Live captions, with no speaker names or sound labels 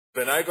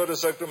When I go to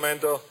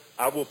Sacramento,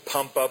 I will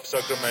pump up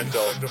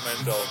Sacramento.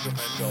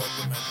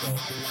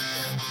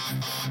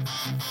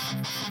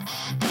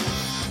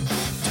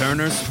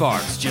 Turner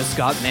Sparks just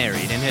got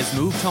married and has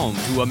moved home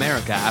to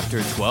America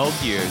after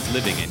 12 years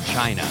living in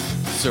China.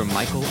 Sir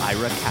Michael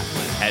Ira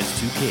Kaplan has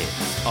 2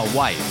 kids, a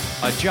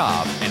wife, a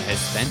job, and has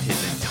spent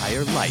his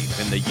entire life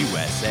in the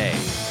USA.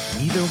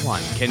 Neither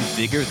one can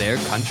figure their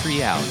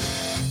country out.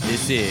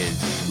 This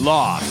is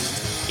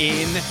Lost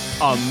in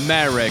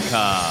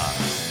America.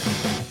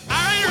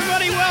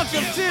 Everybody,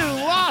 welcome to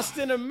Lost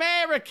in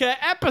America,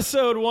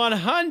 episode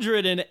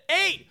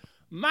 108.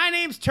 My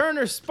name's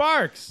Turner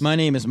Sparks. My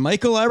name is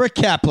Michael Ira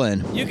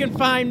Kaplan. You can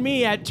find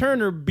me at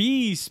Turner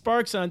B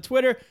Sparks on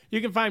Twitter. You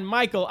can find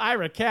Michael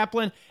Ira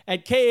Kaplan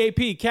at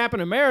KAP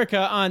Kaplan America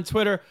on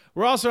Twitter.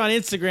 We're also on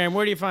Instagram.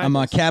 Where do you find I'm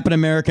us? on Kaplan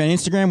America on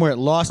Instagram. We're at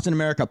Lost in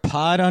America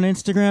Pod on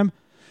Instagram.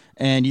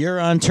 And you're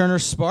on Turner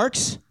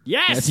Sparks?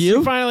 Yes, That's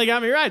you? finally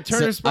got me right.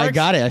 Turner Sparks. I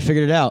got it. I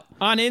figured it out.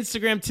 On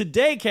Instagram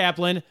today,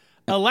 Kaplan.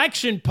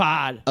 Election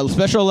Pod. A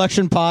special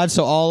election pod,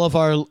 so all of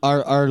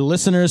our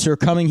listeners who are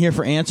coming here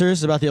for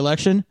answers about the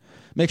election,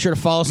 make sure to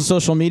follow us on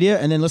social media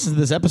and then listen to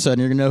this episode, and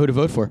you're going to know who to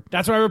vote for.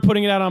 That's why we're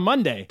putting it out on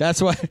Monday.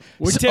 That's why.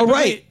 We're Oh,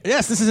 right.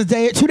 Yes, this is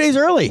 2 days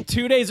early.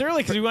 2 days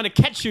early because we want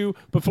to catch you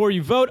before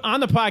you vote on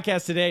the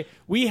podcast today.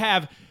 We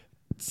have...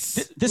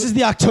 This is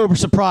the October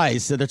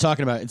surprise that they're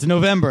talking about. It's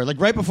November, like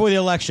right before the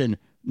election.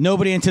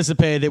 Nobody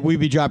anticipated that we'd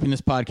be dropping this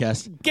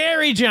podcast.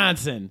 Gary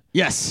Johnson.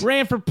 Yes.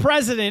 Ran for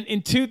president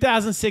in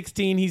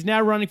 2016. He's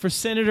now running for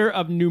senator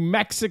of New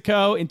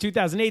Mexico. In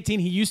 2018,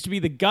 he used to be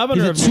the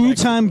governor of He's a New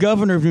Mexico. two-time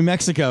governor of New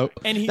Mexico.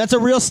 And that's a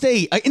real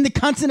state in the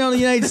continental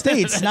United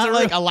States, not a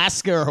like real-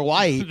 Alaska or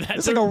Hawaii. That's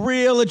It's like a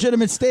real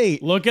legitimate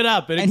state. Look it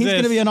up. It And he's exists.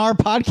 going to be on our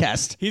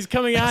podcast. He's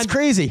coming on. That's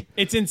crazy.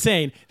 It's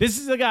insane. This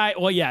is the guy.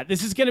 Well, yeah,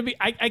 this is going to be.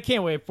 I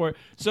can't wait for it.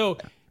 So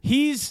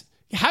he's.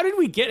 How did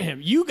we get him?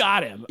 You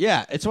got him.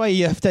 Yeah, it's why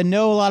you have to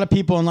know a lot of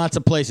people in lots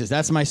of places.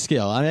 That's my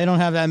skill. I don't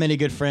have that many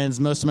good friends.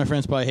 Most of my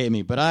friends probably hate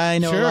me, but I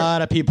know Sure. a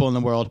lot of people in the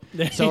world.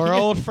 So our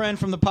old friend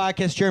from the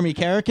podcast, Jeremy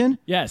Carrican,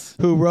 Yes.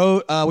 who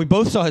wrote, we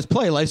both saw his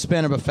play,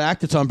 Lifespan of a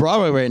Fact. It's on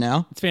Broadway right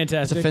now. It's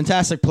fantastic. It's a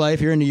fantastic play.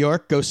 If you're in New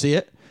York, go see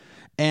it.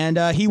 And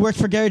he worked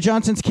for Gary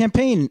Johnson's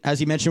campaign, as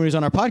he mentioned when he was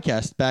on our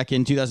podcast back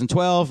in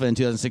 2012 and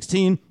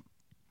 2016.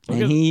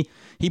 And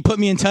he put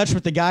me in touch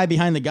with the guy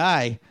behind the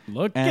guy.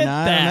 Look and at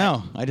I that.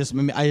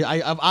 don't know.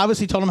 I've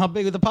obviously told him how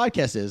big the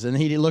podcast is, and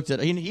he looked at.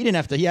 He didn't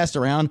have to. He asked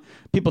around.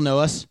 People know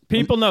us.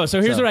 People know.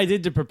 So here's what I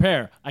did to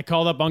prepare. I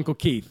called up Uncle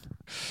Keith.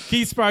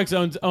 Keith Sparks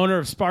owner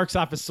of Sparks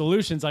Office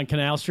Solutions on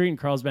Canal Street in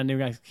Carlsbad,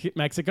 New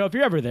Mexico. If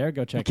you're ever there,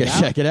 go check it out.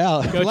 Check it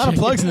out. Go A lot of check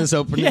plugs it in out. this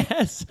opening.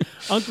 Yes.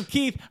 Uncle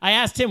Keith, I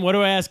asked him, what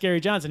do I ask Gary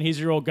Johnson? He's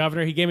your old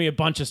governor. He gave me a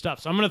bunch of stuff.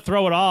 So I'm going to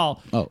throw it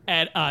all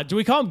at, do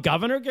we call him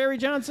Governor Gary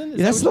Johnson?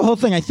 That's the whole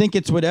thing. I think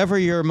it's whatever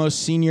your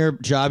most senior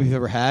job you've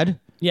ever had.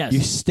 Yes.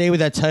 You stay with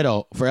that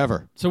title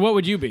forever. So what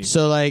would you be?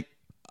 So like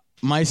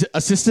my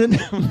assistant,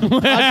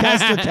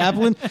 podcaster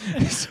Kaplan.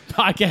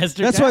 Podcaster.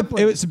 That's Kaplan.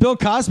 why it was Bill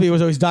Cosby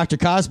was always Dr.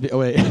 Cosby. Oh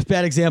wait,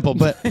 bad example,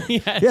 but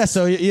Yes. yeah.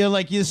 So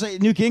you say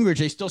Newt Gingrich,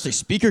 they still say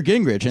Speaker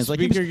Gingrich, and it's like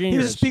he was Speaker the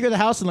Gingrich. Speaker of the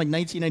House in like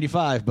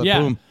 1995. But Yeah.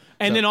 boom.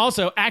 And So- then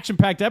also,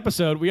 action-packed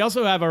episode. We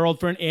also have our old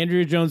friend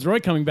Andrea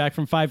Jones-Roy coming back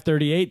from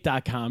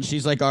 538.com.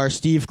 She's like our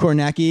Steve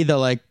Kornacki,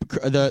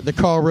 the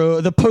Carl Rowe,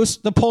 the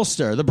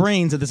pollster, the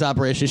brains of this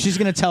operation. She's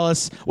going to tell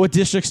us what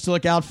districts to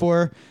look out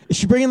for. Is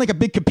she bringing like a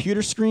big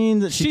computer screen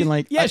that she can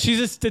like? Yeah, she's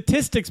a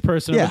statistics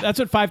person. Yeah. That's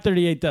what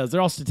 538 does. They're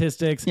all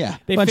statistics. Yeah,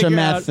 They bunch of figure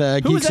math,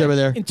 out- who was geeks that? over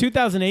there. In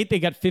 2008, they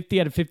got 50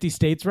 out of 50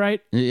 states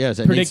right. Yeah, is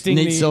that predicting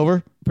Nate the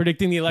Silver?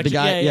 predicting the election. The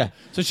guy- yeah. yeah.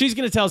 So she's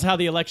going to tell us how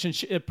the election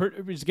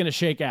is going to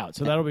shake out.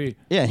 So that'll be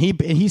Yeah,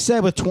 he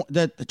said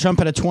that Trump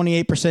had a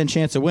 28%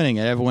 chance of winning,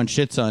 and everyone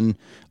shits on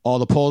all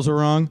the polls were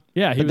wrong.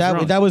 Yeah, he But was that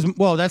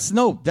wrong.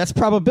 was that's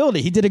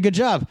probability. He did a good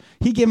job.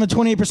 He gave him a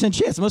 28%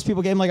 chance. Most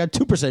people gave him like a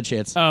 2%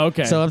 chance. Oh,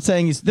 okay. So I'm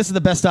saying this is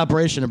the best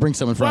operation to bring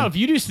someone from. Well, if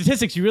you do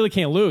statistics, you really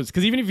can't lose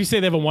because even if you say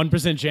they have a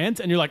 1% chance,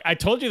 and you're like, I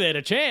told you they had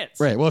a chance.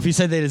 Right. Well, if you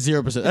said they had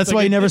 0%, that's like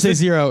why you never it's say a-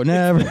 zero.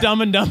 Never. Dumb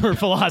and Dumber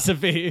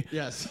philosophy.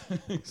 Yes.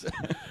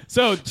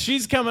 So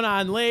she's coming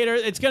on later.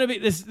 It's gonna be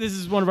this. This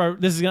is one of our.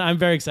 This is gonna. I'm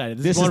very excited.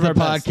 This one is of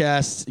the our best.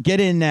 podcast. Get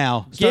in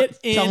now. Get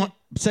in.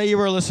 Say you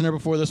were a listener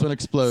before this one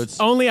explodes.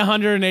 Only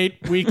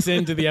 108 weeks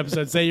into the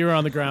episode. Say you were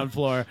on the ground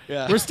floor.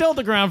 Yeah. We're still at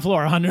the ground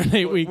floor.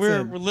 108 weeks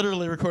We're in.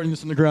 literally recording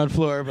this on the ground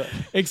floor, but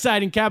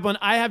Exciting, Kaplan.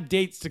 I have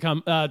dates to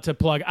come to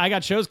plug. I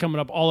got shows coming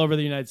up all over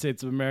the United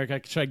States of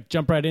America. Should I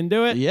jump right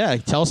into it? yeah,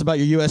 tell us about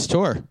your U.S.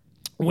 tour.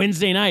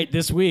 Wednesday night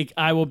this week,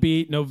 I will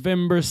be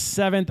November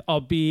 7th. I'll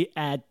be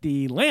at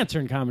the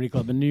Lantern Comedy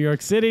Club in New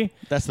York City.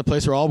 That's the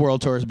place where all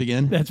world tours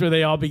begin. That's where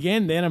they all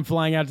begin. Then I'm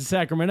flying out to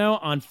Sacramento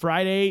on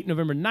Friday,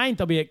 November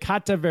 9th. I'll be at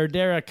Cata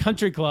Verdera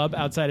Country Club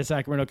outside of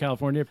Sacramento,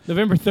 California.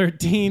 November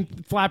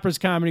 13th, Flappers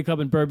Comedy Club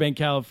in Burbank,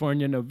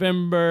 California.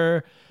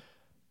 November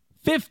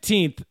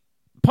 15th,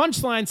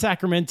 Punchline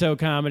Sacramento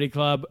Comedy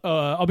Club.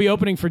 I'll be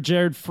opening for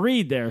Jared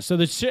Freed there. So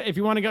if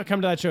you want to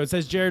come to that show, it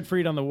says Jared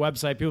Freed on the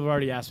website. People have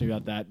already asked me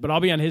about that. But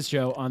I'll be on his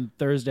show on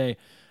Thursday.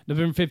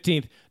 November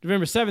 15th.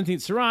 November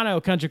 17th,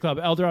 Serrano Country Club,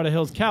 El Dorado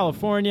Hills,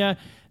 California.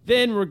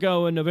 Then we're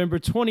going November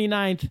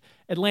 29th,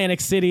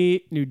 Atlantic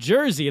City, New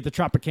Jersey at the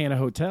Tropicana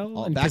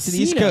Hotel. And Back to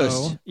the East Casino.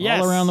 Coast.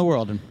 Yes. All around the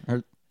world.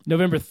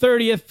 November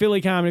 30th,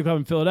 Philly Comedy Club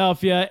in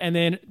Philadelphia. And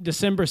then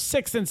December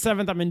 6th and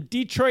 7th, I'm in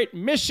Detroit,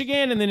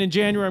 Michigan. And then in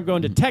January, I'm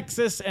going to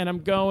Texas, and I'm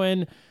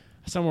going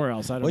somewhere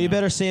else. I don't know. Well, you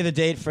better save the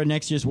date for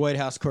next year's White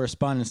House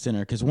Correspondents'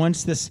 Dinner, because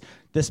once this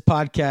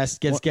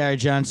podcast gets Gary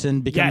Johnson,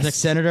 becomes Yes. a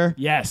senator,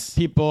 Yes.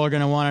 people are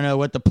going to want to know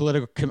what the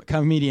political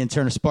comedian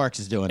Turner Sparks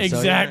is doing.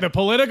 Exactly. So, The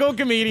political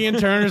comedian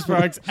Turner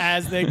Sparks,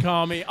 as they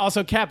call me.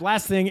 Also, Cap,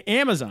 last thing,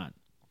 Amazon.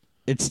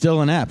 it's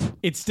still an app.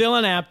 It's still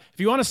an app. If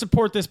you want to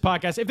support this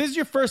podcast, if this is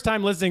your first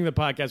time listening to the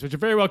podcast, which it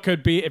very well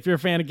could be if you're a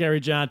fan of Gary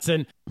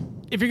Johnson,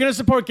 if you're going to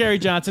support Gary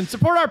Johnson,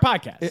 support our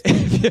podcast.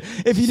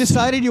 If you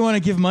decided you want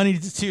to give money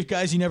to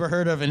guys you never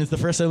heard of and it's the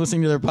first time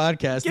listening to their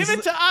podcast, Give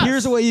it to us.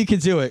 Here's a way you can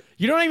do it.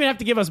 You don't even have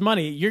to give us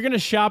money. You're going to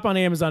shop on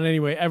Amazon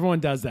anyway.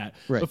 Everyone does that.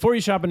 Right. Before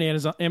you shop on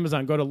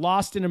Amazon, go to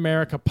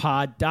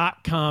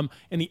lostinamericapod.com.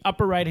 In the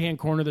upper right-hand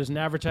corner, there's an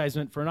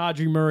advertisement for an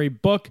Audrey Murray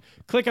book.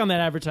 Click on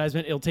that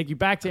advertisement. It'll take you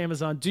back to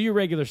Amazon. Do your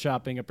regular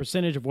shopping. A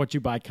percentage of what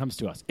you buy comes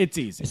to us. It's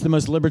easy. It's the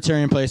most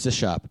libertarian place to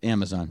shop,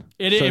 Amazon.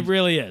 It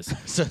really is.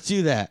 So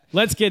do that.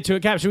 Let's get to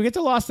it. Cap, should we get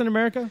to Lost in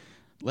America?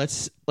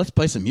 Let's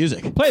play some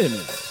music. Play the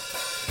music.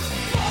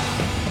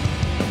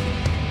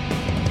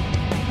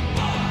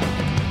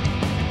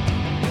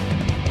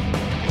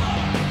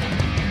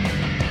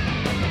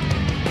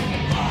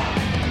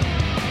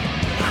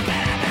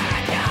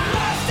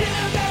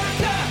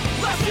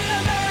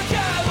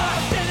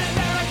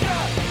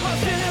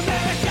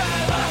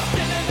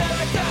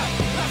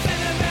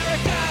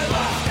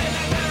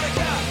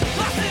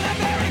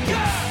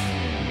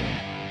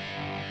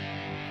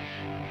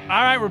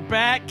 All right, we're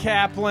back,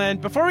 Kaplan.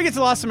 Before we get to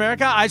Lost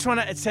America, I just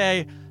want to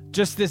say,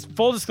 just this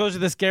full disclosure,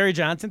 this Gary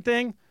Johnson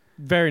thing,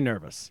 very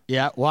nervous.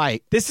 Yeah, why?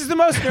 This is the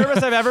most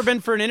nervous I've ever been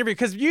for an interview,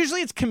 because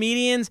usually it's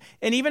comedians,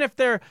 and even if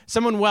they're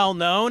someone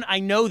well-known, I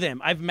know them.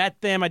 I've met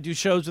them. I do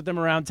shows with them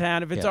around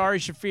town. If it's Ari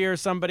Shaffir or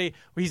somebody,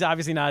 well, he's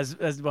obviously not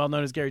as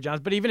well-known as Gary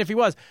Johnson, but even if he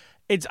was,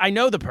 I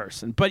know the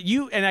person. But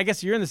you, and I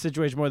guess you're in the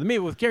situation more than me,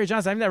 with Gary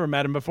Johnson, I've never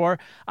met him before.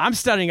 I'm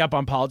studying up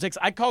on politics.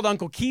 I called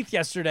Uncle Keith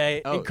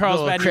yesterday in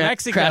Carlsbad, New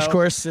Mexico. Crash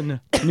course in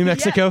New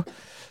Mexico. Yeah.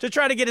 To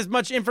try to get as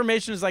much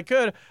information as I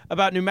could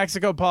about New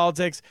Mexico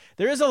politics.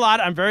 There is a lot.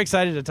 I'm very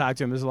excited to talk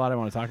to him. There's a lot I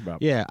want to talk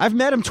about. Yeah, I've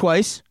met him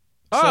twice.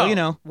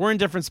 So, we're in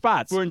different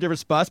spots. We're in different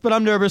spots, but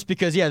I'm nervous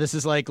because, this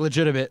is like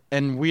legitimate,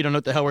 and we don't know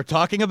what the hell we're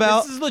talking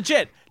about. This is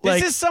legit.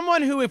 This is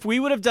someone who, if we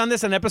would have done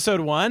this on episode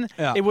 1,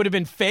 it would have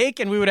been fake,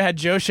 and we would have had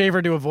Joe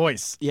Shaver do a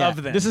voice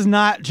of them. This is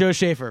not Joe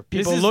Shafer.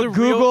 People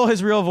Google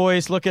his real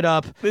voice, look it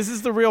up. This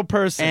is the real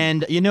person.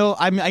 And I know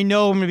I'm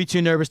going to be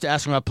too nervous to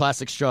ask him about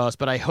plastic straws,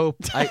 but I hope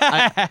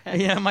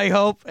I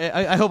hope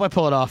I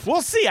pull it off.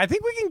 We'll see. I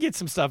think we can get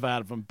some stuff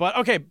out of him. But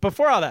okay,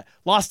 before all that,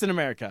 Lost in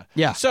America.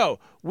 Yeah. So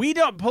we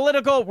don't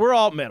political. We're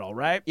all middle,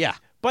 right? Yeah.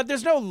 But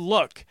there's no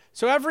look.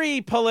 So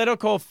every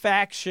political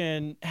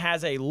faction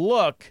has a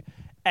look,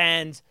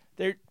 and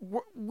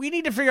we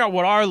need to figure out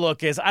what our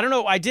look is. I don't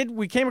know.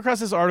 We came across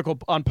this article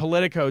on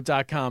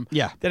Politico.com.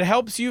 Yeah. That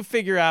helps you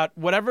figure out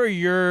whatever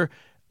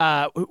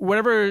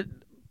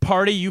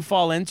party you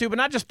fall into, but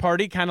not just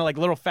party, kind of like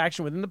little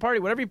faction within the party.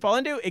 Whatever you fall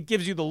into, it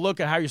gives you the look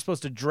of how you're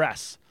supposed to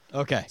dress.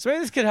 Okay. So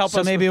maybe this could help us.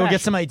 So maybe with we'll get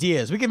fashion. some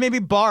ideas. We could maybe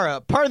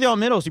borrow part of the all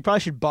middles. We probably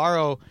should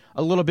borrow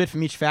a little bit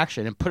from each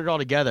faction and put it all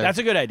together. That's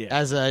a good idea.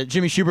 As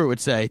Jimmy Schubert would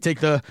say,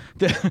 take the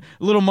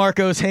little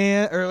Marco's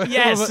hand, or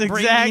Yes, little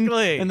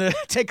exactly. and the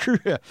take.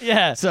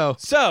 Yeah.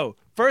 So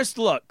first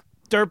look,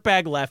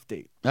 dirtbag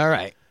lefty. all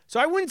right. So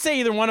I wouldn't say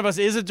either one of us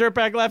is a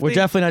dirtbag lefty. We're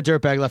definitely not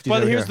dirtbag lefties.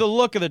 But over here's here. the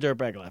look of the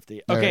dirtbag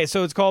lefty. Okay, right.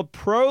 so it's called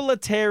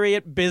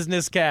proletariat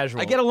business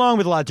casual. I get along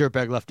with a lot of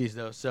dirtbag lefties,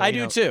 though. So I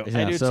do too.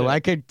 I do so too. I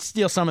could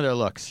steal some of their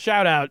looks.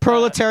 Shout out.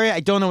 Proletariat.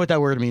 I don't know what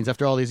that word means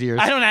after all these years.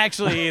 I don't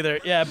actually either.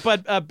 Yeah,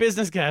 but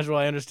business casual,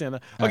 I understand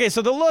that. Okay,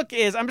 so the look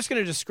is, I'm just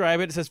going to describe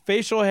it. It says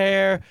facial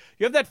hair.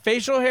 You have that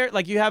facial hair,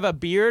 like you have a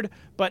beard,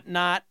 but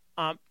not.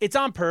 It's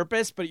on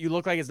purpose, but you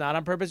look like it's not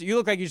on purpose. You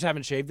look like you just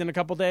haven't shaved in a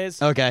couple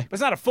days. Okay. But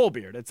it's not a full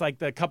beard. It's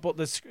like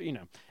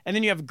And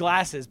then you have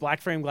glasses,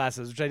 black frame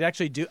glasses, which I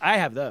actually do. I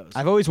have those.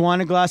 I've always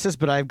wanted glasses,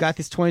 but I've got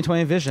this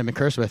 20/20 vision I've been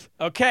cursed with.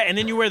 Okay, and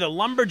then you wear the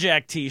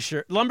lumberjack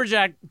shirt.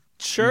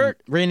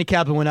 Randy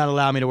Kaplan would not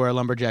allow me to wear a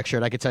lumberjack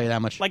shirt. I could tell you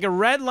that much. Like a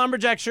red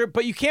lumberjack shirt,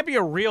 but you can't be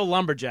a real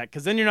lumberjack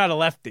because then you're not a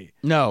lefty.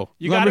 No.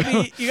 You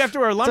have to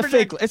wear a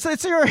lumberjack. It's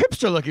a your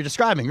hipster look you're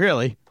describing,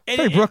 really. It's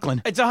very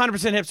Brooklyn. It's 100%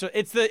 hipster.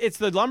 It's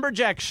the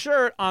lumberjack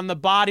shirt on the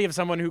body of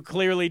someone who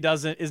clearly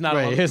is not a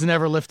lumberjack. Has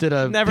never lifted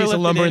a Never piece of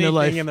lifted lumber in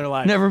anything their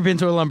life. Never been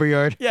to a lumber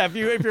yard. Yeah, if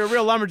you're a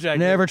real lumberjack.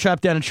 Never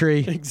chopped down a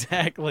tree.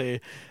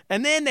 Exactly.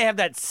 And then they have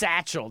that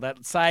satchel,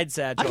 that side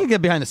satchel. I can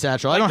get behind the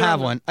satchel. I don't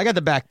have one. I got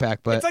the backpack,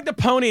 but it's like the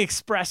Pony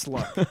Express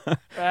look.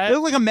 Right? It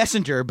looked like a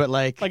messenger, but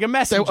like a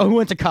messenger. Who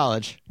went to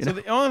college? So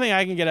the only thing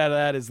I can get out of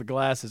that is the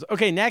glasses.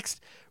 Okay,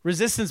 next,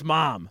 Resistance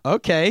Mom.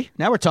 Okay,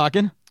 now we're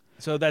talking.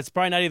 So that's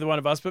probably not either one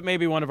of us, but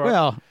maybe one of our.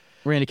 Well,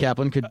 Randy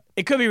Kaplan could.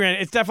 It could be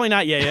Randy. It's definitely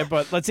not Yaya,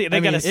 but let's see. They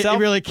got a it self.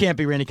 really can't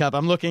be Randy Kaplan.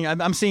 I'm looking.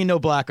 I'm seeing no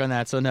black on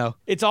that, so no.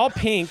 It's all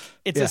pink.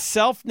 It's Yeah. a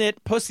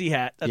self-knit pussy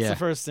hat. That's Yeah. the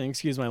first thing.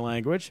 Excuse my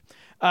language.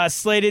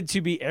 Slated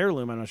to be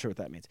heirloom. I'm not sure what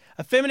that means.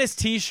 A feminist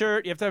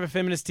T-shirt. You have to have a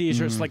feminist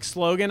T-shirt. It's like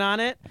slogan on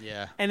it.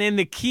 Yeah. And then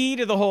the key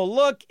to the whole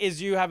look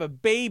is you have a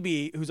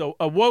baby who's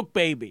a woke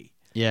baby.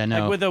 Yeah,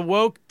 no. Like with a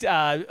woke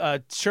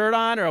shirt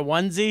on or a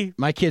onesie.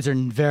 My kids are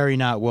very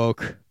not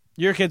woke.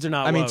 Your kids are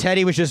not I mean, woke.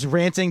 Teddy was just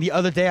ranting the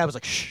other day. I was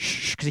like,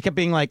 shh, because he kept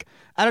being like,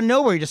 out of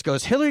nowhere, he just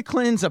goes, Hillary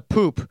Clinton's a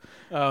poop.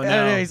 Oh, no.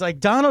 And he's like,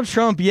 Donald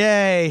Trump,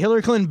 yay.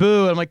 Hillary Clinton,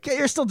 boo. I'm like, hey,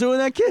 you're still doing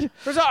that, kid?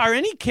 First of all, are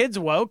any kids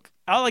woke?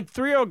 Like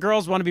 3-year-old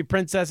girls want to be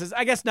princesses.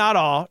 I guess not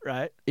all,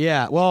 right?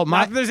 Yeah, well,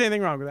 Not that there's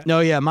anything wrong with that. No,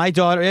 yeah, my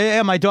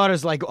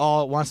daughter's like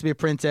all wants to be a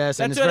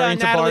princess and That's is what very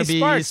into Natalie Barbies.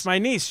 Sparks, my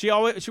niece. She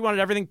wanted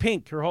everything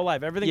pink her whole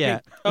life. Everything Yeah.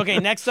 pink. Okay,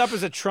 next up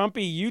is a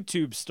Trumpy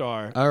YouTube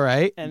star. All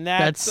right. And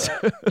that's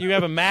you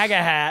have a MAGA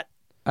hat.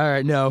 all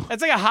right, no.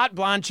 That's like a hot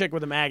blonde chick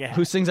with a MAGA hat.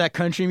 Who sings that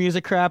country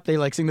music crap? They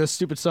like sing those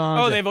stupid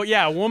songs. Oh, they vote.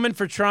 Yeah, a woman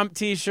for Trump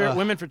T-shirt.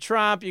 Women for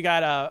Trump. You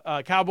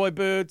got cowboy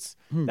boots.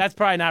 That's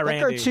probably not that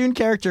Randy. cartoon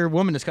character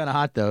woman is kind of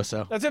hot though.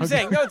 So That's what I'm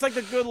saying. No, it's like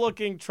the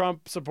good-looking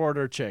Trump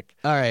supporter chick.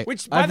 all right.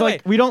 Which, by the way,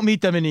 we don't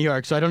meet them in New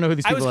York, so I don't know who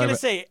these I people was are. going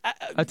to but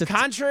say, That's a-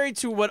 contrary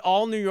to what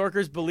all New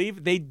Yorkers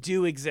believe, they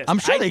do exist. I'm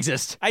sure they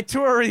exist. I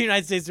tour the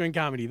United States doing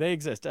comedy. They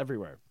exist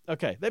everywhere.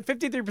 Okay, that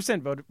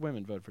 53%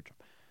 women voted for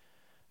Trump.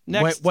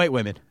 Next, White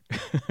women.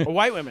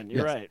 white women.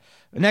 You're Yes. right.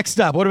 Next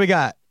up, what do we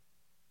got?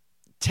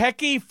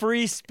 Techie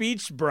free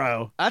speech,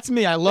 bro. That's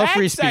me. I love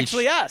free That's speech.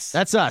 actually us.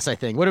 That's us, I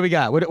think. What do we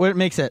got? What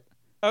makes it?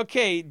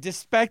 Okay,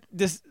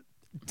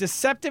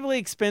 deceptively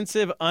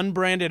expensive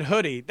unbranded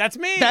hoodie. That's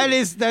me. That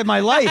is my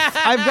life.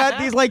 I've got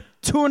these like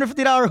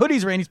 $250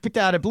 hoodies Randy's picked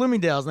out at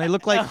Bloomingdale's, and they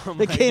look like Oh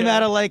they my came God.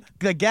 out of like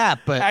the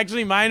Gap. But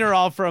Actually, mine are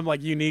all from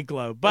like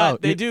Uniqlo, but Oh,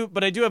 they do.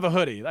 But I do have a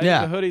hoodie. I Yeah.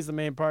 think the hoodie's the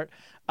main part.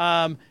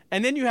 And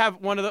then you have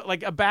one of the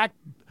like a back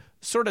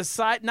sort of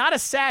side, not a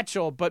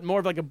satchel, but more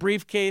of like a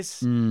briefcase,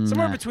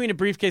 somewhere between a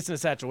briefcase and a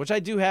satchel, which I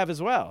do have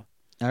as well.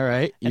 all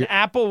right, An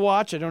Apple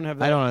Watch. I don't have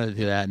that. I don't know how to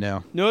do that.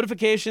 No,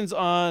 Notifications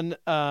on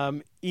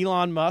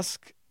Elon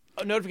Musk.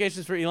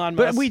 Notifications for Elon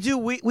but Musk.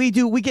 we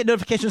get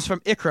notifications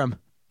from Ikram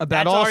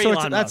about That's all our sorts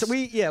Elon of. That's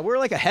Musk. we're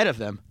like ahead of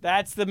them.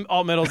 That's the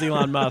alt middle's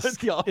Elon Musk.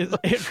 The alt Is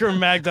Ikram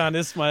Magdon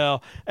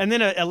Ismail, and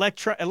then an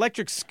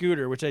electric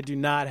scooter, which I do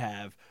not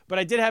have, but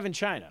I did have in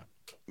China.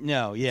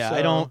 No, yeah, So-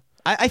 I don't.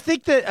 I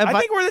think that if I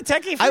think we're the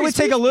techie. I would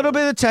take a little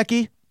bit of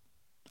techie.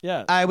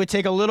 Yeah. I would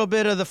take a little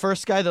bit of the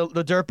first guy, the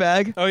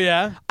dirtbag. Oh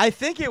yeah. I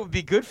think it would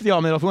be good for the all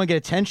middle if we want to get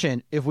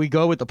attention. If we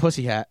go with the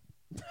pussy hat,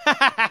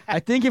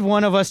 I think if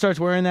one of us starts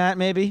wearing that,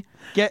 maybe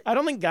I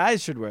don't think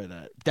guys should wear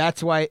that.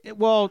 That's why.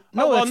 Well,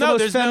 no, well, that's no, the most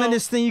there's no-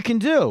 feminist thing you can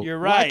do. You're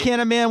Why right.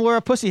 can't a man wear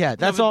a pussy hat?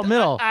 That's No, all but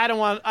middle. I don't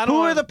want. I don't Who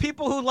want, are the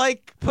people who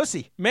like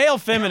pussy? male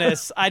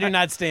feminists? I do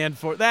not stand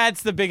for.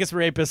 That's the biggest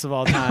rapist of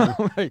all time.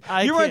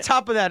 I You were on can't-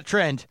 top of that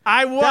trend.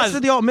 I was. That's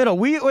the alt middle.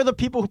 We are the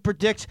people who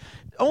predict.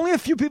 Only a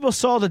few people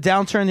saw the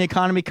downturn in the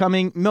economy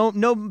coming.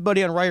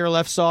 Nobody on right or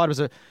left saw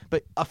it.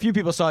 But a few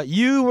people saw it.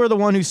 You were the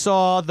one who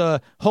saw the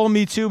whole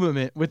Me Too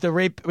movement with the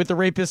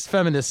rapist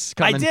feminists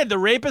coming. I did. The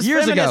rapist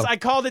Years feminist. ago. I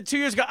called it 2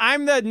 years ago.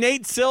 I'm the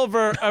Nate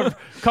Silver of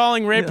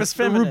calling rapist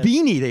feminists.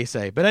 Rubini, they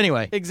say. But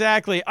anyway.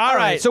 Exactly. All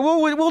right. So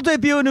we'll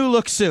debut a new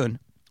look soon.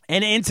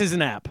 and Ents is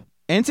an app.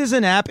 Ents is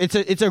an app.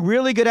 It's a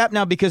really good app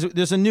now because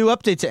there's a new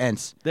update to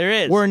Ents. There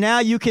is. Where now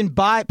you can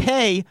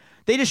pay.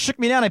 They just shook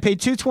me down. I paid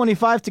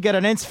 $225 to get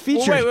an Ents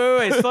feature. Well,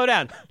 wait. Slow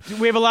down.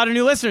 We have a lot of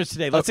new listeners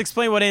today. Let's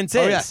explain what Ents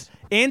is. Oh, yes.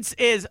 Ents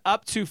is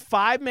up to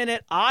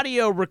 5-minute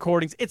audio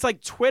recordings. It's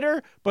like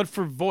Twitter, but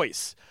for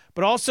voice.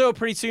 But also,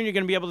 pretty soon, you're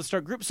going to be able to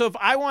start groups. So if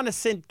I want to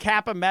send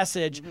Cap a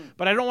message,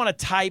 but I don't want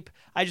to type,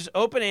 I just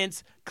open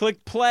Ents,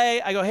 click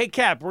play. I go, hey,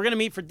 Cap, we're going to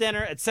meet for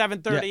dinner at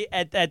 7:30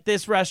 at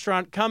this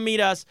restaurant. Come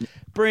meet us.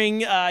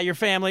 Bring your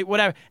family,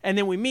 whatever. And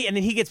then we meet, and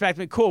then he gets back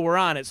to me, cool, we're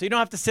on it. So you don't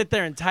have to sit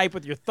there and type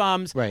with your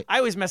thumbs. Right. I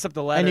always mess up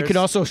the letters. And you can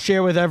also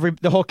share with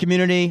the whole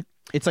community.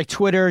 It's like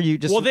Twitter. You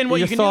just Well, then what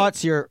your you can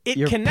thoughts, do,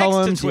 your connects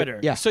poems, to Twitter.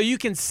 yeah. So you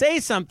can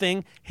say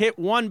something, hit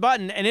one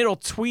button, and it'll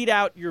tweet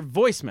out your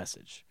voice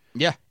message.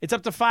 Yeah. It's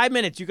up to 5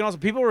 minutes. You can also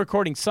people are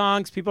recording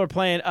songs, people are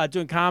playing,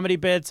 doing comedy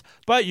bits,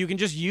 but you can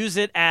just use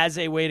it as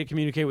a way to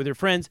communicate with your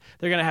friends.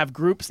 They're gonna have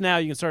groups now.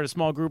 You can start a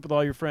small group with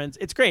all your friends.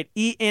 It's great.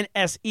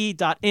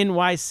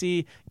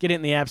 ENSE.NYC. Get it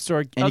in the App Store.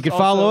 And you can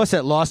follow us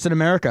at Lost in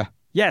America.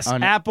 Yes,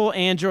 on- Apple,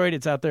 Android.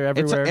 It's out there It's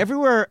everywhere.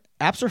 everywhere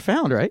apps are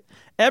found, right?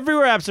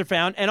 Everywhere apps are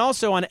found. And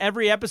also on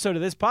every episode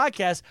of this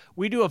podcast,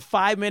 we do a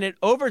 5-minute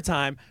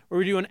overtime where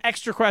we do an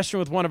extra question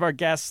with one of our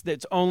guests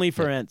that's only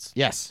for Ents.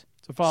 Yes.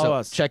 So follow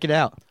us. Check it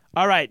out.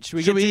 All right. Should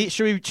we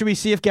Should we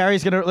see if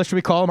Gary's gonna? Should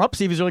we call him up?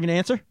 See if he's really gonna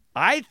answer.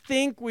 I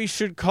think we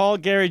should call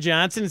Gary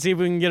Johnson and see if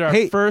we can get our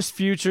Hey. first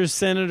future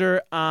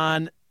senator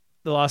on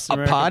the Lost in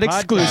A America pod podcast.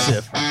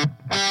 exclusive.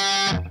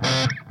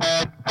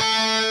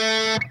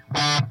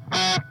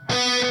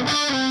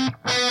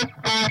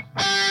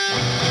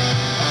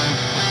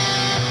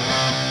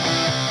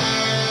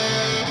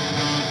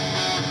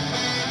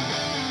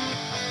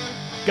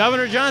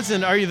 Governor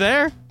Johnson, are you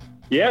there?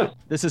 Yes.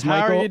 This is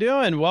How Michael. are you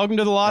doing? Welcome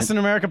to the Lost in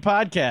America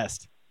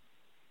podcast.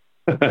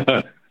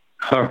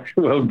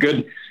 Well,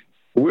 good.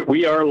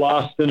 We are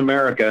lost in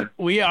America.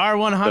 We are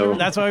 100. So-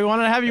 That's why we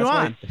wanted to have you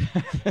on.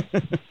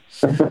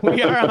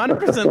 We are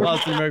 100%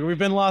 lost in America. We've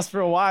been lost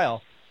for a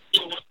while.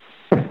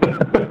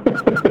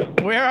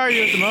 Where are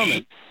you at the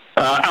moment?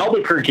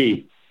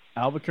 Albuquerque.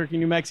 Albuquerque,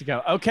 New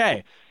Mexico.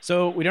 Okay,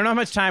 so we don't know how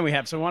much time we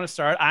have, so I want to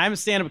start. I'm a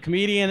stand-up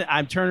comedian.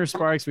 I'm Turner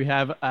Sparks. We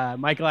have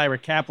Michael Ira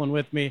Kaplan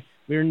with me.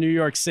 We're in New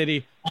York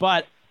City,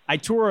 but I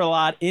tour a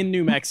lot in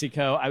New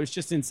Mexico. I was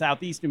just in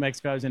Southeast New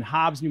Mexico. I was in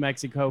Hobbs, New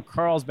Mexico,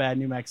 Carlsbad,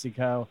 New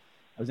Mexico.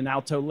 I was in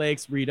Alto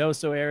Lakes,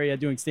 Ruidoso area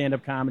doing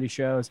stand-up comedy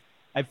shows.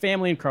 I have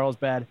family in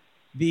Carlsbad.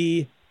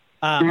 The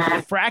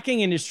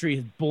fracking industry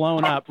has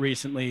blown up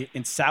recently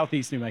in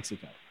Southeast New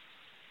Mexico,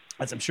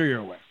 as I'm sure you're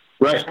aware.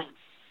 Right.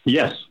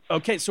 Yes.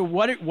 Okay, so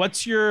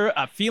what's your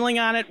feeling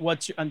on it?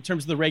 In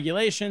terms of the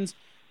regulations?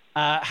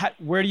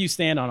 Where do you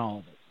stand on all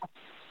of it?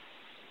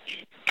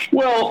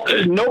 Well,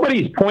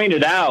 nobody's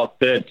pointed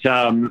out that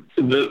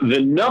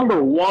the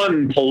number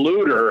one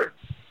polluter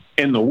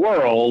in the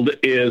world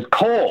is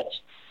coal.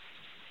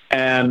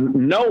 And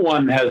no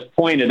one has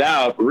pointed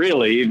out,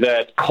 really,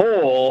 that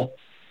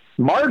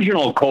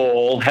marginal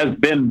coal has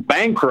been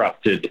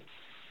bankrupted.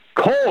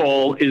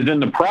 Coal is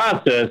in the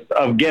process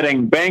of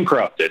getting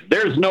bankrupted.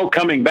 There's no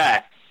coming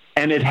back.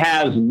 And it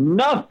has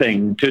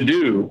zero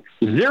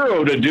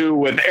to do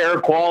with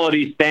air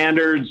quality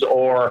standards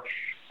or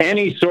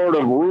any sort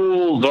of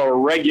rules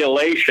or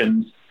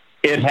regulations.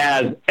 It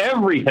has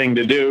everything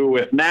to do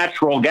with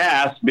natural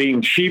gas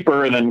being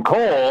cheaper than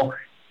coal.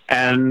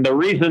 And the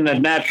reason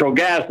that natural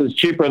gas is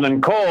cheaper than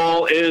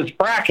coal is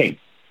fracking.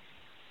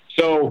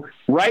 So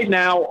right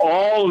now,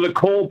 all of the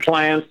coal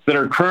plants that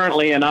are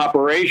currently in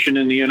operation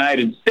in the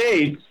United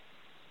States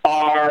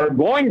are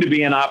going to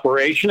be in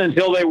operation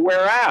until they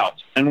wear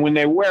out. And when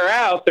they wear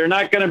out, they're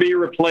not going to be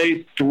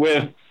replaced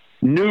with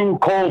new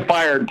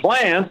coal-fired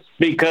plants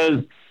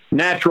because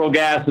natural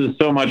gas is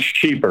so much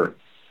cheaper.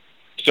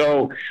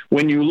 So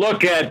when you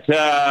look at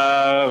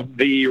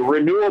the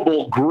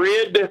renewable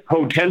grid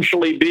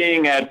potentially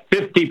being at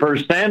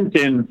 50%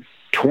 in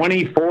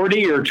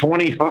 2040 or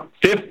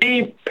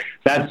 2050,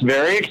 that's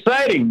very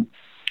exciting.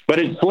 But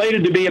it's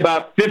slated to be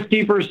about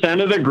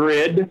 50% of the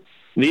grid.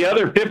 The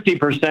other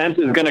 50%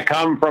 is going to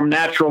come from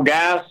natural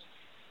gas.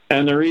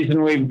 And the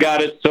reason we've got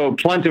it so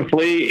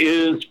plentifully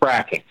is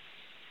fracking.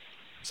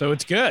 So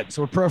it's good.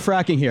 So we're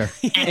pro-fracking here.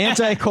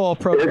 Anti-coal,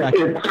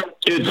 pro-fracking.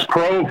 It's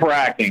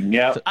pro-fracking,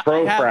 yeah,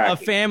 pro-fracking. I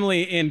have a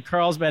family in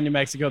Carlsbad, New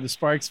Mexico, the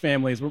Sparks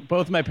families.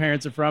 Both of my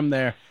parents are from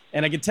there.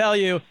 And I can tell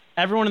you,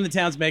 everyone in the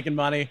town's making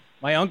money.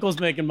 My uncle's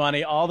making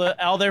money. All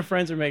their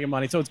friends are making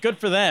money. So it's good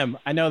for them.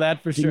 I know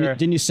that for sure.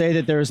 Didn't you say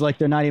that there's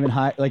they're not even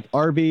high, like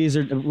Arby's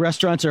or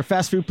restaurants or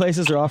fast food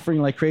places are offering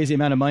crazy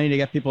amount of money to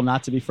get people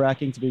not to be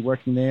fracking, to be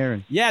working there?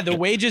 And yeah, the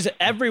wages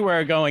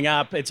everywhere are going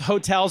up. It's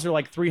hotels are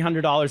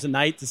 $300 a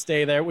night to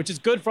stay there, which is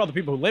good for all the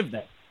people who live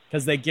there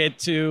because they get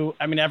to,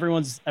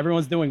 everyone's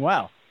doing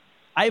well.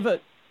 I have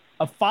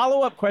a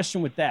follow-up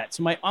question with that.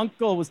 So my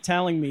uncle was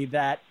telling me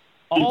that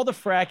all the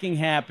fracking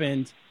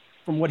happened,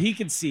 from what he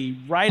could see,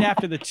 right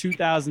after the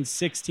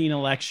 2016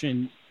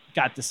 election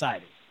got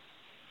decided.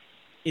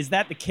 Is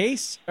that the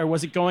case, or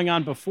was it going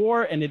on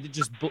before, and did it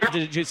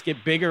just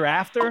get bigger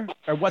after,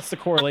 or what's the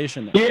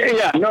correlation there?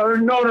 Yeah, no.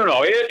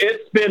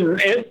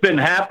 It's been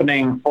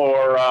happening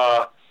for,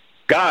 I'm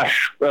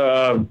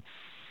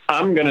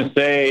going to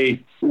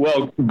say,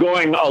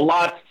 going a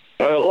lot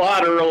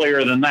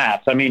earlier than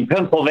that. I mean,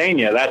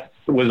 Pennsylvania, that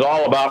was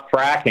all about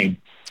fracking.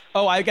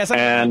 Oh, I guess I'm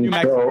in the New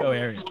Mexico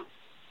area.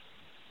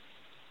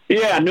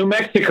 Yeah, New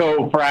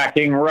Mexico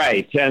fracking,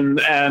 right, and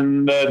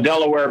the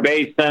Delaware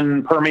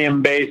Basin,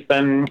 Permian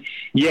Basin.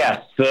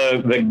 Yes,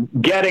 the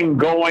getting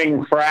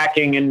going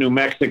fracking in New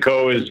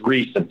Mexico is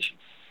recent.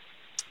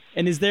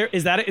 And is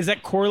that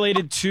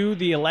correlated to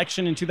the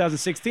election in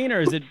 2016,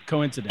 or is it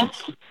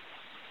coincidence?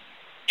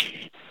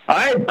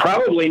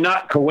 Probably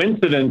not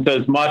coincidence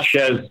as much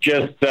as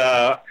just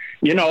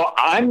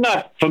I'm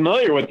not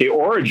familiar with the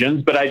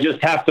origins, but I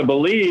just have to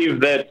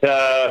believe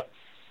that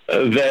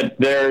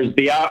there's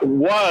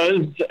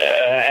was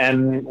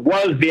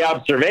the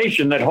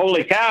observation that,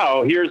 holy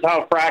cow, here's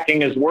how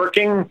fracking is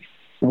working.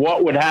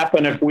 What would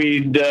happen if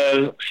we'd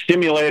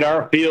stimulate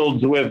our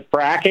fields with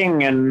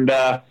fracking? And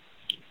that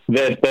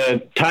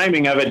the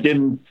timing of it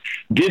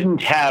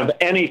didn't have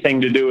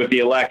anything to do with the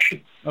election.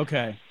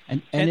 Okay.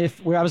 And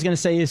if what I was going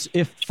to say is,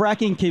 if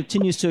fracking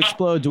continues to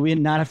explode, do we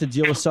not have to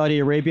deal with Saudi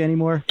Arabia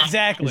anymore?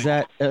 Exactly. Is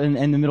that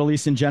and the Middle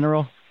East in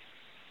general?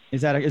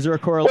 Is there a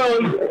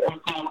correlation?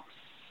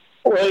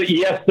 Well,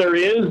 yes, there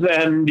is,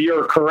 and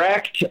you're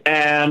correct.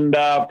 And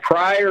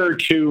prior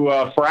to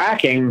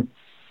fracking,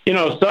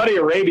 Saudi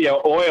Arabia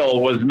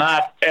oil was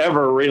not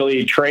ever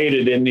really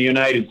traded in the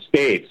United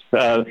States.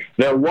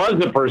 There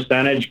was a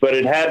percentage, but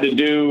it had to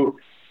do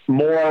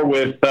more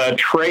with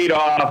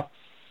trade-off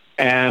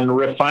and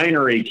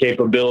refinery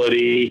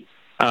capability.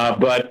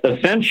 But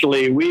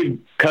essentially, we've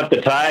cut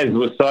the ties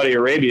with Saudi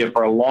Arabia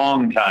for a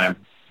long time.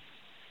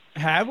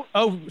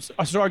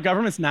 So our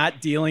government's not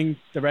dealing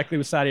directly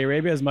with Saudi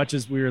Arabia as much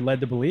as we were led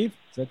to believe?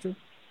 Is that true?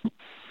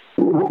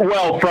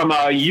 Well, from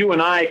you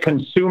and I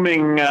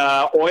consuming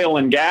oil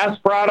and gas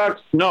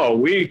products, no,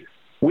 we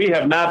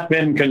have not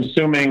been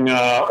consuming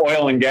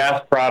oil and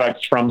gas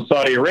products from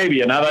Saudi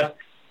Arabia. Now, that's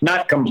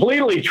not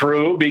completely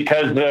true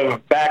because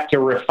of back to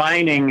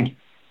refining,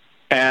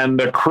 and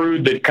the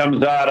crude that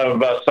comes out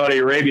of Saudi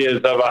Arabia is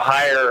of a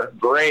higher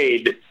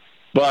grade,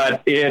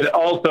 but it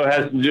also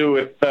has to do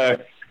with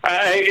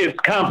it's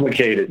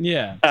complicated.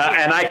 Yeah.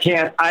 And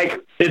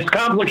it's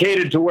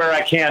complicated to where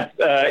I can't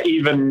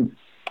even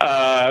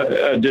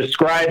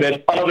describe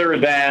it other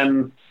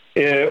than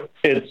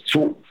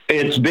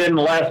it's been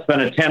less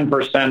than a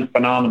 10%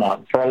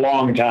 phenomenon for a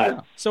long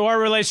time. So our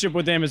relationship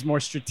with them is more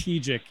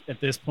strategic at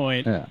this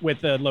point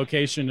with the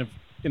location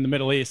in the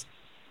Middle East.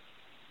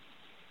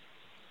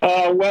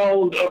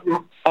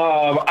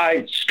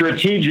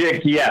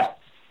 Strategic,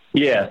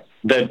 yes,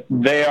 that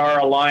they are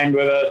aligned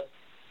with us.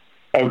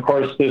 Of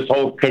course, this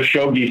whole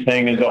Khashoggi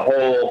thing is a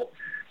whole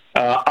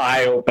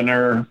eye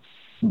opener,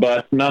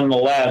 but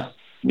nonetheless,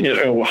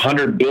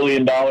 $100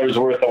 billion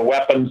worth of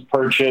weapons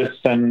purchased,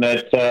 and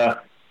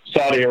that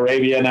Saudi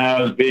Arabia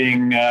now is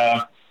being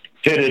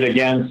pitted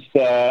against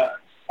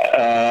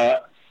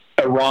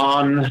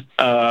Iran.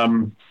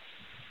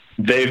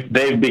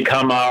 They've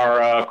become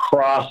our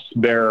cross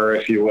bearer,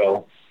 if you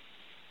will.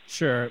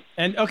 Sure.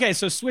 And okay,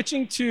 so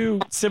switching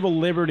to civil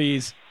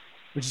liberties,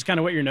 which is kind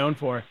of what you're known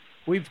for,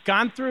 we've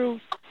gone through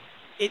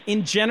it.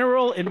 In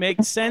general, it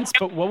makes sense,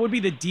 but what would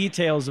be the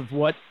details of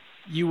what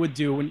you would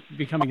do when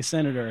becoming a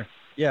senator?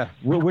 Yeah.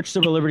 Which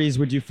civil liberties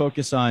would you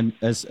focus on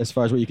as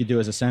far as what you could do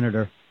as a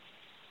senator?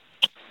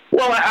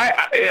 Well,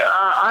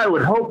 I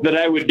would hope that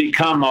I would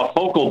become a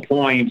focal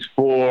point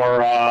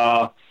for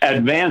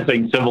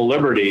advancing civil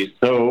liberties.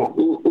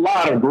 So a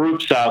lot of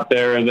groups out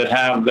there that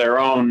have their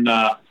own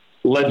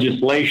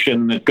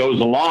legislation that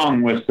goes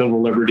along with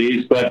civil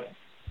liberties, but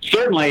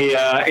certainly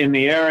in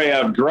the area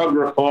of drug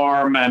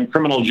reform and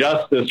criminal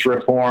justice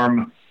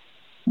reform,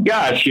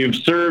 gosh, you've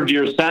served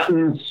your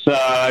sentence.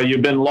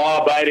 You've been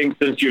law-abiding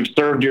since you've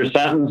served your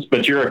sentence,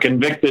 but you're a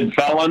convicted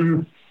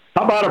felon.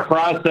 How about a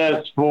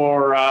process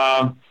for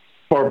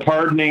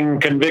pardoning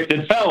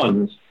convicted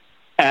felons?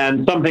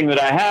 And something that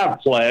I have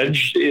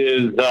pledged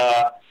is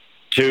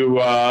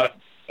to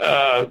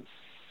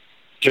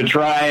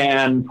try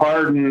and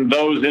pardon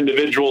those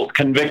individuals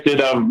convicted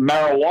of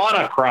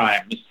marijuana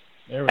crimes.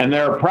 And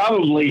there are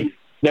probably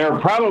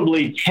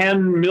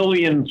 10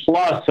 million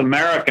plus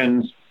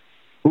Americans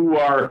who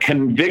are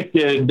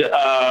convicted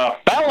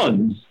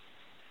felons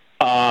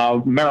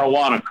of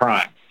marijuana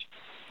crimes.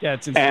 Yeah,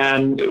 it's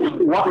and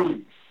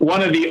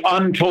one of the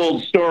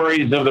untold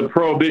stories of the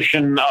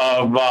prohibition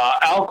of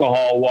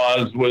alcohol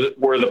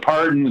were the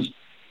pardons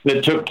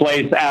that took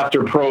place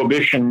after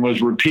prohibition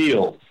was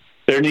repealed.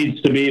 There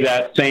needs to be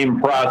that same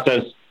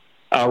process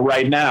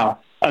right now.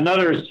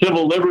 Another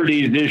civil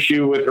liberties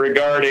issue with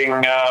regarding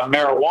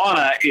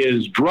marijuana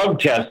is drug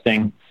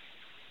testing,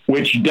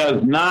 which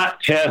does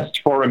not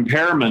test for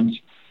impairment.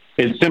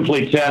 It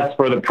simply tests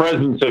for the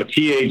presence of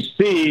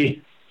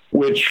THC,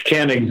 which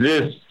can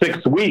exist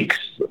 6 weeks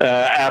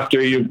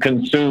after you've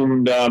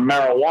consumed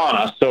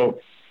marijuana.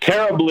 So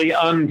terribly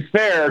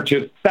unfair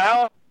to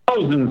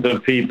thousands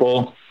of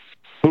people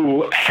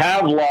who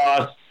have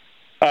lost,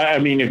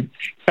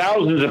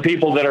 thousands of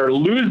people that are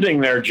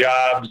losing their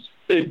jobs,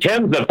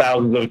 tens of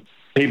thousands of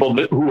people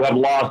who have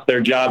lost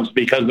their jobs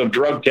because of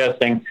drug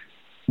testing.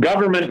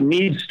 Government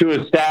needs to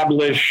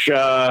establish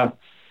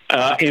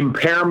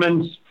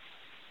impairments.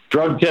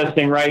 Drug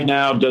testing right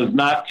now does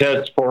not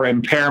test for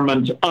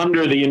impairment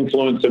under the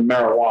influence of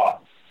marijuana.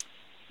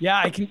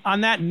 Yeah,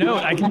 on that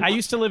note, I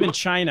used to live in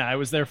China. I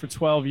was there for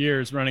 12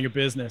 years running a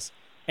business.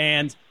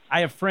 And I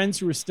have friends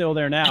who are still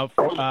there now,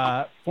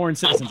 foreign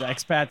citizens,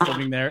 expats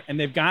living there. And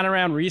they've gone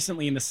around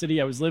recently in the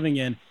city I was living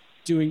in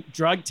doing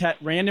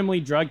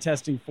randomly drug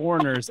testing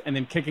foreigners and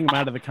then kicking them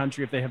out of the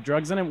country if they have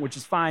drugs in them, which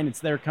is fine. It's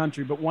their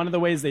country. But one of the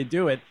ways they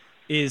do it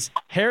is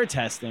hair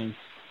testing.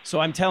 So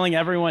I'm telling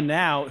everyone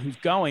now who's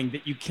going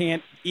that you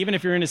can't, even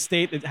if you're in a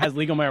state that has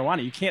legal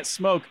marijuana, you can't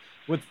smoke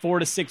with 4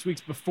 to 6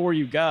 weeks before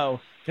you go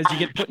because you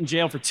get put in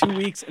jail for 2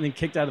 weeks and then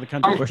kicked out of the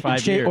country for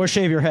 5 years. Or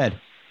shave your head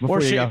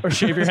before you go. Or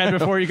shave your head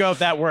before you go if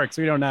that works.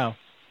 We don't know.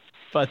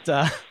 But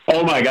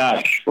oh my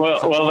gosh.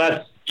 Well,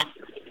 that's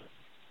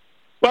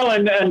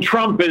and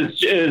Trump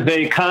is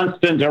a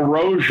constant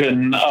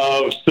erosion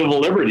of civil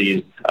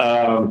liberties.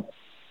 Turn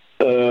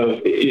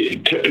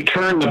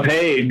the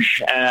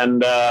page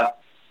and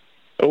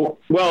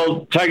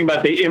talking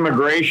about the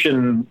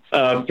immigration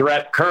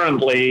threat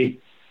currently,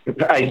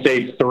 I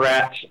say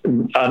threat,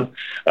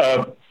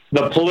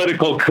 the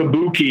political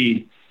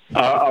kabuki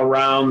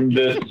around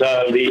this,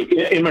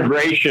 the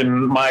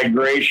immigration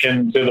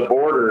migration to the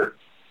border.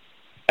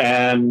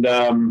 And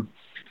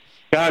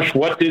gosh,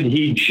 what did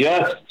he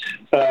just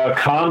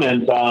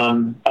comment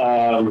on?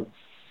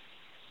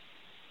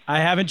 I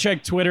haven't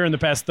checked Twitter in the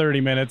past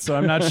 30 minutes, so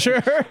I'm not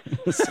sure.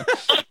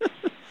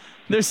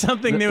 There's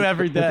something new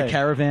every day. With the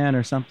caravan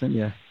or something,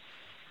 yeah.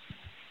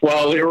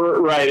 Well,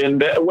 you're right,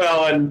 and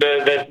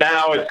that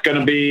now it's going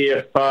to be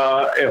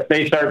if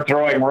they start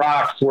throwing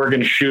rocks, we're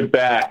going to shoot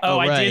back. Oh,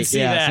 right. I did see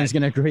that. So he's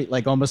going to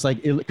create almost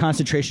like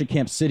concentration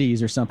camp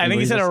cities or something. I think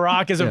he said a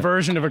rock is a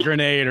version of a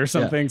grenade or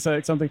something. So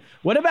something.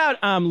 What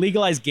about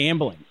legalized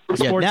gambling?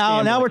 Sports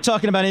gambling. Now we're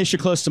talking about an issue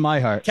close to my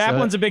heart.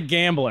 Kaplan's a big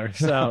gambler,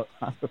 so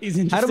he's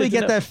interested. How do we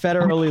get that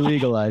federally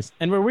legalized?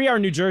 And where we are,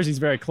 New Jersey's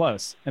very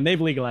close, and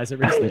they've legalized it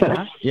recently.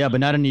 Huh? Yeah, but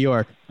not in New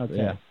York. Okay.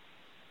 Yeah.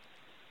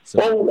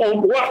 So.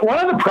 Well, one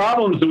of the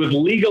problems with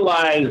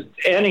legalized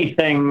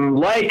anything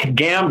like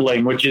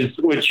gambling, which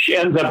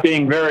ends up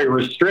being very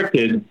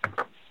restricted,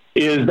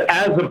 is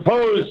as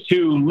opposed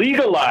to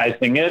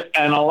legalizing it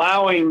and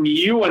allowing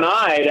you and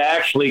I to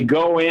actually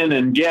go in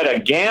and get a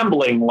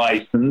gambling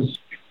license,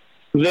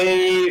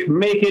 they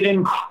make it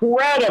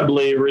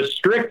incredibly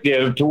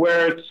restrictive to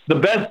where it's the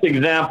best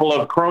example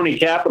of crony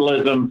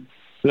capitalism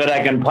that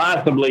I can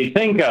possibly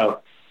think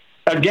of.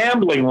 A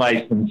gambling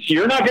license.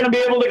 You're not going to be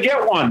able to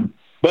get one.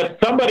 But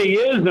somebody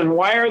is, and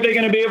why are they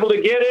going to be able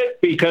to get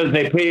it? Because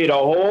they paid a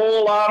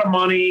whole lot of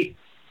money,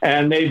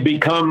 and they've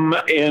become,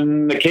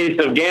 in the case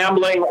of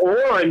gambling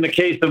or in the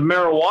case of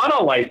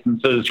marijuana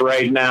licenses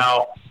right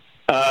now,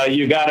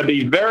 you got to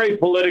be very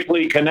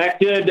politically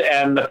connected,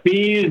 and the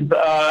fees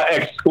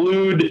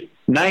exclude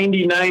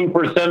 99%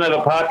 of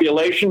the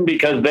population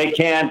because they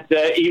can't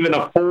even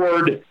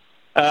afford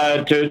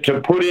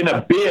to put in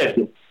a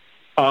bid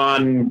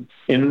on,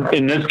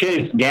 in this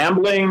case,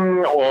 gambling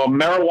or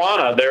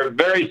marijuana. They're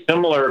very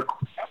similar.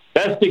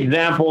 Best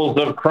examples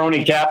of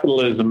crony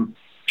capitalism.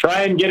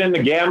 Try and get in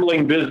the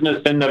gambling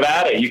business in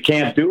Nevada. You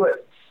can't do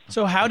it.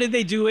 So how did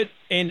they do it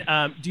in,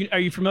 are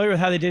you familiar with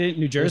how they did it in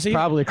New Jersey? It's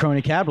probably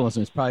crony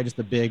capitalism. It's probably just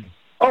a big...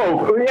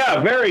 Oh, yeah,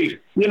 very.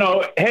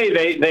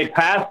 Hey, they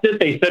passed it.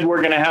 They said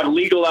we're going to have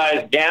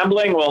legalized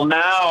gambling. Well,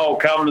 now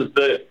comes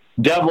the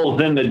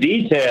devil's in the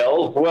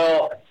details.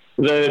 Well,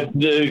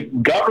 the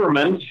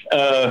government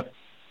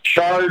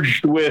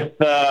charged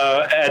with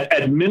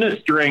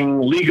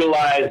administering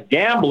legalized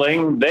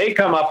gambling, they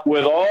come up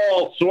with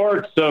all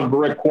sorts of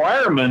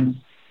requirements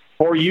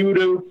for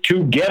you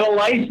to get a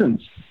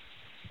license.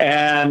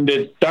 And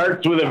it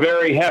starts with a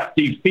very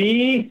hefty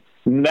fee.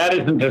 And that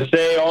isn't to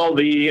say all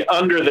the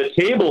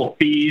under-the-table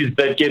fees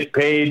that get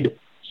paid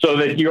so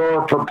that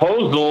your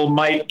proposal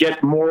might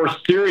get more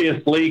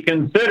seriously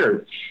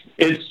considered.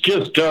 It's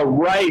just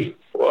rife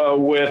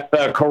with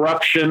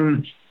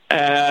corruption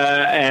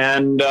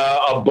and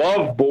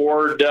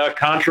above-board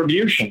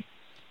contribution.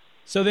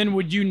 So then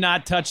would you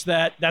not touch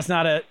that? That's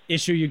not an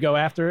issue you go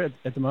after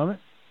at the moment?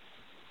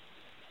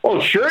 Oh,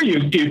 sure,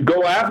 you'd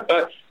go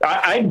after.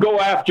 I'd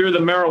go after the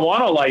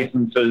marijuana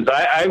licenses.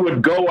 I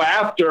would go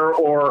after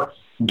or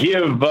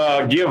give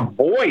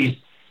voice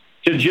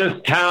to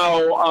just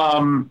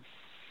how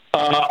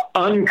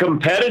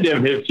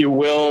uncompetitive, if you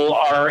will,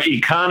 our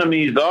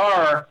economies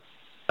are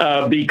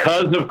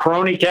because of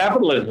crony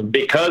capitalism,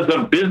 because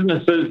of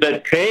businesses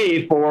that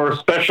pay for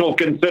special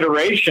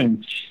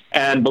consideration.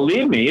 And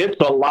believe me, it's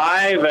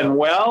alive and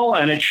well,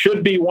 and it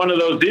should be one of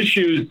those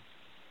issues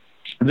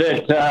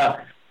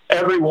that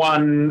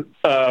everyone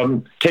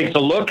takes a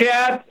look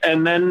at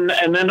and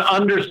then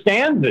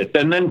understands it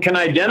and then can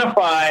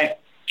identify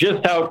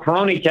just how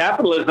crony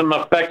capitalism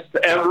affects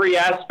every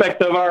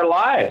aspect of our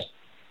lives.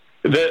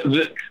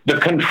 The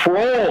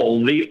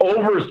control, the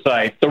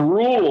oversight, the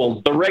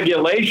rules, the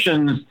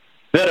regulations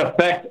that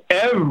affect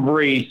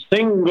every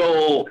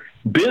single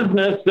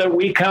business that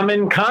we come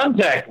in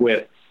contact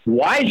with.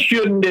 Why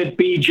shouldn't it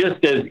be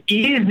just as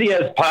easy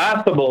as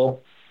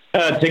possible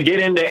to get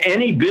into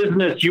any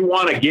business you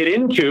want to get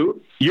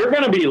into? You're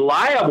going to be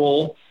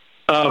liable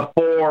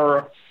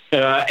for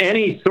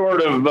any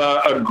sort of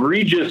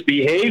egregious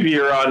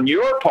behavior on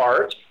your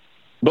part,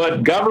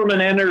 but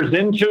government enters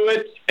into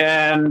it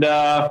and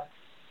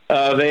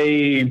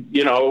they,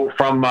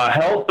 from a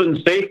health and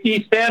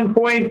safety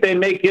standpoint, they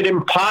make it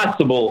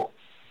impossible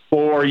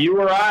for you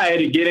or I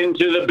to get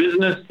into the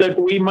business that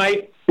we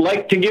might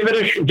like to give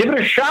it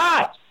a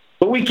shot.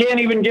 But we can't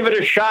even give it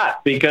a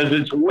shot because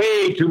it's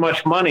way too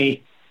much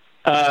money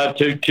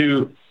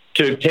to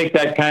take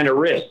that kind of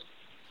risk.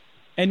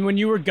 And when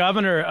you were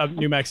governor of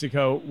New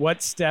Mexico, what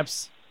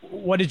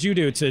did you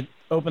do to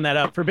open that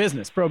up for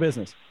business,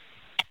 pro-business?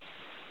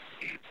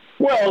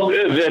 Well,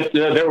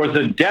 there was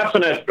a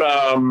definite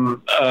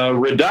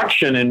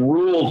reduction in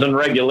rules and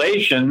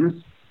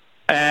regulations.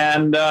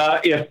 And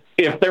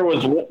if there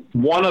was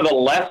one of the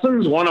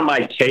lessons, one of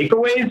my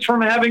takeaways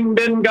from having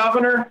been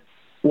governor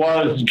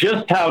was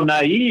just how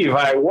naive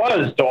I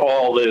was to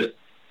all this.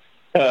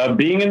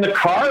 Being in the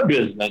car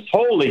business,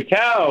 holy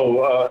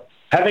cow,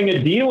 having a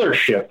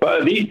dealership,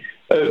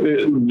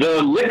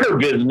 the liquor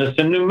business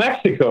in New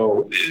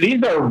Mexico.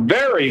 These are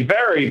very,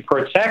 very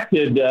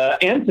protected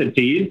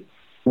entities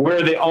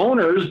where the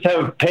owners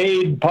have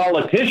paid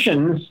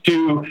politicians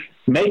to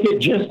make it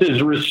just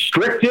as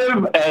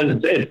restrictive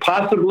as it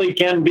possibly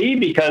can be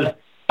because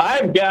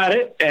I've got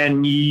it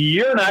and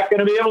you're not going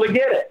to be able to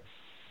get it.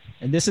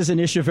 And this is an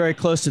issue very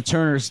close to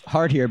Turner's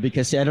heart here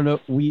because I don't know.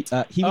 He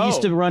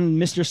used to run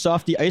Mr.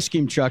 Softy ice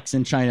cream trucks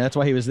in China. That's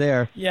why he was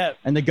there. Yeah.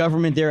 And the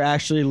government there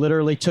actually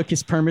literally took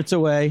his permits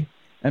away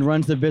and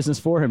runs the business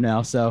for him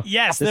now. So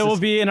yes, there will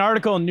be an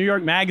article in New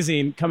York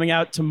Magazine coming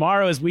out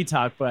tomorrow as we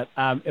talk, but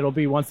it'll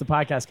be once the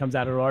podcast comes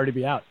out, it'll already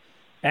be out.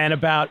 And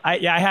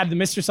I had the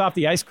Mr.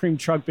 Softy ice cream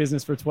truck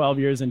business for 12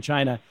 years in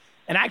China.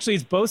 And actually,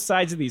 it's both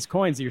sides of these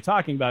coins that you're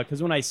talking about,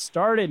 because when I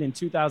started in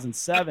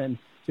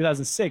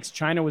 2006,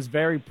 China was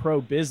very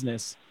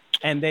pro-business,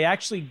 and they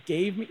actually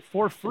gave me,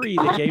 for free,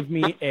 they gave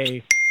me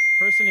a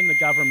person in the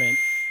government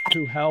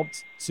who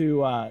helped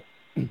to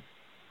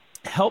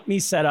help me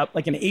set up,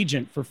 like an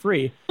agent for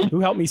free,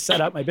 who helped me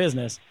set up my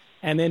business.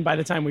 And then by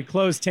the time we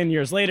closed 10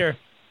 years later,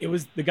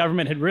 the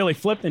government had really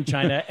flipped in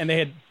China, and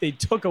they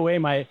took away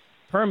my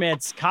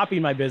permits,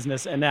 copied my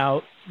business, and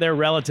now their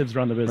relatives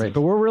run the business. Right,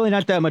 but we're really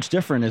not that much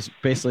different is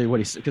basically what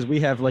he's, because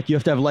we have, like, you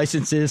have to have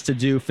licenses to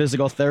do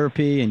physical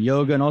therapy and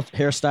yoga and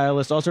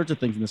hairstylists, all sorts of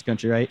things in this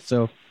country, right?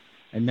 So,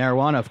 and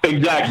marijuana. Of course.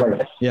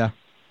 Exactly. Yeah.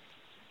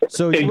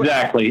 So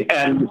exactly.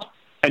 And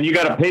you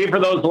got to pay for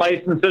those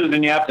licenses,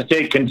 and you have to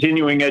take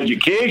continuing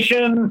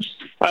education.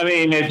 I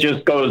mean, it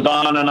just goes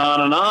on and on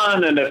and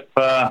on. And if,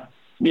 the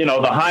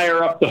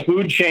higher up the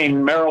food chain,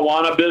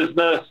 marijuana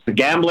business, the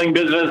gambling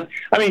business.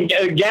 I mean,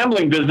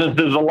 gambling business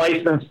is a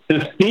license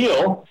to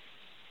steal,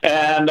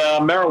 and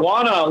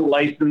marijuana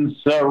license,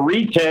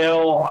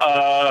 retail,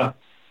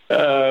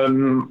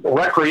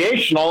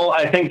 recreational.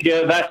 I think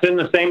that's in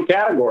the same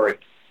category.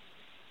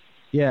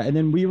 Yeah, and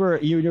then you were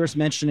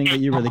mentioning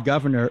that you were the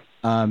governor,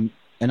 and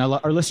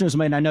our listeners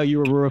might not know you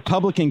were a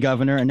Republican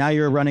governor, and now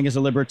you're running as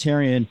a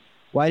Libertarian.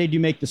 Why did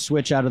you make the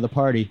switch out of the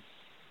party?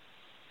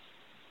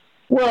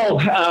 Well,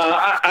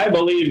 I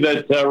believe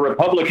that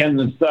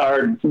Republicans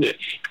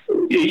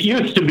it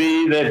used to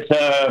be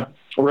that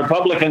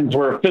Republicans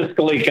were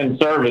fiscally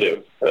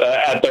conservative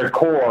at their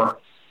core,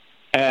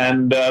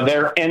 and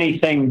they're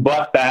anything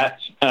but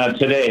that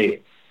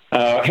today.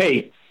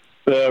 Hey,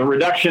 the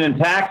reduction in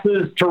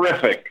taxes,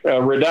 terrific.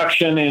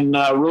 Reduction in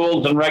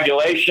rules and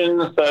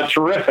regulations,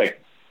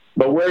 terrific.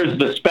 But where's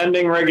the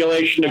spending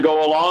regulation to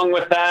go along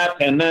with that?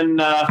 And then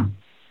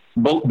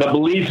the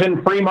belief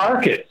in free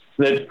markets.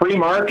 That free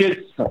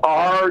markets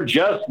are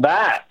just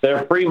that.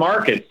 They're free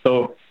markets.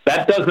 So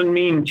that doesn't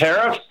mean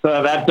tariffs.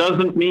 That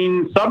doesn't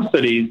mean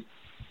subsidies.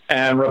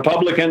 And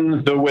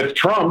Republicans with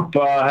Trump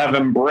have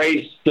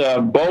embraced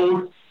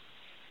both.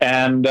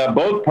 And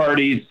both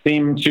parties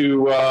seem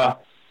to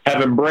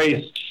have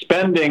embraced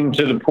spending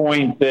to the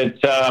point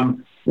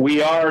that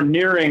we are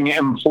nearing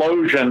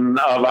implosion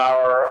of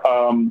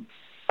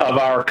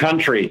our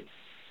country.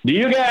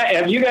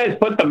 Have you guys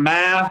put the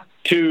math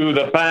to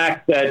the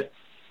fact that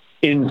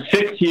in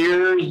 6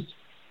 years,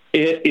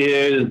 it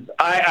is,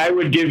 I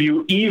would give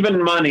you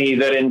even money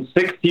that in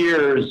 6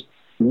 years,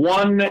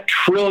 $1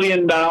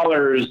 trillion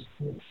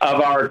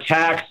of our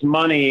tax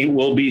money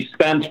will be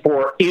spent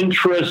for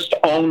interest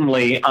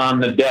only on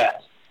the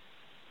debt.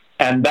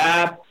 And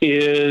that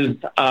is,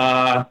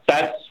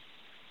 that's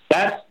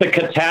the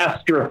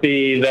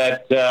catastrophe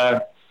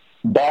that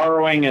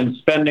borrowing and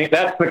spending,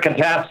 that's the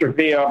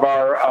catastrophe of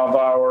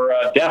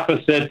our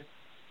deficit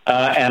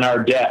and our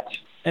debt.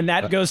 And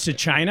that goes to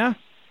China?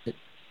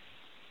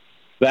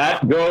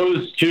 That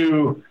goes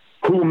to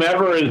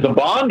whomever is the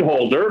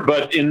bondholder,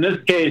 but in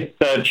this case,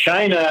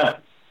 China,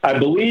 I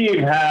believe,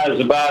 has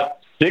about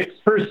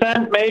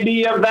 6%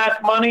 maybe of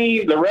that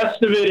money. The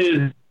rest of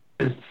it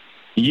is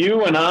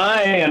you and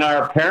I and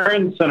our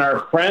parents and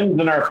our friends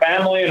and our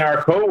family and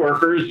our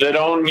coworkers that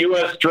own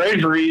U.S.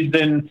 treasuries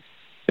in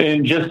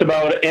just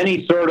about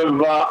any sort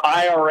of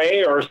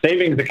IRA or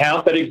savings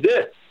account that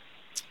exists.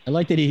 I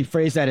like that he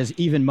phrased that as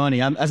even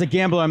money. As a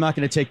gambler, I'm not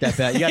going to take that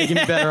bet. You got to give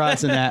me better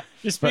odds than that.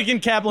 You're speaking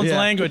Kaplan's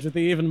language with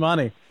the even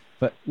money.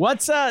 But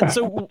what's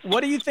so?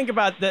 What do you think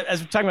about that?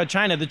 As we're talking about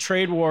China, the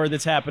trade war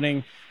that's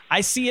happening,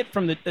 I see it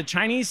from the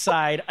Chinese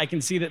side. I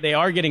can see that they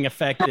are getting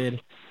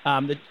affected.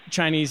 The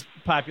Chinese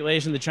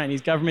population, the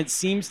Chinese government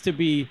seems to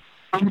be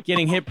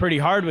getting hit pretty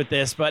hard with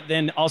this. But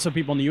then also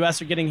people in the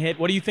U.S. are getting hit.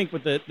 What do you think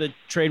with the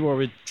trade war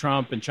with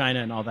Trump and China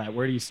and all that?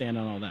 Where do you stand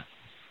on all that?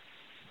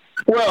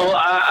 Well,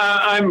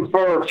 I'm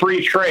for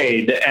free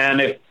trade, and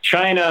if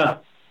China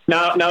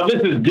now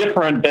this is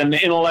different than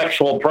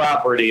intellectual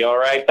property. All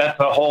right, that's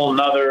a whole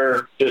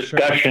nother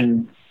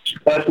discussion. Sure.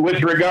 But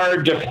with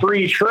regard to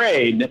free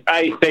trade,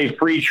 I say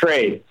free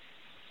trade.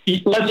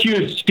 Let's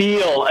use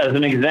steel as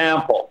an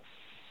example.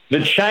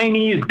 The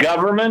Chinese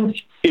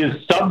government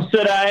is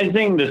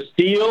subsidizing the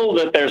steel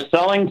that they're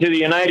selling to the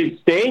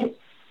United States.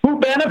 Who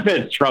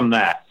benefits from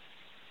that?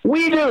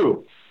 We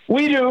do.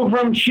 We do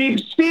from cheap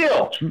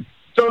steel.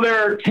 So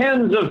there are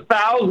tens of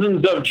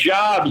thousands of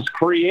jobs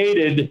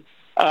created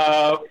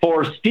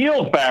for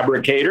steel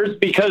fabricators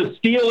because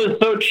steel is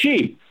so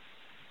cheap.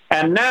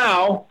 And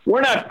now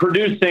we're not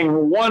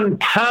producing 1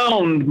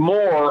 pound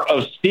more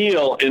of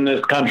steel in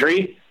this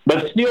country,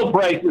 but steel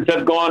prices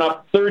have gone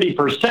up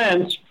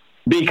 30%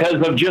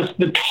 because of just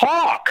the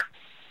talk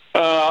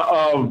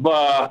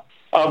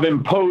of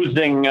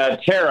imposing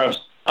tariffs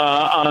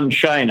on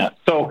China.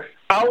 So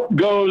out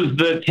goes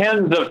the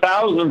tens of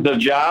thousands of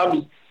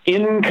jobs.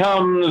 In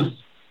comes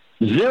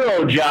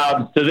zero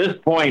jobs to this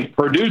point,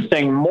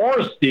 producing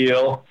more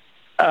steel.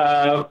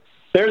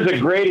 There's a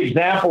great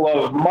example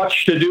of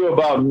much to do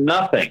about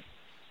nothing.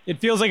 It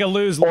feels like a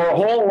lose-lose.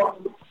 Or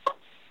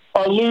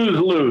a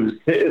lose-lose.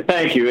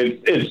 Thank you.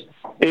 It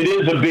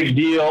is a big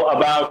deal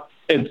about,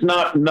 it's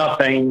not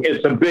nothing.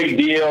 It's a big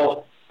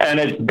deal, and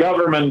it's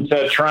government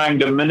trying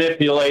to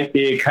manipulate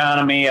the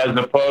economy as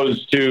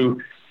opposed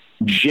to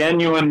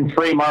genuine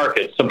free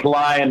market,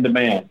 supply and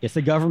demand. It's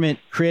the government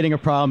creating a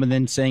problem and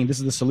then saying this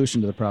is the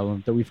solution to the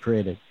problem that we've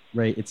created,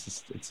 right?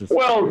 It's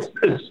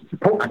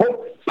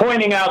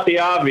pointing out the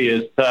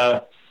obvious.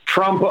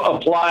 Trump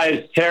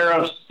applies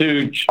tariffs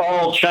to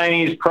all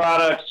Chinese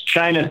products.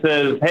 China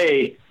says,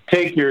 hey,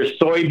 take your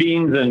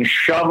soybeans and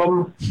shove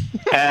them.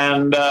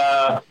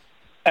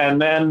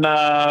 and then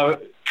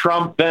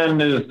Trump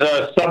then is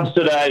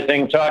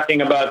subsidizing,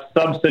 talking about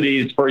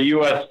subsidies for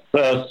U.S.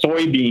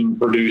 Soybean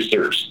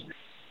producers.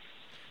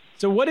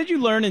 So what did you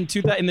learn in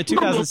the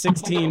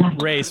 2016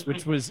 race,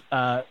 which was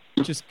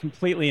just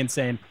completely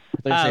insane?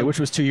 Which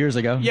was 2 years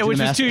ago. Yeah, which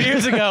was 2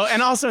 years ago,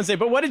 and also insane.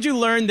 But what did you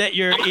learn that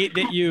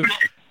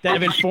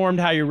have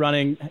informed how you're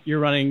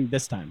running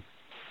this time?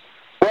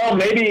 Well,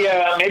 maybe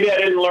I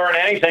didn't learn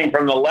anything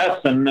from the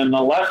lesson, and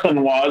the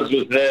lesson was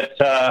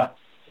that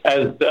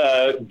as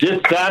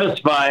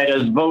dissatisfied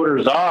as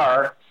voters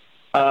are,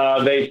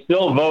 they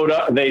still vote.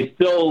 They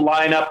still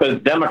line up as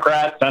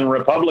Democrats and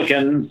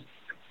Republicans.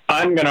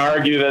 I'm going to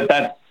argue that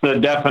that's the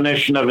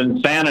definition of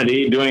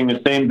insanity, doing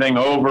the same thing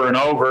over and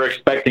over,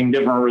 expecting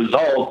different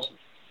results.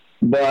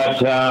 But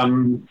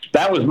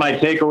that was my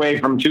takeaway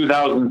from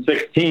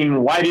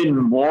 2016. Why didn't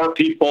more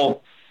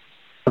people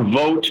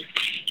vote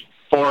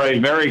for a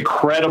very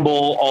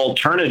credible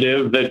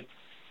alternative that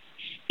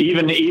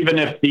even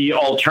if the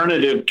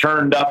alternative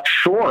turned up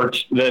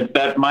short,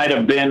 that might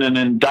have been an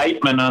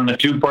indictment on the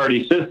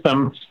two-party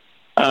system?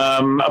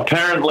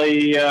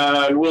 Apparently,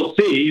 we'll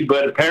see,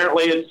 but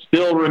apparently it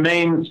still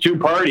remains two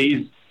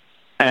parties.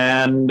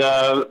 And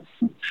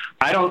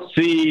I don't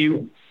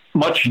see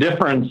much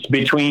difference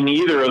between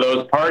either of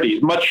those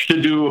parties, much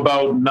to do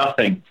about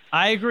nothing.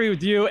 I agree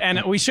with you.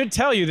 And we should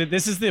tell you that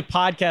this is the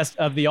podcast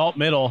of the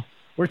alt-middle.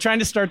 We're trying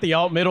to start the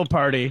alt-middle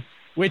party,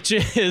 which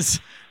is,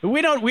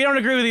 we don't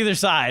agree with either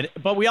side,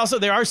 but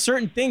there are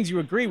certain things you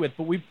agree with,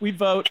 but we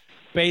vote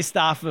based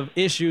off of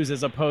issues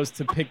as opposed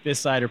to pick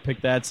this side or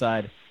pick that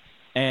side.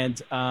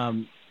 And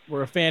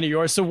we're a fan of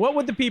yours. So what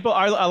would the people,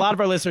 a lot of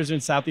our listeners are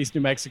in Southeast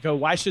New Mexico.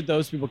 Why should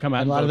those people come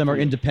out? And a lot of them are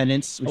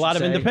independents. A lot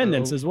of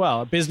independents as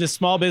well.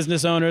 Small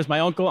business owners.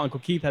 My Uncle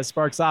Keith has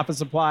Sparks Office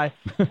Supply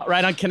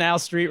right on Canal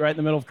Street, right in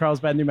the middle of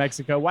Carlsbad, New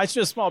Mexico. Why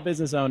should a small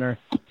business owner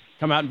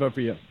come out and vote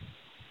for you?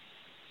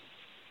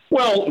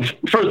 Well,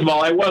 first of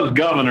all, I was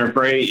governor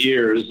for 8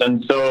 years,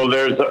 and so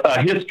there's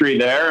a history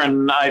there,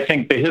 and I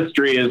think the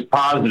history is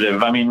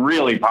positive. I mean,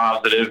 really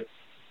positive.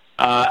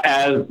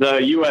 As the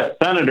U.S.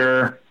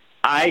 Senator,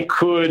 I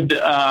could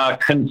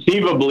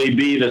conceivably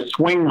be the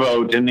swing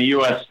vote in the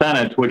U.S.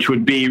 Senate, which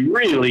would be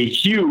really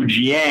huge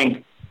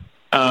yank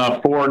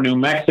for New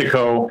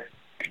Mexico.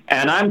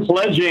 And I'm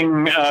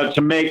pledging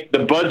to make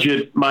the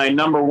budget my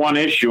number one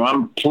issue.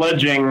 I'm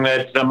pledging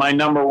that my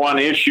number one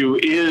issue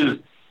is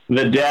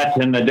the debt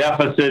and the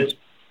deficit.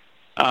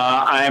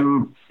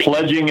 I'm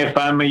pledging if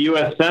I'm a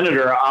U.S.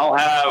 Senator, I'll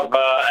have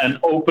an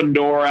open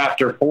door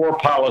after four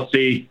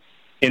policy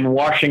in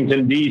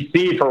Washington,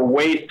 D.C. for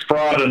waste,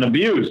 fraud, and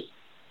abuse.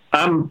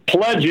 I'm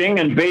pledging,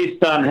 and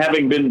based on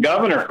having been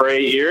governor for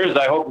 8 years,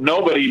 I hope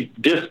nobody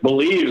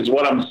disbelieves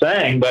what I'm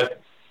saying,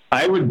 but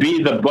I would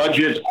be the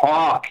budget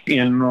hawk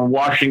in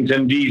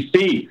Washington,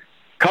 D.C.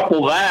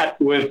 Couple that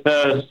with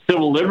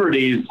civil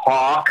liberties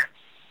hawk,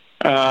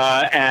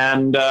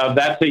 and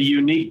that's a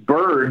unique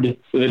bird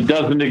that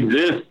doesn't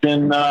exist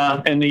in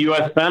the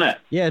U.S. Senate.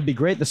 Yeah, it'd be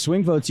great. The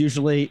swing votes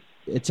usually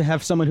to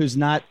have someone who's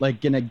not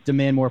like going to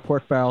demand more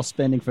pork barrel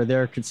spending for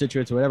their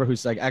constituents or whatever,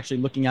 who's like actually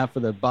looking out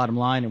for the bottom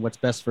line and what's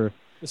best for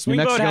New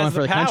Mexico and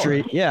for the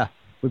country. Yeah,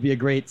 would be a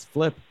great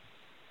flip.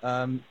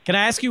 Can I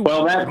ask you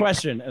one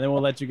question, and then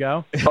we'll let you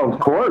go? Of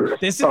course.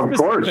 This is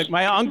specific.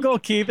 My Uncle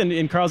Keith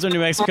in Carlsbad, New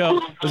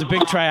Mexico, was a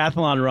big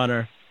triathlon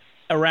runner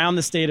around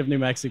the state of New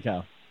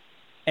Mexico.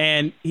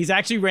 And he's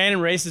actually ran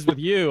in races with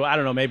you, I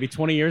don't know, maybe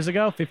 20 years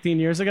ago, 15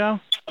 years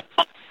ago.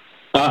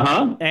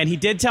 Uh-huh. And he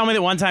did tell me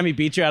that one time he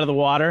beat you out of the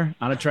water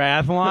on a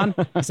triathlon.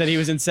 He said he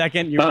was in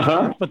second,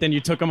 but then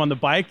you took him on the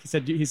bike. He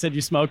said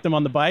you smoked him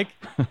on the bike.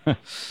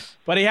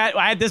 But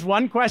I had this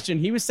one question.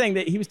 He was saying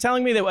that he was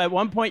telling me that at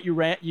one point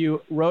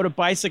you rode a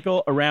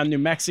bicycle around New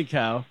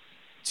Mexico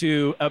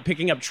to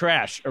picking up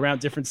trash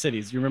around different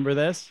cities. You remember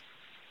this?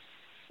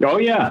 Oh,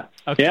 yeah.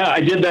 Okay. Yeah,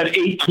 I did that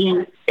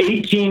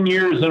 18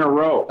 years in a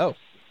row. Oh.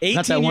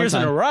 18 years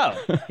in a row.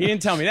 He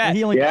didn't tell me that.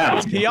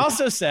 He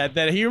also said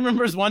that he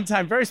remembers one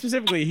time, very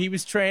specifically, he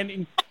was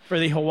training for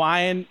the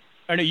Hawaiian,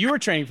 or no, you were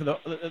training for the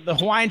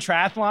Hawaiian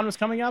triathlon was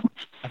coming up.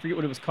 I forget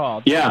what it was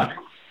called. Yeah.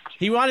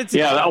 He wanted to.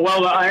 Yeah,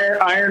 well, the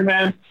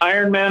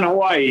Ironman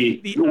Hawaii,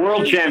 the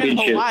World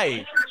Championship.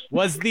 Hawaii.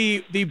 Was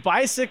the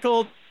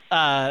bicycle,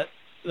 the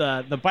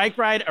bike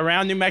ride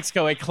around New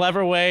Mexico a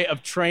clever way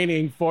of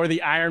training for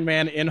the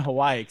Ironman in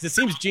Hawaii? Because it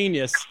seems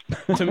genius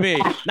to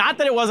me. Not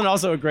that it wasn't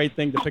also a great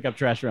thing to pick up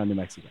trash around New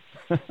Mexico.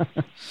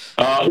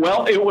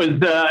 Well, it was.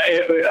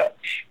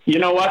 You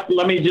know what?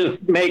 Let me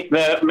just make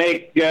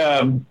it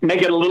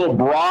a little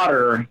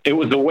broader. It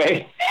was a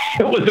way.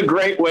 It was a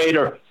great way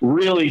to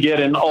really get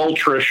in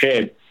ultra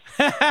shape.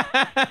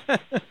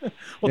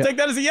 We'll take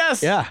that as a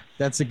yes. Yeah,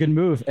 that's a good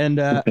move.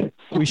 And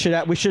we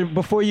should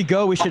before you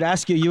go, we should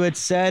ask you. You had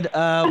said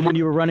when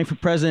you were running for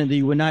president that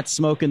you would not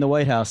smoke in the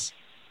White House,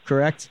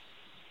 correct?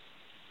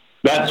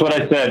 That's what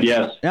I said,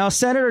 yes. Now,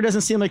 senator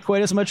doesn't seem like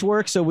quite as much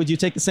work, so would you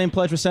take the same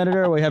pledge for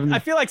senator? Or we haven't... I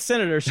feel like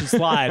senator should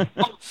slide.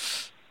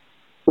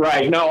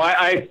 Right. No,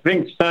 I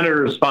think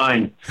senator is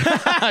fine.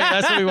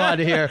 That's what we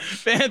wanted to hear.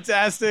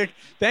 Fantastic.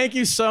 Thank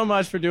you so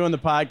much for doing the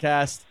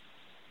podcast.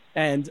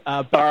 And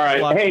all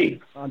right.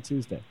 Hey, on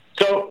Tuesday.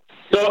 So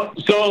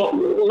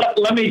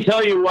let me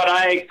tell you what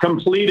I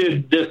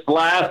completed this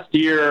last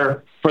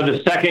year for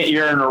the second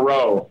year in a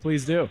row.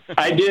 Please do.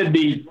 I did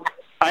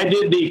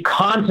the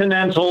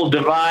Continental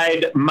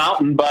Divide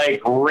mountain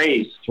bike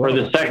race for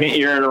the second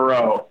year in a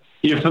row.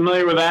 You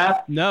familiar with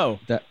that? No.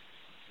 Do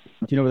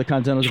you know where the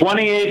Continental?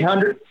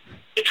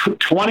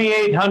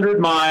 2,800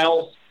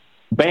 miles,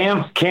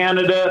 Banff,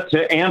 Canada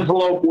to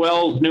Antelope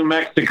Wells, New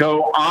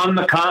Mexico, on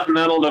the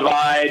Continental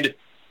Divide,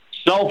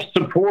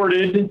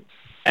 self-supported,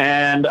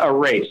 and a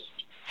race.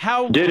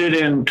 How did it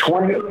in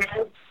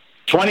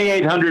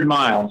 2,800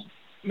 miles?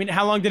 I mean,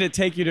 how long did it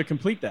take you to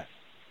complete that?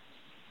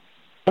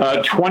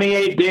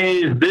 28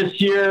 days this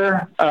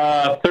year,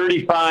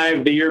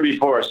 35 the year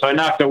before. So I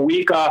knocked a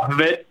week off of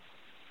it.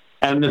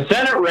 And the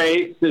Senate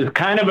race is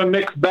kind of a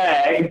mixed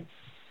bag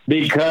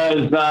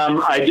because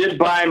I did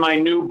buy my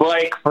new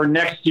bike for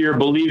next year,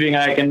 believing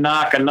I can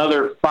knock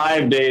another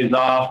 5 days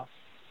off.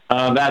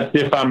 That's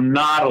if I'm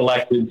not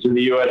elected to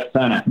the U.S.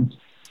 Senate.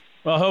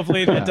 Well,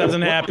 hopefully that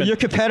doesn't happen. Your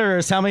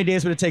competitors, how many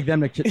days would it take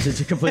them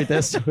to complete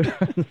this?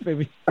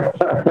 Maybe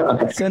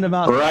send them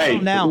out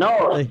right now.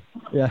 No.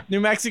 Yeah. New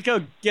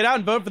Mexico, get out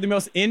and vote for the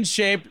most in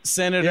shape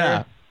senator.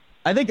 Yeah.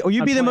 I think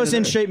you'd be the most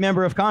in shape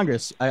member of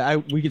Congress.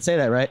 We could say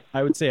that, right?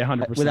 I would say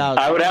 100%.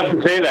 I would have to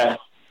say that.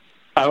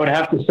 I would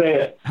have to say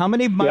it. How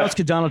many miles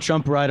could Donald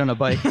Trump ride on a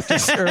bike?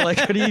 Or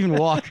could he even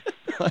walk?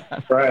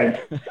 Right.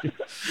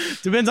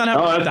 Depends on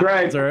how many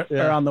right.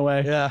 are on the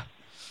way. Yeah.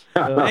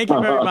 Thank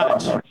you very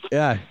much.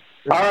 Yeah.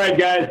 All right,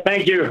 guys.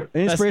 Thank you.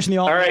 Inspiration.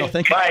 All right.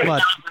 Thank you so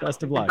much.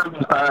 Best of luck. All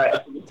right.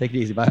 Take it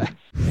easy. Bye.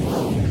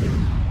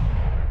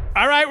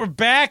 All right, we're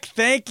back.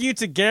 Thank you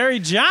to Gary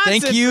Johnson.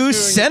 Thank you,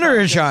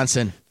 Senator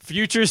Johnson.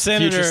 Future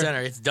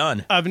Senator. It's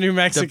done. Of New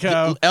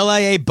Mexico. The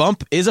LIA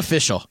bump is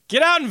official.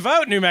 Get out and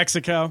vote, New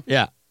Mexico.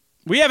 Yeah.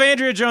 We have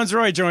Andrea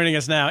Jones-Roy joining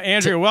us now.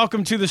 Andrea,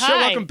 welcome to the show.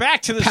 Hi. Welcome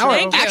back to the show.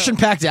 Thank you.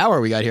 Action-packed hour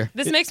we got here.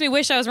 This makes me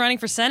wish I was running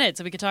for Senate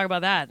so we could talk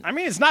about that. I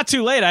mean, it's not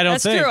too late, I don't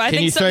That's think. true. I Can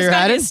think you so. throw There's your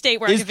got hat to be in? a state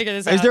where I can figure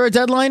this out. Is there a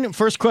deadline?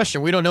 First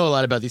question. We don't know a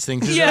lot about these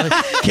things. Is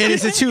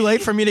it too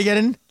late for me to get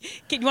in?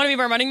 You want to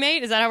be our running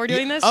mate? Is that how we're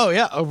doing this? Oh,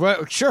 yeah. Oh,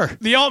 right. Sure.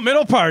 The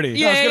alt-middle party.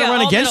 Yeah, I was going to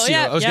run against you.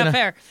 Yeah,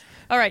 fair.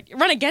 All right,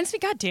 run against me?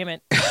 God damn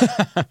it.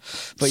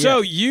 So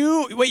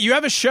you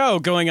have a show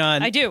going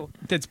on. I do.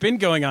 That's been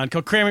going on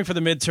called Cramming for the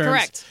Midterms.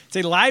 Correct. It's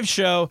a live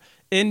show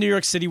in New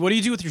York City. What do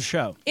you do with your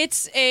show?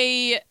 It's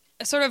a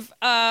sort of,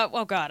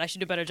 oh God, I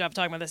should do a better job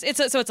talking about this. It's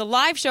a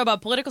live show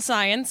about political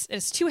science.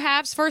 It's two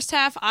halves. First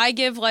half, I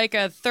give like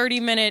a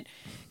 30-minute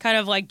kind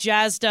of like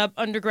jazzed up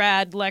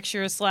undergrad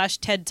lecture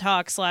 / TED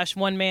Talk /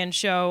 one-man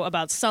show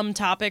about some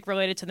topic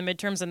related to the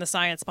midterms and the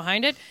science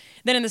behind it.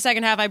 Then in the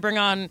second half, I bring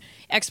on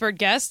expert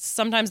guests.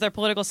 Sometimes they're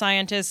political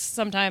scientists.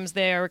 Sometimes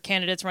they're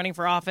candidates running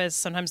for office.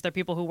 Sometimes they're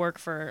people who work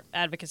for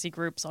advocacy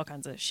groups, all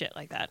kinds of shit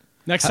like that.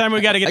 Next time we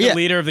got to get the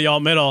leader of the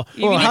alt-middle.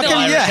 Well,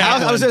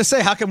 I was going to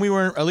say, how come we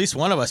weren't at least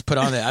one of us put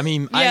on there? I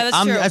mean, that's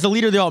I'm true. As a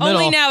leader of the alt-middle.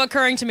 Only now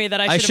occurring to me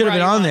that I should have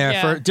been on there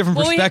for a different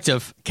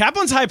perspective.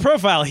 Kaplan's high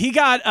profile. He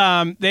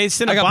got, they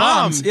sent a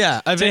bomb bombs.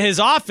 to his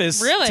office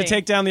to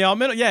take down the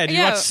alt-middle. Yeah, did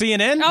you watch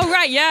CNN? Oh,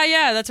 right.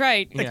 Yeah, that's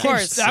right. Of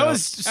course. That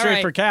was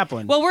straight for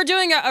Kaplan. Well, we're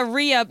doing a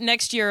re-up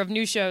next year of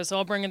new shows, so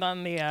I'll bring it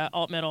on the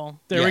alt-middle.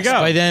 There we go.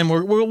 By then,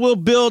 we'll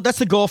build. That's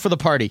the goal for the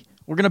party.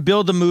 We're going to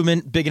build the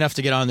movement big enough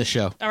to get on the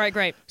show. All right,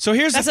 great. So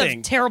here's the thing.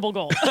 That's a terrible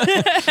goal.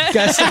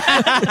 Guys,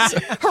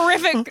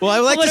 horrific. Well, I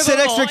like to set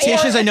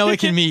expectations I know we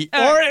can meet.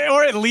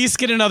 Or at least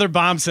get another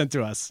bomb sent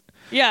to us.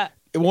 Yeah.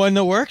 One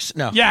that works?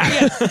 No.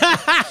 Yeah.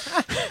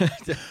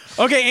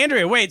 Okay,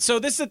 Andrea, wait. So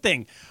this is the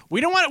thing.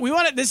 We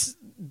want it this.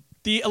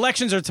 The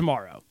elections are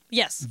tomorrow.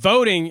 Yes.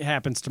 Voting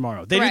happens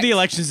tomorrow. They do the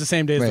elections the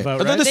same day as the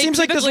vote, right? They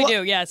typically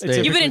do, yes.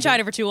 You've been in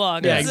China for too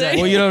long. Yeah,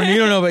 exactly. Well, you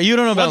don't know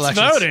about What's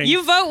elections. Voting?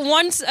 You vote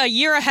once a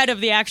year ahead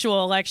of the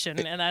actual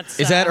election, and that's...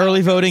 Is that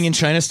early voting in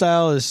China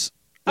style? Let's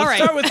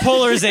start with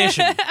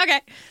polarization.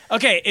 Okay.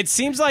 Okay, it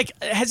seems like...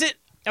 Has it...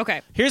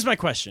 Okay. Here's my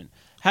question.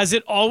 Has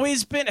it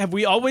always been? Have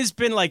we always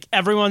been like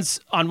everyone's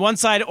on one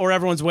side or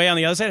everyone's way on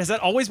the other side? Has that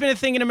always been a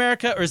thing in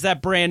America, or is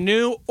that brand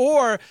new,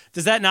 or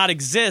does that not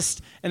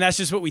exist and that's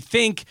just what we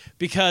think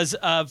because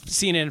of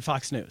CNN and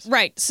Fox News?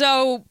 Right.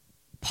 So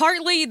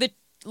partly the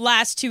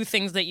last two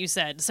things that you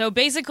said. So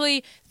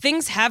basically,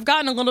 things have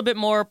gotten a little bit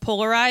more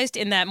polarized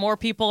in that more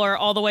people are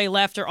all the way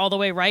left or all the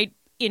way right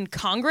in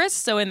Congress,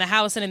 so in the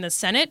House and in the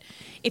Senate.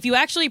 If you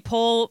actually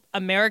poll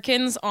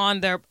Americans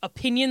on their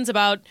opinions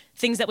about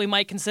things that we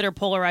might consider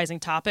polarizing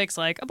topics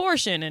like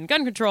abortion and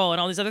gun control and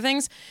all these other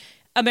things,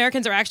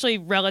 Americans are actually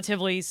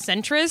relatively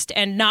centrist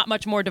and not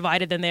much more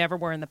divided than they ever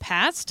were in the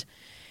past.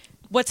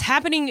 What's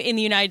happening in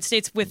the United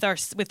States with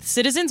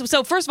citizens?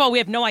 So first of all, we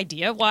have no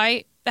idea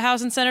why the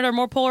House and Senate are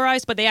more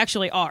polarized, but they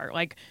actually are.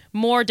 Like,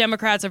 more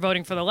Democrats are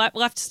voting for the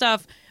left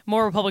stuff,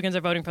 more Republicans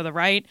are voting for the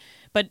right.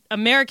 But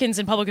Americans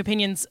in public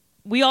opinions,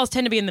 we all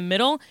tend to be in the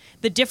middle.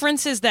 The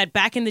difference is that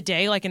back in the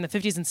day, like in the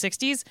 50s and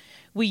 60s,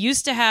 we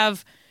used to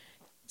have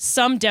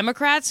some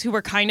Democrats who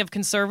were kind of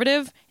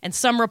conservative and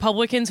some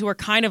Republicans who were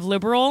kind of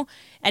liberal,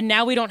 and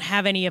now we don't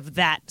have any of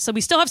that. So we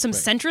still have some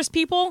centrist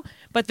people,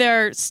 but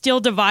they're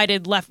still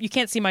divided left. You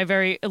can't see my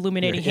very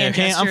illuminating hand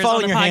gestures I'm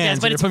following on the your podcast, hands.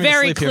 but You're it's putting me to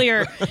very sleep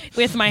clear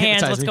with my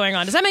hands what's me. going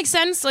on. Does that make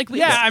sense? Like,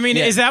 Yeah, I mean,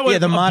 is that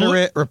what the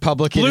moderate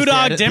Republican Blue is the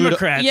Dog Blue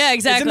Democrats? Yeah,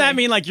 exactly. Doesn't that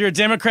mean like you're a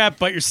Democrat,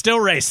 but you're still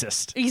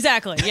racist?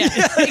 Exactly. Yeah,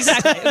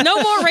 exactly. No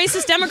more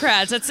racist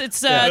Democrats. It's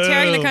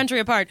tearing the country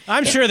apart.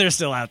 I'm sure they're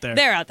still out there.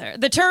 They're out there.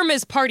 The term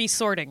is party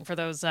sorting for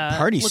those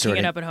looking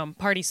sorting. it up at home.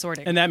 Party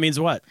sorting. And that means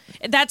what?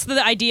 That's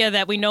the idea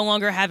that we no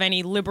longer have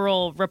any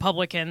liberal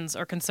Republicans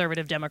or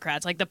conservative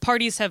Democrats. Like, the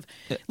parties have,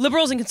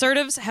 liberals and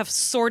conservatives have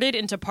sorted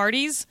into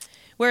parties,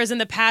 whereas in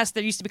the past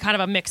there used to be kind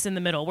of a mix in the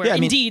middle, where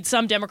indeed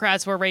some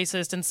Democrats were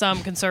racist and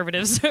some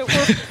conservatives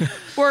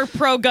were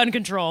pro-gun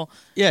control.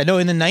 Yeah, no,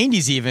 in the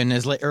 90s even,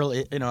 as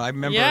early, I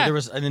remember Yeah. there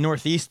was, in the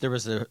Northeast, there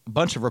was a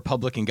bunch of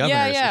Republican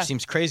governors, yeah. which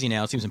seems crazy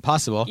now, it seems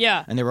impossible.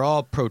 Yeah. And they were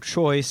all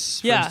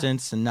pro-choice, for Yeah.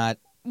 instance, and not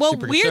Well,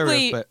 super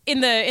weirdly, conservative,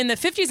 but in the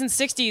 50s and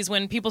 60s,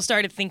 when people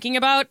started thinking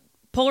about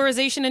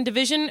polarization and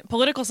division,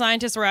 political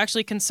scientists were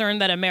actually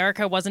concerned that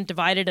America wasn't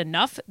divided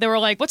enough. They were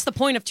like, what's the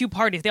point of two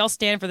parties? They all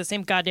stand for the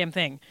same goddamn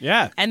thing.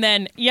 Yeah. And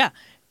then,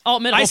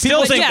 alt middle. I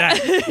still think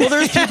that. well,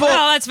 there's people.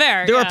 Well, that's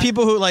fair. There yeah. are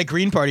people who like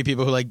Green Party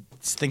people who like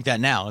think that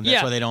now, and that's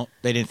Yeah. why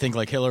they didn't think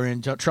like Hillary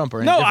and Trump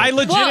or any No, different. I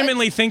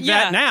legitimately Well, think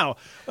yeah. that now.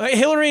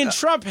 Hillary and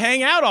Trump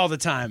hang out all the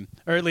time,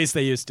 or at least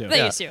they used to.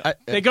 They used to.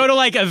 They go to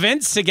like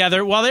events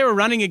together while they were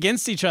running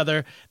against each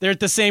other. They're at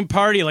the same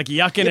party, like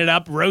yucking it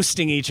up,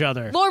 roasting each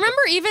other. Well,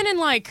 remember even in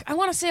like, I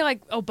want to say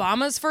like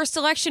Obama's first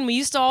election, we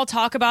used to all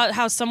talk about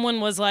how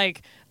someone was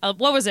like,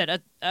 what was it?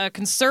 A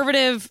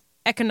conservative,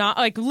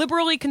 like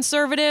liberally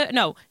conservative?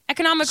 No,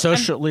 economic.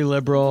 socially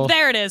liberal.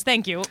 There it is.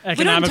 Thank you. We don't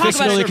Economically talk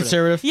about Fiscally it.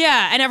 conservative.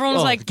 Yeah, and everyone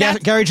was Oh, like,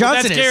 Gary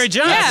Johnson. That's Gary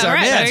Johnson. Yeah, That's our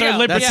right, man. there That's you our go.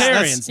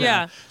 libertarians. Yeah.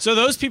 now. So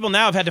those people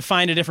now have had to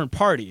find a different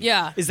party.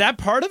 Yeah. Is that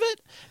part of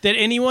it? That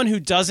anyone who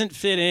doesn't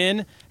fit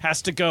in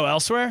has to go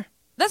elsewhere?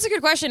 That's a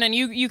good question, and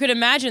you could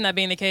imagine that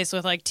being the case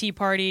with like Tea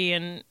Party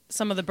and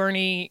some of the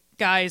Bernie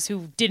guys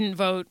who didn't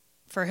vote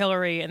for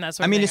Hillary and that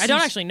sort of thing. I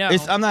don't actually know.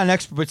 I'm not an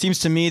expert, but it seems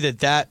to me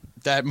that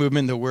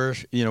movement that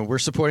we're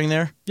supporting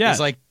there Yeah. is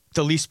like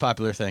the least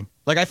popular thing.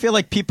 Like I feel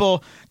like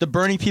people, the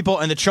Bernie people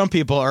and the Trump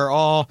people are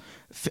all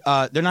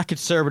they're not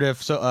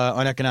conservative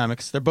on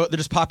economics. They're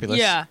just populists.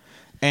 Yeah.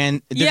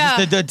 And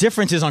the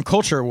difference is on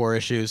culture war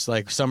issues.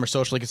 Like some are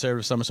socially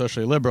conservative, some are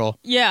socially liberal.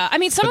 Yeah, I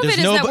mean, some But of it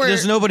is that we're.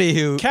 there's nobody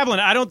who. Kaplan,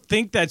 I don't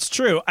think that's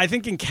true. I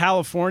think in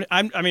California,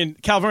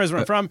 California is where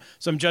I'm from,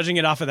 so I'm judging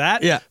it off of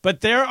that. Yeah.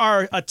 But there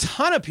are a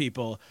ton of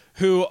people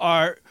who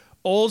are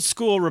old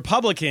school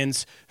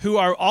Republicans who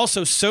are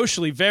also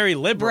socially very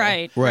liberal.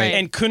 Right.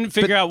 And couldn't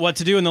figure out what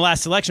to do in the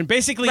last election.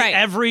 Basically, Right.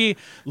 every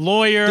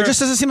lawyer. There just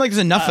doesn't seem like there's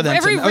enough of them.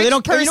 every or they rich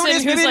don't, person you know what it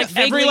is? who's Maybe like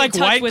vaguely every, like,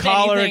 in touch white with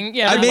collar- anything.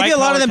 Yeah, Right. maybe a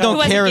lot of them Who don't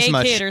has a care as gay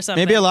much. kid or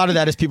something. Maybe a lot of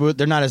that is people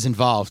they're not as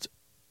involved.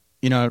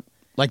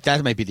 Like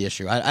that might be the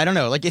issue. I don't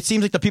know. Like it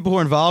seems like the people who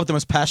are involved, the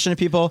most passionate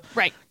people.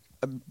 Right.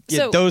 Yeah,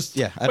 So- those.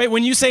 Yeah. Wait,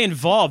 when you say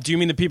involved, do you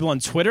mean the people on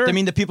Twitter? I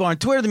mean the people on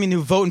Twitter. I mean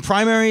who vote in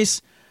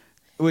primaries.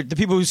 The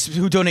people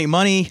who donate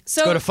money,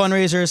 So- go to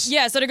fundraisers.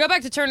 Yeah, so to go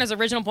back to Turner's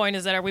original point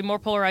is that are we more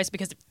polarized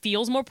because it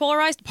feels more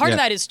polarized? Part of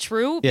Yeah. that is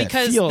true Yeah,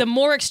 because the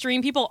more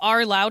extreme people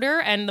are louder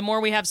and the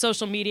more we have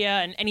social media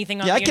and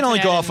anything on Yeah, the I can only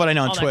internet go off what I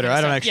know and on all that Twitter. kind of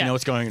I don't stuff. actually Yeah. know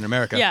what's going on in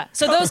America. Yeah,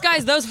 so those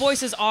guys, those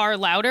voices are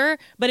louder,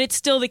 but it's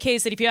still the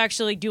case that if you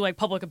actually do like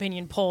public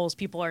opinion polls,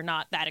 people are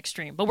not that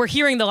extreme. But we're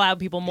hearing the loud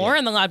people more,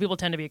 and the loud people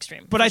tend to be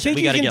extreme. But I think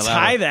We you gotta can get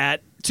tie louder.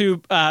 that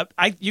to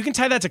you can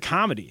tie that to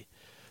comedy.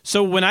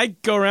 So when I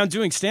go around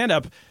doing stand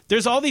up,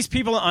 there's all these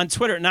people on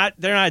Twitter.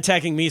 They're not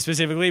attacking me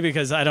specifically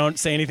because I don't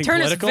say anything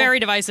Turner's political. very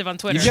divisive on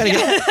Twitter. You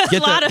gotta A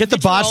lot of get the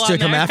bots vitriol to on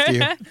come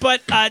there. after you.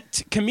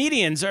 But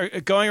comedians are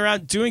going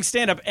around doing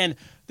stand up, and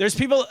there's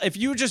people, if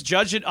you just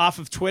judge it off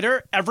of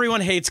Twitter,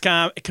 everyone hates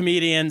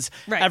comedians.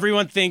 Right.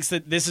 Everyone thinks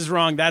that this is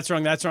wrong, that's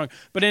wrong, that's wrong.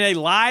 But in a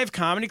live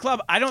comedy club,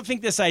 I don't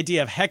think this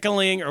idea of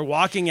heckling or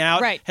walking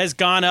out Right. has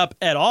gone up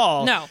at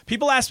all. No.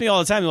 People ask me all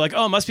the time, they're like,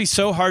 oh, it must be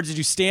so hard to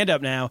do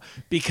stand-up now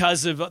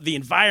because of the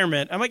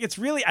environment. I'm like,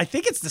 I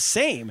think it's the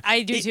same.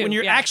 I do too, When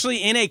you're yeah. actually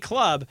in a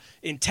club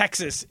in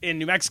Texas, in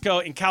New Mexico,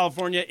 in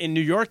California, in New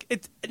York,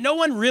 no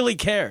one really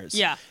cares.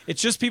 Yeah.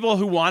 It's just people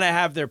who want to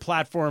have their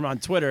platform on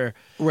Twitter.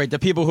 Right, the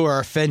people who are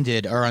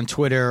offended are on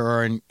Twitter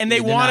or in, And they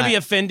they're want to not- be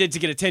offended to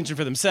get attention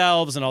for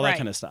themselves and all that Right.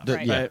 kind of stuff.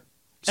 Right. Yeah.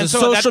 So, And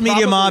social that's media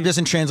probably- mob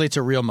doesn't translate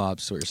to real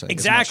mobs. Is what you're saying? as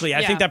Exactly.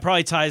 much. I think Yeah. that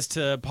probably ties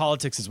to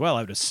politics as well,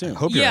 I would assume.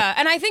 Hope you're Yeah, right.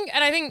 and I think,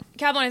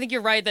 Kaplan, I think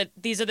you're right that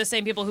these are the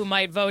same people who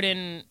might vote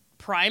in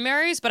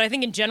primaries, but I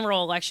think in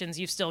general elections,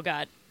 you've still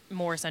got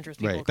more centrist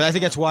people. Right, but I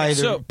think that's why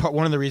So-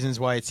 one of the reasons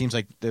why it seems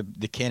like the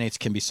candidates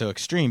can be so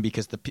extreme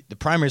because the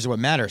primaries are what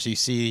matter. So you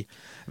see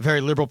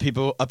very liberal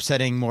people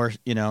upsetting more,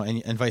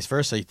 and vice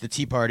versa. The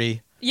Tea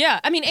Party.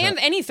 Yeah, I mean, and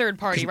any third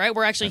party, right?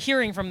 We're actually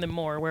hearing from them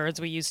more, whereas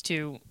we used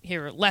to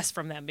hear less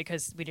from them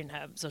because we didn't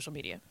have social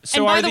media. So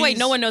and by are the way, these-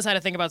 no one knows how to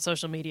think about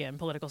social media and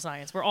political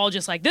science. We're all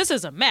just like, this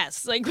is a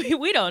mess. Like,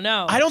 we don't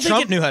know. I don't Trump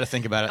think knew how to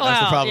think about it. That's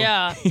the Wow, problem.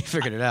 yeah. He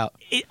figured it out.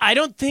 I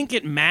don't think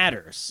it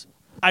matters.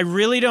 I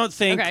really don't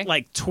think, Okay.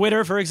 like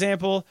Twitter, for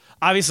example,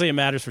 obviously it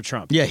matters for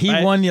Trump. Yeah, he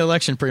right? won the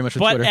election pretty much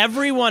with But Twitter.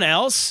 everyone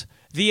else,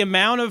 the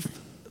amount of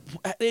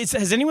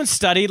has anyone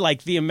studied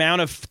like the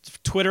amount of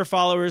Twitter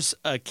followers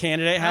a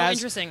candidate has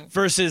interesting.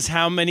 versus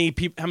how many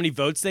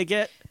votes they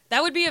get?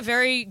 That would be a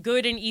very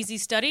good and easy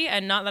study,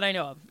 and not that I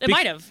know of. It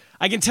might have.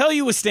 I can tell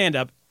you with stand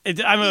up. Doesn't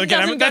go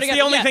That's the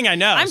together. only Yeah. thing I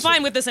know. I'm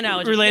fine with this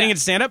analogy. Relating Yeah. it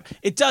to stand up,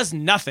 it does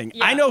nothing.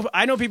 Yeah.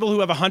 I know people who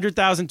have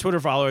 100,000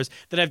 Twitter followers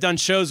that I've done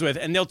shows with,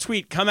 and they'll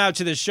tweet, "Come out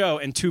to this show,"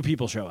 and 2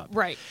 people show up.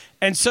 Right.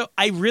 And so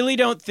I really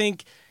don't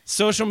think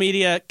social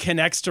media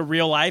connects to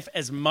real life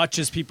as much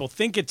as people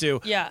think it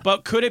do. Yeah.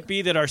 But could it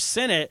be that our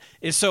Senate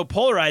is so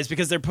polarized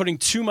because they're putting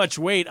too much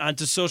weight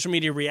onto social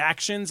media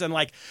reactions and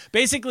like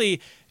basically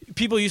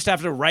people used to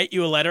have to write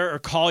you a letter or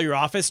call your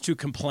office to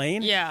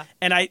complain. Yeah.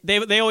 And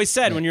they always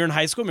said when you're in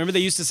high school, remember they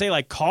used to say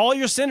like call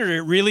your senator,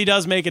 it really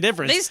does make a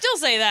difference. They still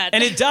say that.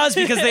 And it does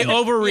because they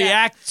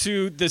overreact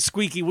to the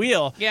squeaky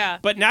wheel. Yeah.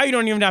 But now you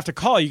don't even have to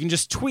call. You can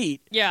just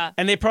tweet. Yeah.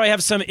 And they probably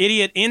have some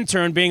idiot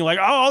intern being like,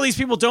 oh, all these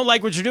people don't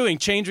like what you're doing.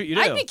 Change what you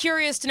do. I'd be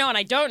curious to know, and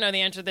I don't know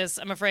the answer to this,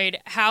 I'm afraid,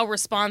 how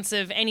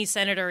responsive any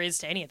senator is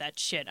to any of that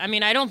shit. I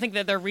mean, I don't think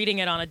that they're reading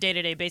it on a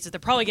day-to-day basis. They're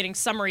probably getting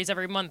summaries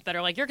every month that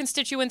are like, your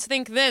constituents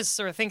think this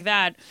or think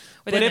that. Or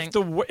But they if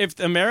think- if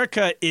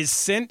America is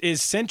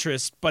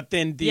centrist, but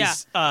then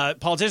these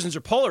politicians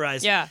are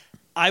polarized, Yeah.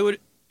 I would.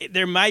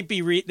 They might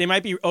be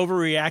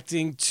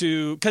overreacting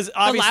to because the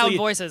obviously loud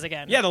voices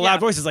again. Yeah, the loud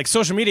voices. Like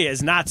social media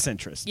is not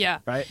centrist. Yeah.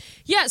 Right.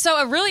 Yeah, so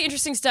a really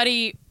interesting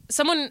study.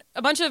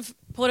 A bunch of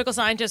political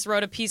scientists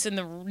wrote a piece in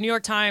the New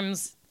York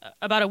Times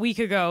about a week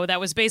ago that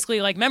was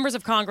basically like members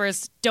of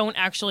Congress don't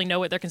actually know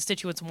what their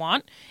constituents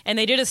want. And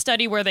they did a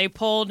study where they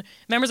polled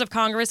members of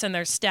Congress and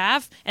their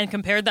staff and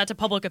compared that to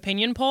public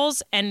opinion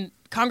polls. And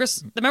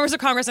the members of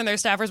Congress and their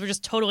staffers were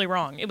just totally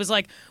wrong. It was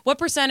like, what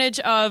percentage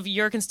of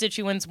your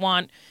constituents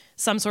want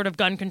some sort of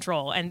gun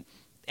control?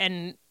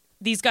 And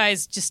these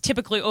guys just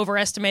typically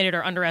overestimated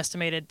or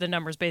underestimated the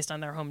numbers based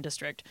on their home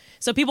district.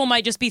 So people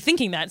might just be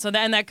thinking that.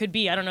 And that could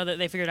be, I don't know that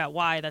they figured out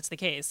why that's the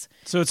case.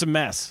 So it's a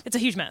mess. It's a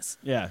huge mess.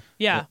 Yeah.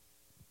 Yeah.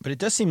 But it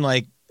does seem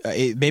like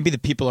maybe the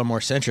people are more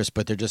centrist,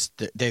 but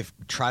they've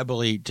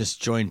tribally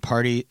just joined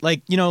party.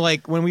 Like,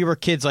 like when we were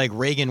kids, like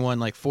Reagan won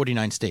like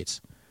 49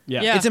 states.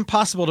 Yeah. Yeah. It's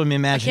impossible to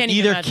imagine can't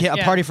even either imagine, a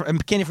yeah. party from a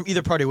candidate from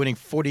either party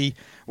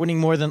winning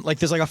more than like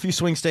there's like a few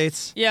swing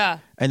states, Yeah.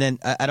 and then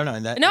I don't know.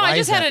 And that No, why I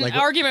is just had that? an Like,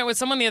 argument with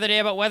someone the other day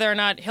about whether or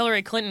not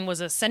Hillary Clinton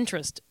was a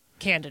centrist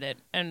candidate.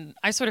 And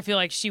I sort of feel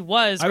like she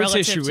was. I would say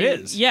relative she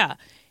to, is. Yeah.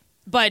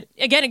 But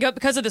again,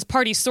 because of this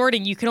party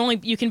sorting, you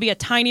can be a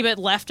tiny bit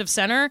left of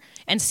center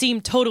and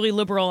seem totally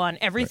liberal on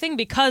everything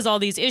because all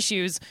these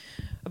issues,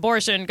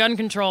 abortion, gun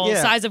control,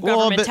 Yeah. size of Well,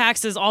 government, but-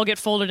 taxes, all get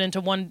folded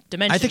into one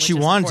dimension. I think she which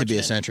is wanted to be a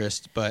unfortunate.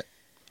 centrist, but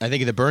I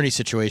think the Bernie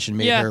situation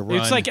made Yeah. her run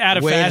It's like out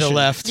of way to the fashion.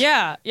 left.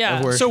 Yeah, yeah.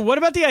 Of where- So what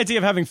about the idea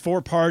of having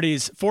four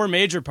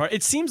major parties?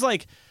 It seems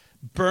like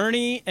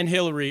Bernie and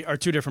Hillary are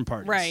 2 different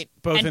parties. Right.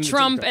 Both in and the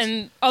Trump Democrats.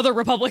 and other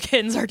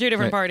Republicans are 2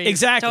 different parties.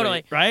 Exactly.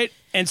 Totally. Right?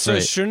 And so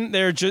Right. shouldn't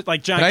there just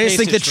like John But I just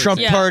think Kasich, the for Trump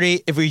example- Yeah.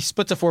 party, if we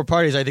split the 4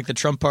 parties, I think the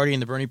Trump party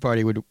and the Bernie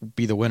party would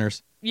be the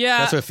winners. Yeah.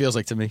 That's what it feels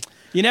like to me.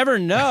 You never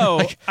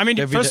know. I mean,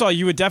 every first day- of all,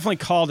 you would definitely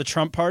call the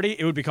Trump party.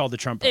 It would be called the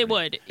Trump party. It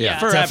would. Yeah.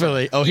 Forever.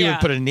 Definitely. Oh, he Yeah. would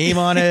put a name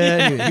on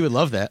it. he would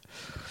love that.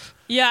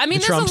 Yeah, I mean,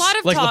 The there's Trumps, a lot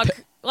of like talk. Le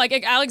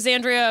Like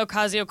Alexandria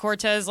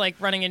Ocasio-Cortez, like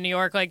running in New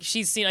York, like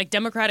she's seen like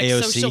Democratic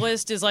AOC.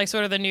 socialist is like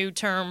sort of the new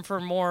term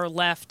for more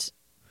left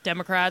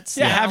Democrats.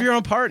 Yeah, you know? have your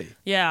own party.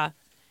 Yeah.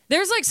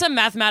 There's like some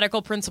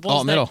mathematical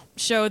principles that middle.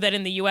 show that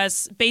in the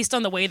U.S., based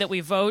on the way that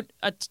we vote,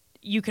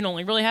 you can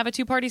only really have a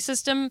two-party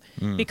system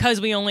because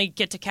we only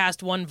get to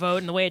cast one vote,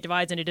 and the way it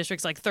divides into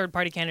districts, like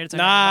third-party candidates are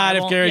Not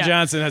viable. if Gary Yeah.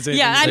 Johnson has anything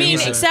Yeah, to I say mean,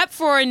 about it. except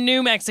for in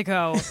New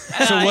Mexico, what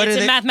it's are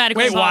they-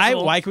 mathematically Wait, why?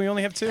 impossible. Why can we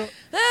only have two?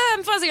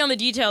 I'm fuzzy on the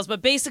details,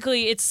 but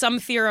basically, it's some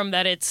theorem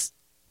that it's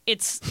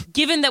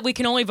given that we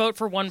can only vote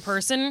for one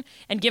person,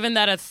 and given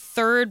that a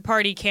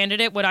third-party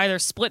candidate would either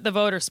split the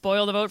vote or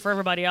spoil the vote for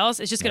everybody else,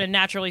 it's just going to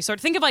naturally sort.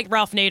 Think of like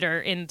Ralph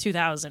Nader in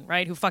 2000,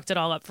 right? Who fucked it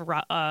all up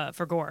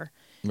for Gore.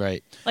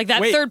 Right. Like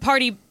that Wait. third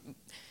party.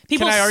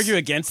 People Can I argue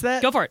against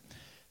that? Go for it.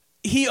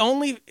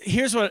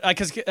 Here's what,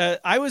 because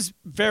I was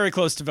very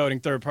close to voting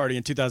third party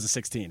in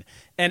 2016,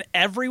 and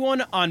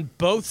everyone on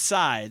both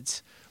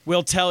sides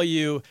will tell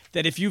you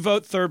that if you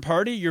vote third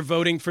party, you're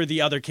voting for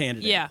the other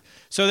candidate. Yeah.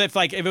 So that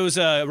if it was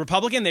a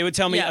Republican, they would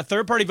tell me Yeah. a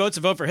third party vote's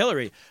a vote for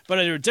Hillary, but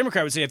a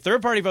Democrat would say a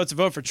third party vote's a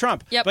vote for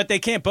Trump. Yep. But they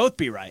can't both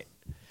be right.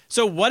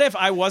 So what if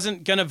I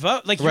wasn't gonna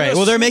vote? Like, you're Right.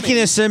 Well, they're making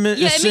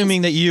assuming-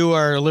 assuming that you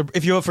are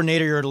if you vote for Nader,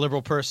 you're a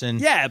liberal person.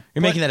 Yeah,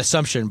 You're making that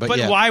assumption, but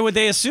yeah. why would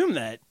they assume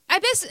that?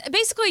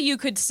 Basically, you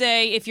could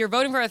say if you're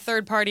voting for a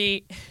third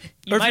party,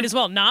 you Or if might you- as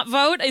well not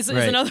vote. Is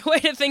Right. another way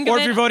to think Or of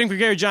if it. you're voting for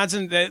Gary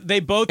Johnson, they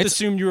both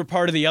assumed you were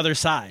part of the other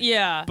side.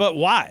 Yeah. But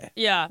why?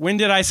 Yeah. When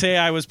did I say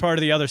I was part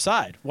of the other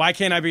side? Why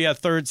can't I be a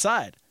third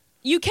side?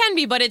 You can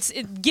be, but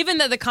given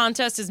that the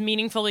contest is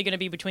meaningfully going to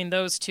be between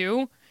those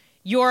two,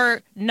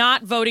 you're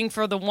not voting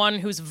for the one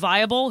who's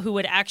viable, who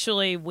would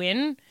actually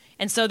win.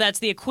 And so that's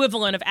the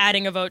equivalent of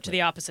adding a vote to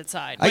the opposite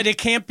side. But it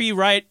can't be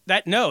right.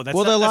 That's well, not, the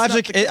that's not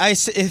logic.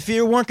 the- If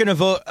you weren't going to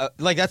vote,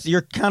 like that's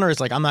your counter is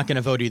like I'm not going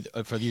to vote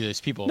for either of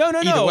these people. No.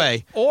 Either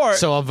way. Or-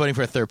 so I'm voting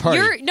for a third party.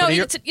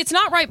 It's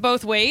not right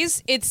both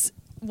ways. It's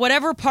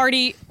whatever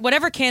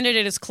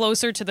candidate is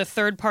closer to the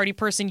third party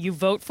person you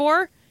vote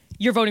for,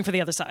 you're voting for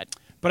the other side.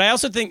 But I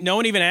also think no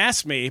one even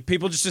asked me.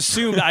 People just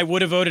assumed I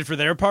would have voted for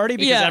their party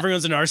because Yeah.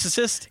 everyone's a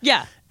narcissist.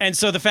 Yeah. And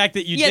so the fact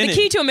that you Yeah, didn't, the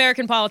key to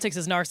American politics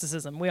is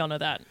narcissism. We all know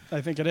that. I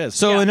think it is.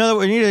 So Yeah. in other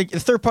words, the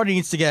third party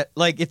needs to get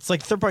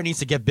third party needs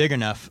to get big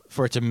enough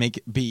for it to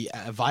be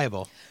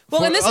viable.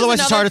 Well, and this is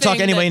otherwise, it's another hard to talk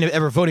thing anybody that- into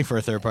ever voting for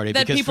a third party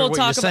that because people for what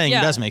talk you're about- saying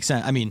yeah. does make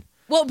sense. I mean,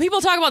 Well,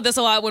 people talk about this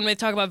a lot when we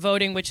talk about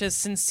voting, which is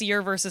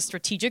sincere versus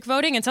strategic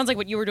voting. It sounds like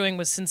what you were doing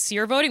was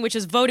sincere voting, which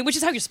is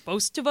how you're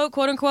supposed to vote,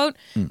 quote unquote.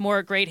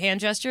 More great hand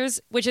gestures,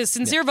 which is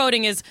sincere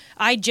voting is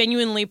I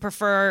genuinely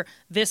prefer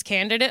this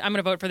candidate. I'm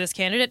going to vote for this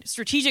candidate.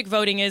 Strategic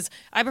voting is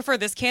I prefer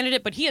this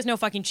candidate, but he has no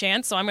fucking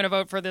chance, so I'm going to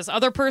vote for this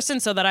other person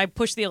so that I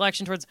push the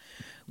election towards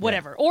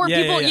whatever. Or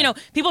Yeah, people, yeah.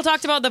 people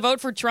talked about the vote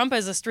for Trump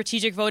as a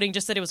strategic voting,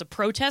 just that it was a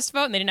protest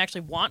vote and they didn't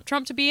actually want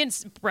Trump to be in.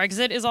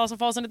 Brexit is also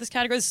falls into this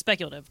category. This is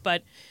speculative,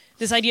 but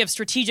this idea of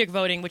strategic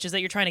voting, which is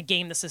that you're trying to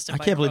game the system. I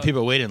by can't your believe vote.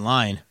 people wait in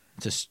line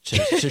to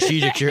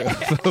strategic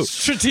vote.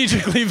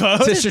 strategically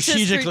vote. To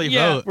strategically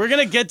yeah. vote. We're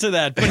going to get to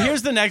that. But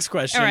here's the next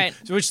question, All right.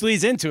 which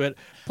leads into it.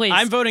 Please.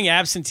 I'm voting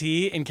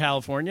absentee in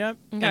California,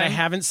 and I Okay.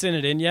 haven't sent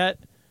it in yet.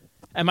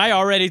 Am I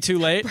already too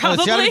late? Oh,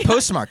 it's got to be Probably.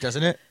 postmarked,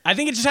 doesn't it? I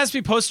think it just has to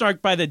be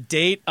postmarked by the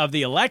date of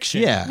the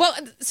election. Yeah. Well,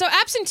 so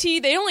absentee,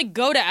 they only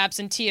go to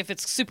absentee if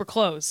it's super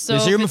close. So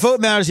So if your it's-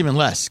 vote matters even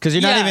less because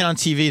you're not Yeah. even on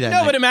TV that No,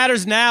 night. but it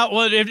matters now.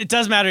 Well, it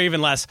does matter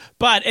even less.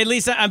 But at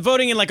least I'm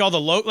voting in like all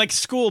the like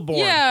school board.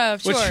 Yeah,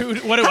 Which, sure.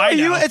 what do How I are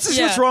you? know? It's just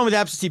what's Yeah. wrong with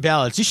absentee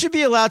ballots. You should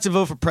be allowed to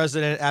vote for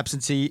president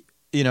absentee.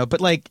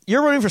 But like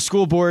you're running for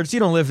school boards, you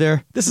don't live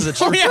there. This is a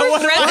Oh, yeah, what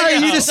do I Why are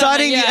know? you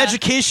deciding Yeah. the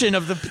education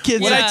of the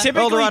kids? What Yeah. I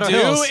typically Eldorado do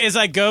Hills? is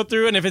I go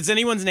through, and if it's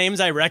anyone's names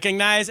I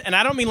recognize, and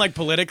I don't mean like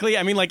politically,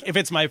 I mean like if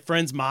it's my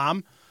friend's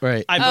mom,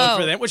 Right. I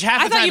vote for them. Which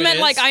half I the time thought you it meant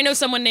is. like I know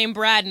someone named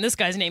Brad, and this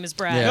guy's name is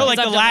Brad. Yeah. No, like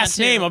I've the done that last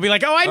too. name. I'll be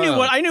like, oh,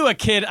 I knew a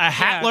kid, a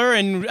Hatler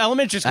in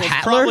elementary school. It's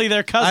Hatler? probably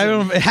their cousin. I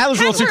don't. Hatler's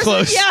a little too Hatler's-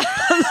 close. yeah.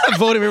 I'm not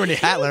voting for any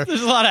Hatler.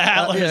 There's a lot of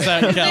Hatlers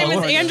out in His name is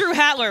California. Andrew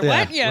Hatler.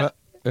 What? Yeah.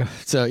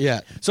 So yeah.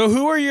 So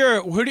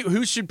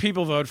who should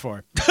people vote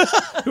for?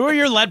 Who are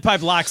your lead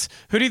pipe locks?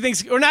 Who do you think,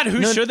 or not?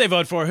 Who should they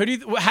vote for? How do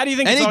you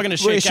think it's all going to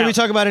shake Should out? we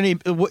talk about any?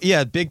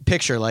 Big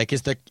picture. Like,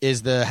 is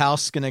the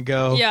House going to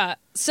go? Yeah.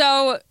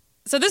 So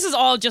this is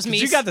all just me.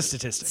 You got the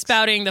statistics.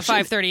 spouting the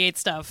 538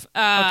 stuff.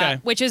 Okay.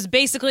 Which is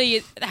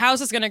basically the House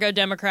is going to go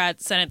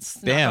Democrat, Senate's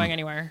not Damn. going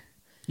anywhere.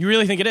 You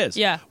really think it is?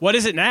 Yeah. What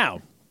is it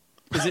now?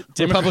 Is it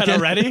Democrat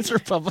Republican already? It's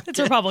Republican. It's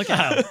Republican.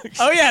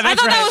 Oh yeah, that's I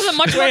thought right. that was a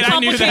much more Wait, I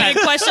knew complicated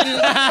that. question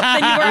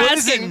than you were What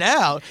is it asking.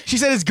 now? She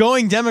said it's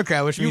going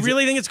Democrat, which You means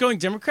really think it's going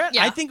Democrat?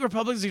 Yeah. I think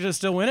Republicans are going to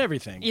still win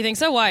everything You think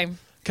so? Why?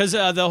 because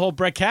the whole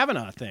Brett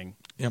Kavanaugh thing.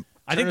 Yep.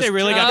 I think they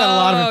really I've got. got a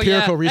lot of Oh,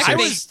 empirical yeah.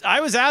 research.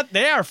 I was out.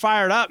 They are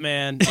fired up,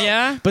 man.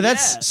 Yeah. But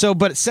that's Yeah. so.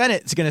 But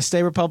Senate's going to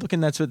stay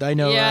Republican. That's what I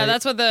know. Yeah, right?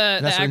 that's what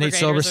That's the what Nate aggregators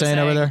Silver's are saying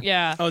over there?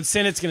 Yeah. Oh, and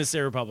Senate's going to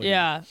stay Republican.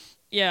 Yeah.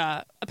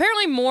 Yeah.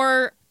 Apparently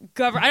more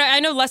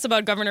I know less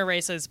about governor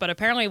races, but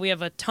apparently we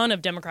have a ton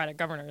of Democratic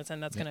governors,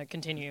 and that's going to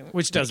continue.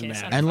 Which to be the doesn't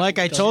case. matter. And like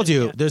I told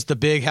you, there's the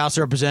big House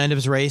of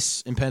Representatives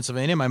race in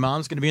Pennsylvania. My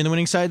mom's going to be in the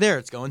winning side there.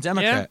 It's going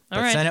Democrat. Yeah, all But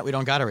right. Senate, we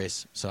don't got a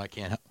race, so I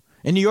can't help.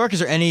 In New York, is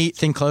there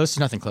anything close? There's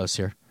nothing close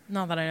here.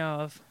 Not that I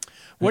know of.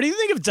 What do you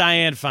think of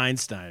Dianne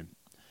Feinstein?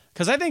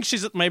 Because I think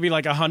she's maybe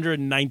like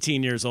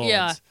 119 years old.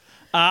 Yeah.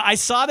 I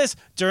saw this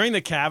during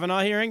the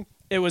Kavanaugh hearing.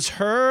 It was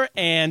her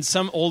and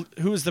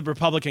who was the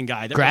Republican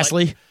guy? That were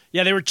Grassley? like-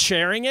 yeah, they were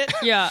chairing it.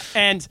 Yeah.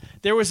 And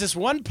there was this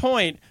one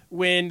point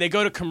when they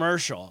go to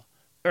commercial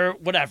or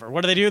whatever.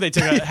 What do? They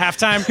took a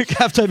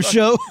halftime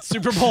show.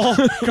 Super Bowl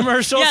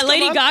commercial. Yeah,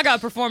 Lady Gaga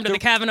performed at the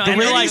Kavanaugh. the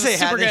and they're ratings like, they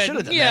had, super they good.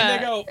 should've done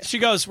Yeah. She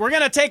goes, we're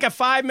going to take a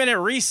 5-minute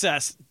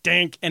recess,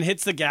 dink, and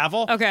hits the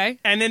gavel. Okay.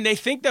 And then they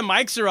think the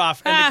mics are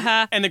off.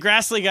 Uh-huh. And the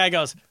Grassley guy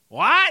goes,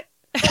 what?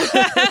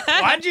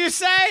 What'd you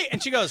say?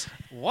 And she goes,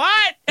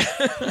 what?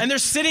 And they're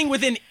sitting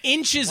within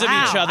inches of each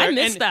Wow, other. I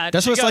missed and that.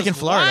 That's what it's she like in goes,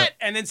 Florida. "What?"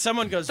 And then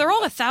someone goes, They're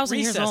all 1,000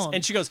 years recess. old.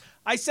 And she goes,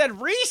 I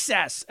said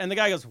recess. And the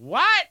guy goes,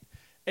 what?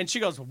 And she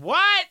goes,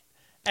 what?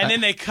 And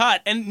then they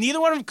cut, and neither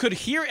one of them could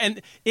hear.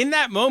 And in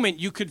that moment,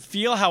 you could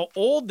feel how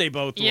old they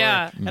both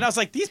Yeah. were. And I was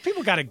like, these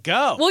people got to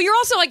go. Well, you're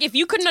also like, if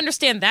you couldn't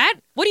understand that,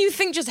 what do you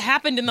think just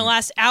happened in the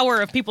last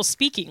hour of people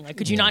speaking? Like,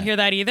 could you not hear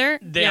that either?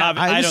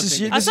 I don't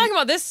think. I was talking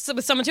about this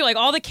with someone too. Like,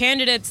 all the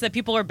candidates that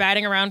people are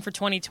batting around for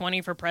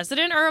 2020 for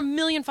president are 1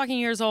 million fucking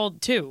years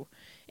old too,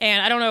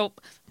 and I don't know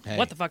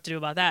what the fuck to do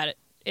about that.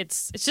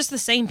 It's just the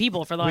same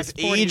people for the last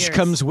With 40 age years.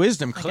 comes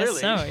wisdom, I guess clearly.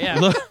 so, yeah.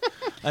 Look,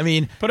 I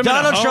mean, Put him in a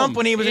Donald home. Trump,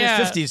 when he was Yeah.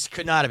 in his 50s,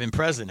 could not have been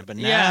president. But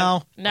Yeah.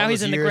 now, Now all he's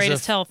those in the years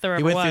greatest health there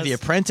He ever went was. through The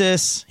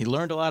Apprentice. He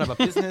learned a lot about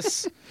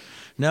business.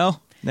 No?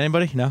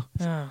 Anybody? No?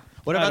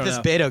 What about don't this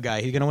know. Beto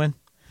guy? He's going to win?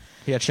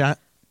 He got shot?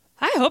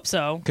 I hope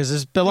so. Because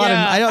there's been a lot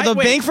Yeah. of... the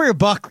wait. bang for your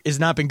buck has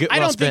not been good. I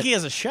well don't think spent. he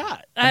has a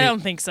shot. I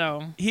don't think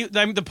so.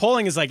 The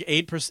polling is like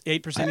 8%.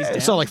 He's down.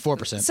 It's all like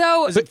 4%.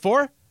 So Is it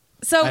 4?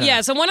 So don't yeah,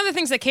 know. so one of the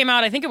things that came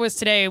out, I think it was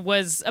today,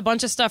 was a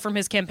bunch of stuff from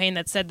his campaign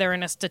that said they're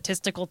in a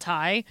statistical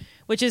tie,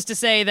 which is to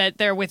say that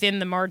they're within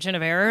the margin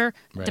of error.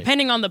 Right.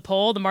 Depending on the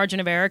poll, the margin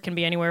of error can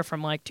be anywhere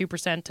from like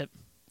 2% to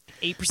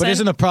 8%. But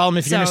isn't the problem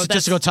if you're in a So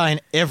statistical that's- tie in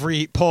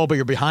every poll, but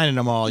you're behind in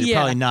them all, you're Yeah.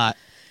 probably not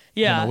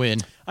yeah. going to win.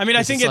 I mean, I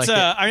It's think just it's like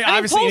I mean, I mean,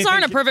 obviously polls aren't a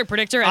anything- perfect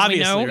predictor, as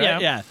obviously, we know.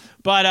 right? Yeah.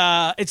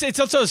 But it's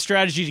also a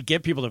strategy to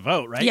get people to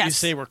vote, right? You Yes.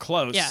 say we're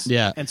close. Yeah.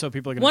 Yeah. And so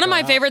people are going to One of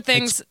my favorite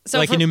things. So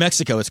like for- in New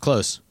Mexico, it's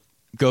close.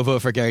 Go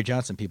vote for Gary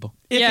Johnson, people.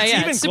 If Yeah, it's yeah,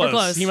 even it's super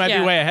close. he might be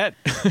Yeah. way ahead.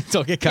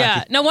 Don't get cocky.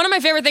 Yeah. No, one of my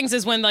favorite things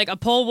is when like a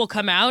poll will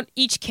come out,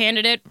 each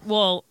candidate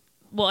will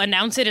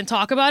announce it and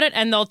talk about it,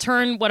 and they'll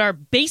turn what are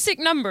basic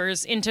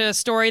numbers into a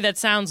story that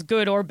sounds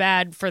good or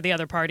bad for the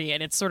other party,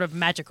 and it's sort of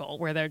magical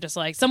where they're just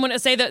like someone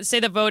say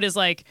the vote is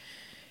like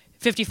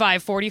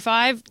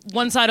 55-45,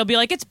 one side will be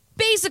like it's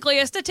basically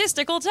a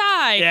statistical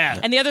tie, Yeah.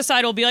 and the other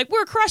side will be like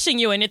we're crushing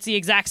you, and it's the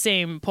exact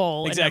same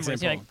poll. and Exact same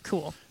numbers. You're poll. like,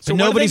 cool. So But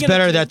what are nobody's they gonna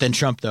better at do? that than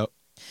Trump, though.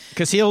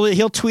 Because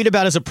he'll tweet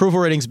about his approval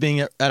ratings being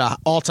at an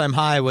all-time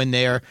high when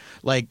they're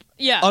like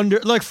Yeah.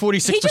 under like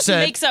 46%. He just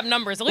makes up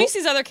numbers. At least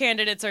these other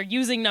candidates are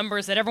using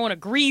numbers that everyone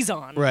agrees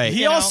on. Right. He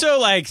You know? also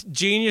like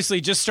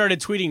geniusly just started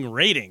tweeting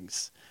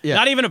ratings. Yeah.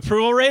 Not even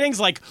approval ratings.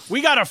 Like we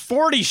got a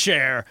 40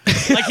 share.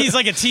 Like he's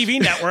like a TV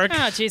network.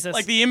 Oh, Jesus.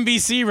 Like the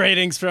NBC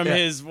ratings from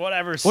his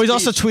whatever. Well, he's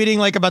also speech. tweeting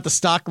like about the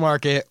stock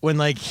market when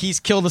like he's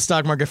killed the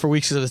stock market for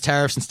weeks because of the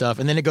tariffs and stuff,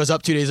 and then it goes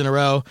up 2 days in a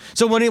row.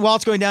 So while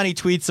it's going down, he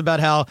tweets about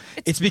how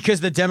it's because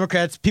the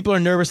Democrats, people are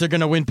nervous they're going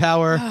to win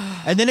power,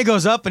 and then it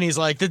goes up, and he's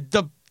like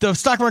the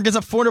stock market's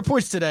up 400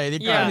 points today.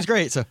 The Yeah. economy's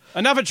great. So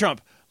Enough of Trump.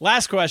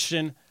 Last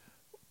question.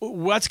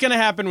 What's going to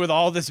happen with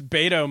all this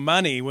Beto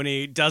money when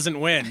he doesn't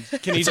win?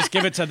 Can he just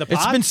give it to the pot?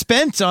 it's been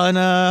spent on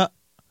Oh,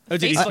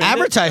 did he Facebook. spend it?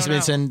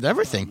 advertisements I don't and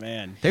everything. Oh,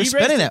 man. They're He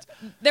spending raised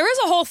it. There is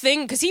a whole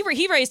thing because he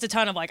raised a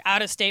ton of like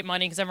out of state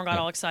money because everyone got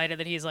all excited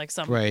that he's like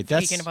some Right,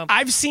 that's- beacon of hope.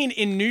 I've seen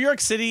in New York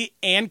City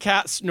and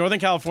Northern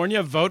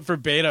California vote for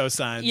Beto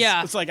signs.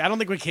 Yeah. It's like, I don't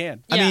think we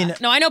can. Yeah. I mean-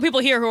 no, I know people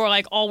here who are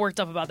like all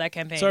worked up about that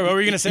campaign. Sorry, what were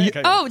you going to say?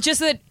 Oh,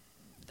 just that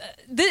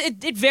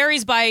it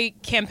varies by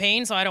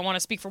campaign, so I don't want to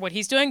speak for what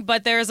he's doing.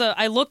 But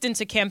I looked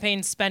into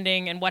campaign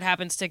spending and what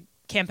happens to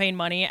campaign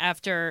money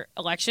after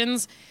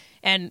elections,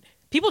 and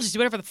people just do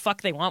whatever the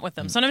fuck they want with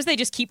them. Sometimes they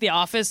just keep the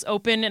office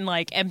open and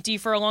like empty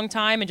for a long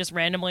time and just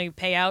randomly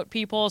pay out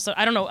people. So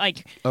I don't know,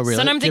 like Oh, really?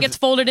 sometimes it Give- gets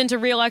folded into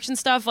re-election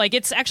stuff. Like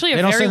it's actually a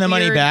They don't very send the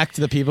money weird- back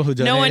to the people who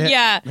donate No one, it.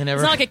 yeah. They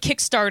never. It's not like a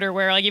Kickstarter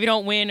where like if you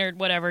don't win or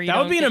whatever, you That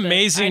would don't be an get the-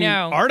 amazing I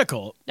know.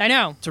 article I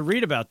know. to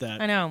read about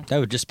that. I know. That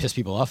would just piss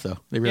people off, though.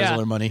 They realize Yeah. all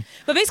their money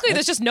But basically,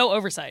 there's just no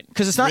oversight.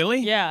 because it's not Really?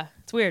 Yeah,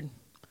 it's weird.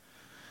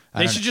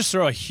 They should just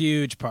throw a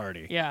huge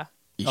party. Yeah.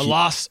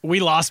 We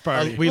lost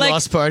party. We Like-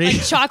 lost party.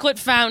 Like chocolate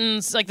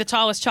fountains, like the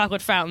tallest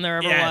chocolate fountain there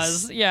ever Yes.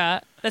 was.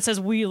 Yeah. That says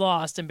 "We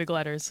lost" in big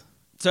letters.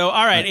 So,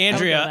 all right, I would go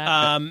Andrea,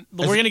 with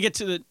that. we're going to get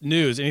to the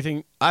news.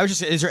 Anything? I was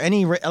just. Is there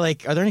any are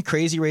there any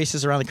crazy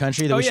races around the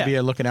country that Oh, we should yeah.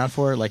 be looking out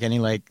for? Like any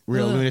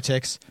real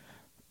lunatics?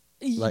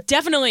 Like-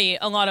 Definitely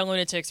a lot of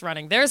lunatics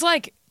running. There's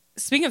like,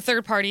 speaking of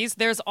third parties,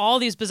 there's all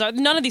these bizarre.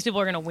 None of these people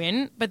are going to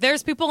win, but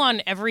there's people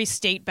on every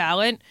state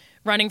ballot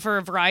running for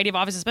a variety of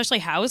offices, especially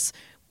House,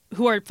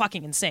 who are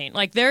fucking insane.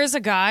 Like there's a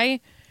guy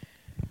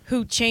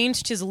who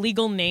changed his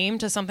legal name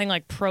to something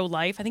like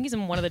pro-life. I think he's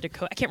in one of the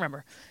Dakota. I can't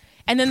remember.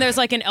 And then there's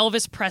like an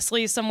Elvis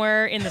Presley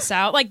somewhere in the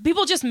South. Like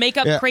people just make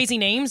up Yeah. crazy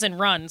names and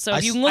run. So I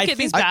if you s- look I at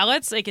these think-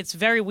 ballots, like it's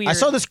very weird. I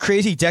saw this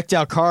crazy decked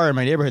out car in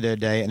my neighborhood the other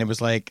day, and it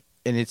was like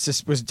and it's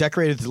just was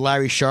decorated with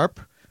Larry Sharp,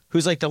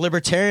 who's like the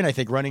libertarian, I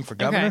think, running for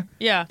governor. Okay.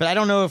 Yeah. But I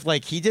don't know if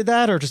like he did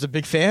that or just a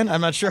big fan.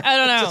 I'm not sure. I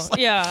don't know. Just, like,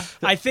 Yeah.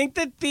 I think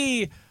that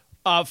the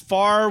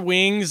far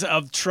wings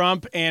of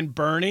Trump and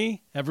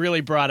Bernie have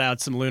really brought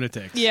out some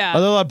lunatics. Yeah.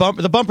 Although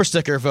the bumper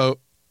sticker vote.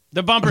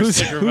 The bumper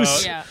sticker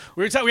vote. Yeah.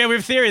 We have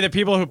a theory that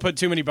people who put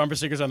too many bumper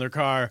stickers on their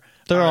car,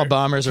 They're all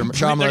bombers or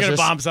child they're going to molesters.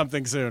 bomb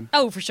something soon.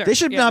 Oh, for sure. They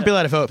should Yeah. not be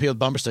allowed to vote. People with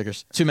bumper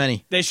stickers. Too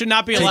many. They should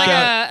not be It's allowed.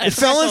 like a If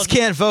felons threshold.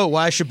 can't vote,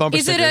 why should bumper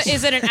Is it stickers?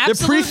 is it an They're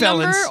absolute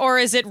number pre-felons. or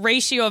is it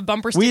ratio of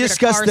bumper sticker We to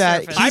discussed car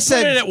that. surface? He I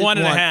said put it at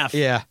 1.5.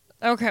 Yeah.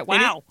 Okay.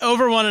 Wow.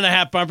 Over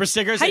 1.5 bumper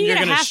stickers. How do and you you're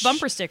get a gonna half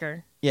bumper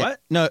sticker? Yeah. What?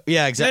 No.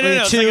 Yeah. No, Exactly.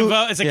 no. It's, Two. like a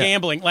vote. It's a yeah.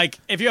 gambling. Like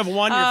if you have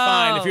one, you're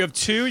fine. Oh. If you have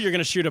two, you're going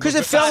to shoot a. Because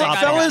if Got it.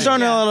 felons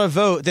aren't Yeah. allowed to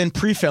vote, then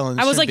pre-felons.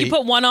 I was should like, be. you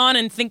put one on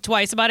and think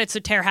twice about it, so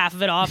tear half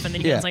of it off, and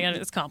then Yeah. it's like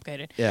it's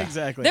complicated. Yeah.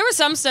 Exactly. There was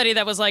some study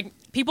that was like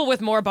people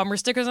with more bumper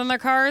stickers on their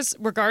cars,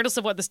 regardless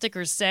of what the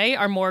stickers say,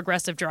 are more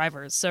aggressive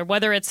drivers. So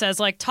whether it says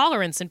like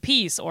tolerance and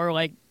peace or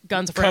like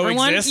guns for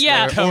everyone, Coexist.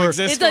 yeah,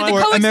 Coexist. It's like the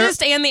Or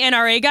coexist and the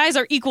NRA guys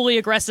are equally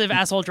aggressive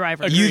asshole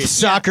drivers. Youth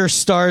soccer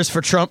stars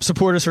for Trump,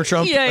 supporters for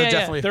Trump. Yeah, are yeah, yeah.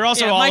 definitely. They're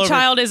also Yeah, all my over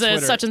child is a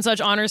Twitter. such and such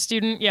honors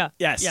student. Yeah.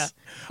 Yes. Yeah.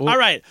 All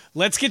right.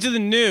 Let's get to the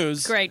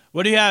news. Great.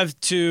 What do you have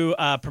to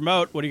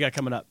promote? What do you got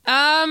coming up?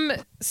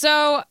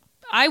 So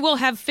I will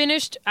have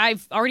finished.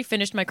 I've already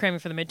finished my cramming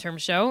for the midterm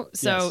show.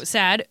 So Yes.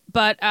 sad,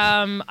 but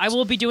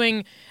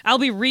I'll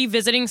be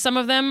revisiting some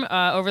of them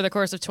over the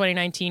course of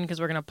 2019 because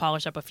we're gonna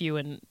polish up a few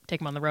and take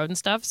them on the road and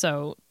stuff.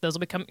 So those will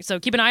become. So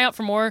keep an eye out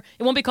for more.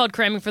 It won't be called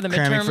cramming for the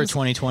Cramming midterms. for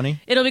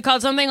 2020. It'll be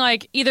called something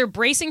like either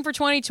bracing for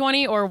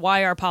 2020 or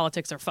why our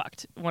politics are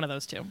fucked. One of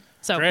those two.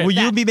 So Great. Will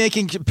you that- be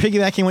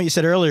piggybacking what you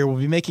said earlier? We'll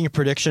be making a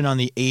prediction on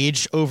the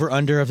age over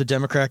under of the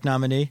Democratic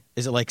nominee.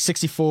 Is it like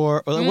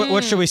 64? Or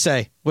what should we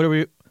say? What do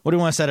we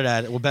want to set it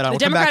at? We'll bet on. the We'll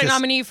come back Democratic to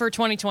nominee for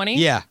 2020?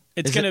 Yeah.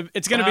 It's Is gonna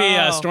it- be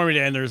Oh. Stormy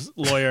Daniels'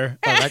 lawyer.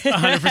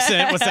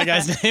 100%. What's that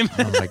guy's name?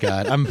 Oh my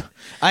God.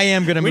 I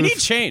am gonna. We move. need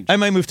change. I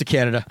might move to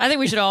Canada. I think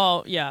we should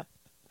all, yeah.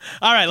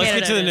 All right. Let's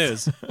get to the Canada it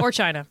news. is. Or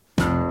China.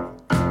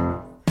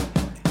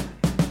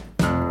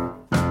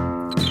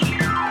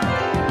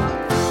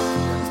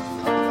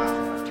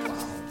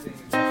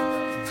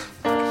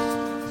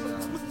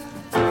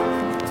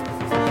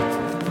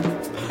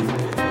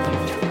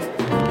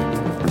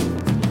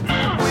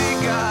 We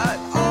got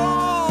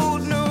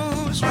old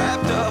news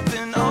wrapped up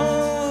in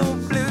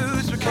old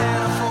blues. We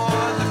can't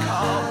afford the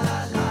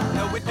call.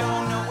 No, we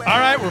don't know where. All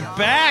right, we're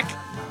back.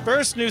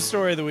 First news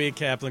story of the week,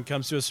 Kaplan,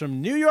 comes to us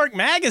from New York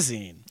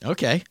Magazine.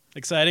 Okay.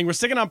 Exciting. We're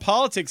sticking on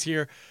politics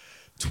here.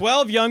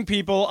 12 young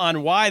people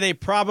on why they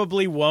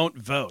probably won't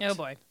vote. Oh,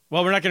 boy.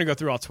 Well, we're not going to go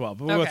through all 12,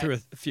 but we'll go Okay. through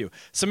a few.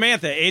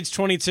 Samantha, age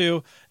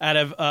 22, out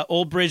of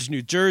Old Bridge,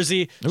 New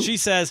Jersey. She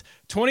says,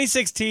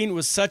 2016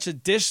 was such a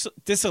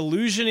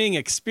disillusioning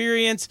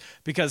experience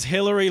because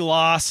Hillary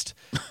lost,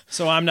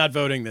 so I'm not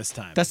voting this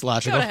time. That's Go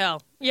logical. to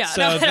hell. Yeah.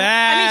 So I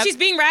that- mean, she's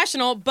being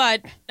rational,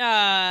 but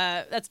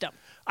that's dumb.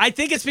 I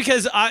think it's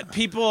because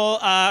people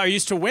are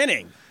used to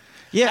winning.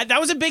 Yeah. That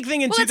was a big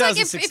thing in Well, it's like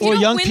 2016. if you Well,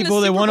 don't young win people,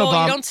 the they Super want Bowl,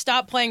 Obama. you don't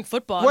stop playing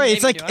football. Right, Maybe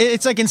it's like do it.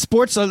 it's like in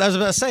sports. I was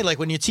about to say, like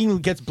when your team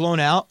gets blown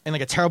out and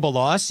like a terrible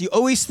loss, you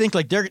always think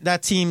like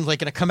that team's like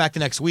going to come back the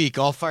next week,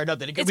 all fired up.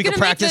 That we It's can gonna make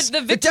practice. the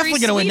They're definitely victory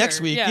going to win sweeter.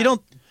 next week. Yeah. You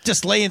don't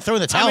just lay and throw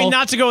in the towel. I mean,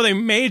 not to go with a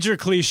major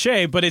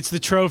cliche, but it's the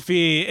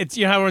trophy. It's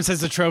how everyone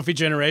says the trophy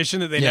generation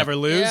that they Yeah. never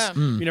lose. Yeah.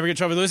 You never get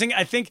trophy losing.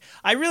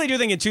 I really do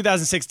think in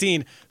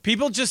 2016,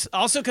 people just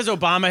also because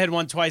Obama had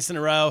won twice in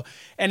a row,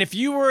 and if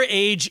you were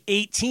age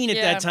 18 at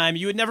Yeah. that time,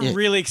 you had never Yeah.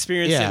 really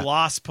experienced Yeah. a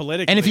loss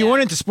politically. and if you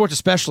weren't into sports,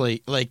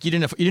 especially, like you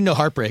didn't know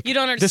heartbreak. You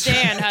don't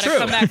understand how to True.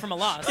 come back from a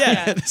loss.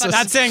 yeah, But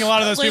not saying a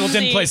lot of those people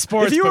didn't play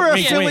sports. If you but were a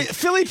wink, Philly, wink.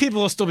 Philly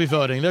people will still be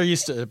voting. They're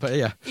used to it, but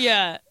yeah.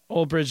 Yeah.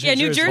 Old Bridge, Yeah,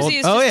 New Jersey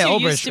is Oh, just yeah, too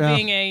Old used Bridge, to yeah.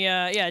 being a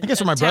I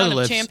guess where my brother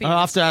lives. I'll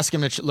have to ask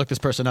him to look this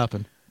person up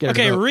and get her to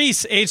Okay, vote.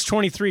 Reese, age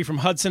 23, from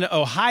Hudson,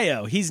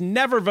 Ohio. He's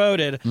never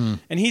voted, and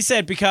he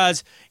said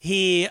because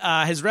he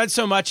has read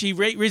so much, he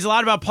reads a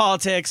lot about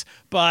politics,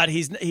 but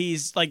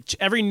he's like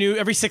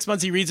every 6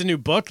 months he reads a new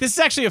book. This is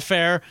actually a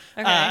fair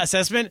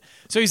assessment.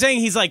 So he's saying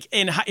he's like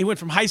he went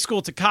from high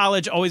school to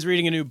college, always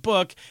reading a new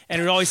book,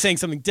 and always saying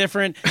something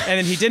different. And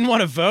then he didn't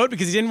want to vote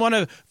because he didn't want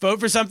to vote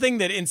for something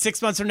that in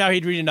 6 months from now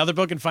he'd read another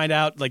book and find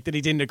out like that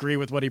he didn't agree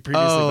with what he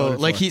previously voted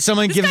like for.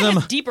 someone This gives guy him.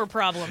 has deeper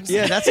problems.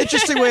 Yeah, that's an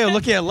interesting way of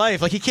looking at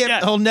life. Like he can't.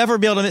 Yeah. He'll never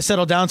be able to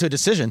settle down to a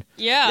decision.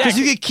 Yeah. Because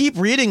you could keep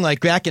reading like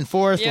back and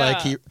forth. Yeah.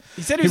 Like He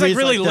said he was like reads,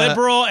 really the-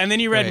 liberal, and then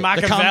he read Right.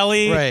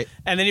 Machiavelli, Right.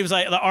 and then he was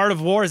like, The Art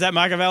of War, is that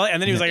Machiavelli?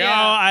 And then he was like, Yeah.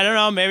 oh, I don't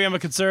know, maybe I'm a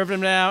conservative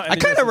now. And I then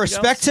kind he of goes,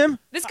 "Something respect else?" him.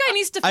 This guy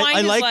needs to find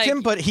I his, liked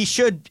him, but he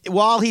should.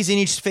 While he's in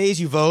each phase,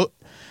 you vote.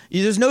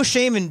 There's no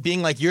shame in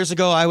being like years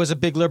ago. I was a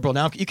big liberal.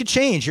 Now you could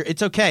change.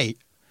 It's okay.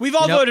 We've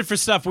all You know- voted for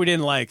stuff we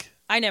didn't like.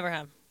 I never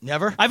have.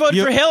 Never. I voted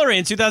You- for Hillary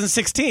in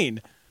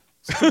 2016.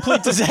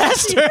 Complete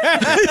disaster.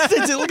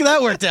 Look at that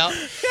worked out.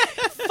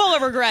 Full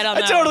of regret on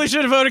I that. totally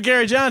should have voted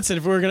Gary Johnson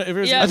if we were gonna. If it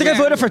was Yeah. I think I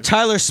Fair. voted for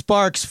Tyler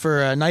Sparks for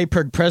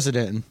NYPIRG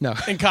president. No.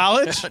 in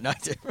college. No, I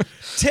didn't.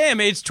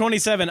 Tim, age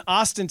 27,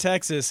 Austin,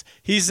 Texas.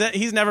 He's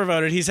never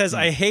voted. He says,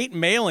 I hate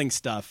mailing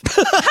stuff.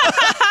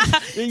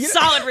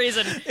 Solid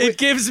reason. It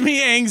gives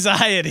me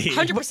anxiety.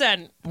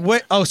 100%.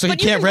 What? Oh, so But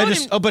he you can't can vote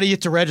register. in- Oh, but he has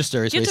to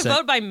register. Is You what have he to said.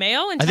 vote by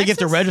mail in I think you have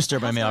to Texas? register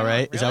by How's mail, that right?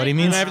 work? Is that what he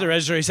Really? means? I have to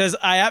register. He says,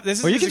 this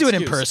is Or you his can do it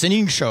in excuse. person. You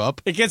can show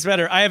up. It gets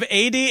better. I have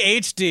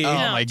ADHD.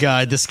 Oh my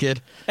God, this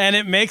kid. And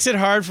it makes it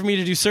hard for me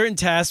to do certain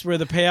tasks where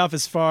the payoff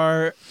is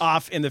far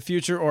off in the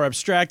future or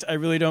abstract. I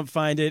really don't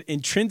find it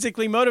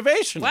intrinsically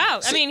motivational. Wow.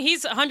 I mean,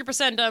 he's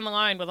 100% down the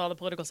line with all the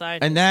political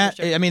science. And that,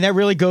 I mean, that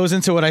really goes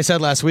into what I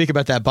said last week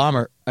about that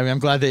bomber. I mean, I'm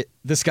glad that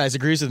this guy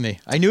agrees with me.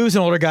 I knew he was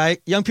an older guy.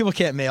 Young people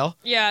can't mail.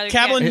 Yeah.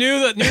 Kaplan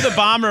knew the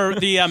bomber,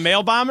 the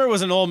mail bomber,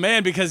 was an old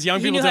man because young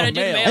He people knew how don't to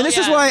do mail. mail. And this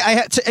is yeah. why I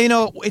had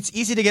to, it's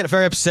easy to get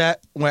very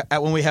upset when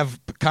we have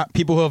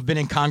people who have been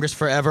in Congress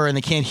forever and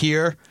they can't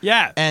hear.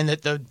 Yeah. And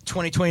that the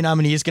 2020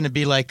 nominee is going to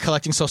be like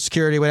collecting Social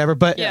Security, whatever.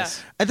 But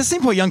Yes. at the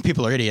same point, young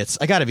people are idiots.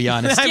 I got to be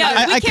honest.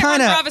 Yeah, we I can't run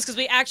kind for of. office because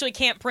we actually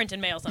can't print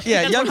and mail something.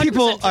 Yeah, That's young 100%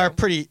 people true. are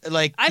pretty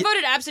like. I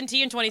voted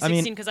absentee in 2016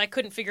 I mean- because I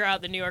couldn't figure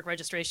out the New York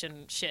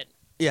registration shit.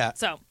 Yeah.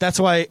 So. That's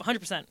why.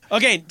 100%.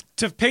 Okay,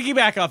 to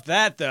piggyback off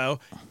that, though,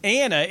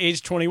 Anna,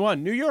 age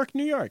 21, New York.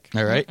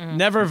 All right.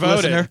 Never voted.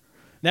 Listener.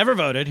 Never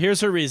voted.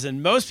 Here's her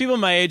reason. Most people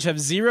my age have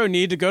zero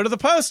need to go to the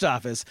post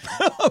office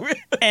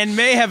and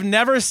may have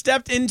never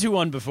stepped into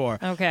one before.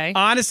 Okay.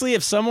 Honestly,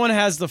 if someone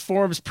has the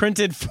forms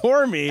printed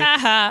for me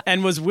Uh-huh.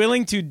 and was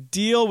willing to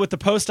deal with the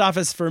post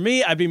office for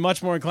me, I'd be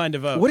much more inclined to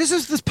vote. What is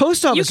this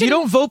post office? You can-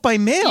 don't vote by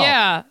mail.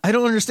 Yeah. I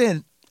don't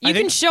understand. You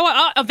think- can show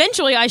up.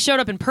 Eventually, I showed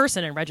up in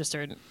person and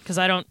registered because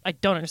I don't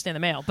understand the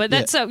mail. But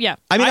that's so yeah.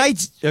 I mean,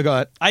 go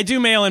ahead. I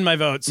do mail in my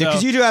vote. So.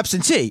 Because you do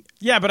absentee.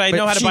 Yeah, but I But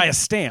know how to she- buy a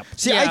stamp.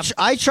 See, Yeah.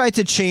 I tried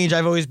to change.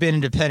 I've always been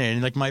independent,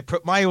 and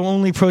like my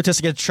only protest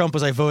against Trump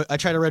was I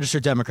tried to register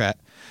Democrat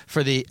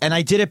and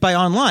I did it by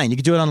online. You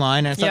could do it online,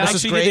 and I thought Yeah. this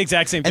was Actually, great. did the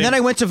exact same And thing. then I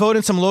went to vote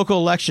in some local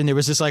election. There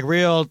was this like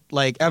real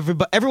like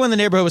everyone in the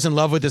neighborhood was in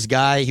love with this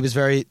guy. He was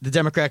the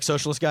Democratic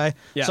socialist guy.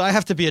 Yeah. So I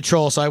have to be a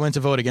troll. So I went to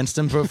vote against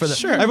him for the.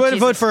 Sure. I went to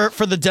vote Jesus.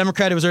 for the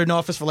Democrat who was in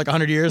office for like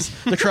 100 years,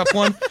 the corrupt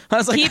one. I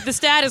was like, Keep the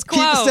status quo.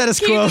 Keep the status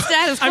quo. Keep the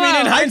status quo. I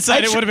mean, in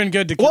hindsight, I it tr- would have been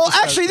good to keep well, the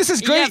status actually, this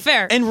is great. Yeah,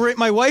 fair. And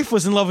my wife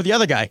was in love with the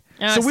other guy.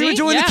 So we were See?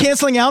 doing Yeah. the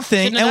canceling out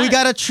thing, Shouldn't have and we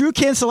done got a true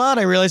cancel out,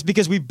 I realized,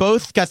 because we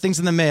both got things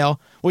in the mail.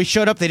 We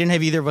showed up, they didn't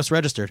have either of us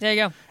registered. There you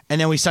go. And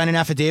then we signed an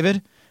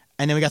affidavit,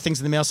 and then we got things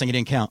in the mail saying it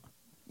didn't count.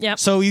 Yep.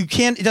 So it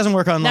doesn't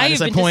work online, you've is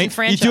my been point.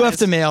 You do have disenfranchised.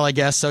 to mail, I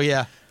guess, so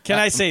yeah. Can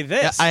I say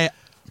this?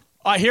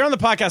 Here on the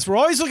podcast, we're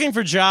always looking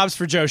for jobs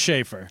for Joe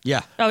Schaefer.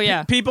 Yeah. Oh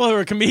yeah. People who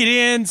are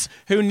comedians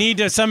who need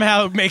to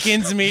somehow make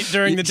ends meet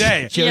during the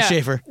day. Joe Yeah.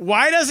 Schaefer.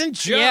 Why doesn't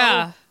Joe?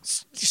 Yeah.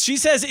 She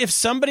says if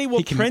somebody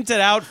will print it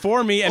out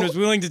for me and was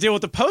willing to deal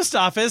with the post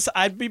office,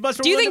 I'd be much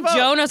more Do you willing think to vote.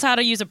 Joe knows how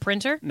to use a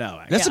printer?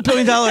 No. That's $1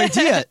 billion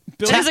idea.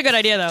 That is a good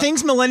idea though.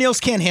 Things millennials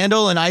can't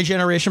handle and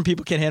iGeneration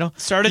people can't handle.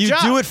 Start a you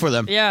job. do it for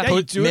them. Yeah. Yeah,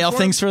 you do it mail for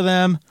things for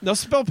them. They'll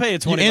still pay you You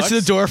 $20. answer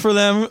the door for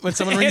them when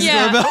someone rings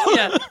yeah. the doorbell.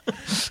 yeah.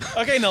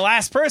 Okay, and the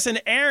last person,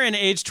 Aaron,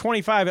 age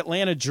 25,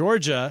 Atlanta,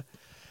 Georgia.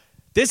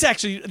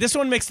 This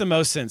one makes the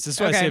most sense. This is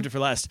why I Okay. saved it for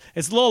last.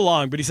 It's a little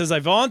long, but he says, I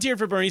volunteered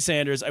for Bernie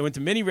Sanders. I went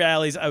to many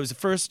rallies. I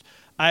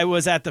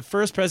was at the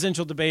first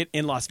presidential debate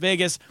in Las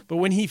Vegas, but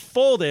when he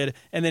folded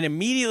and then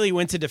immediately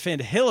went to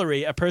defend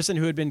Hillary, a person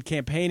who had been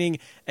campaigning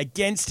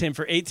against him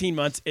for 18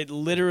 months, it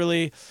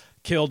literally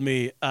killed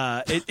me.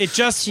 It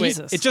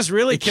just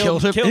really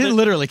killed him. It didn't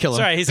literally kill him.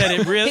 Sorry, he said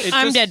it really.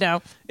 I'm dead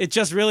now. It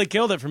just really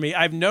killed it for me.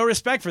 I have no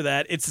respect for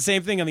that. It's the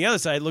same thing on the other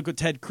side. Look at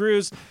Ted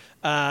Cruz.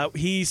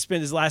 He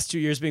spent his last 2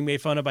 years being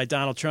made fun of by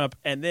Donald Trump,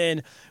 and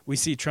then we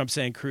see Trump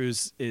saying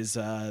Cruz is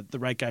the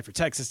right guy for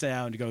Texas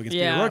now and to go against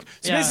Peter Yeah, O'Rourke.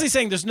 So yeah. basically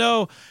saying there's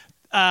no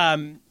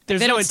They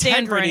no don't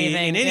stand for integrity in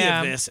anything, any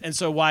yeah. of this, and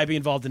so why be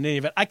involved in any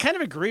of it? I kind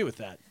of agree with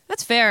that.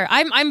 That's fair.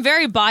 I'm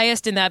very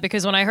biased in that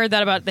because when I heard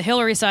that about the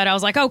Hillary side, I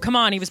was like, oh, come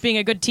on, he was being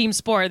a good team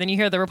sport. Then you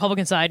hear the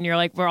Republican side, and you're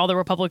like, we're all the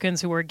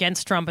Republicans who were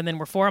against Trump and then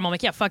were for him. I'm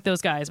like, yeah, fuck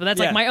those guys. But that's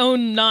Yeah. like my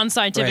own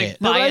non-scientific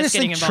Right. No, bias but I just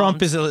getting think involved.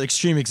 Trump is an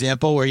extreme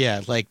example where,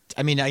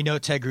 I know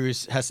Ted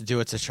Cruz has to do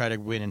it to try to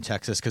win in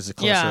Texas because it's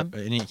closer. Yeah.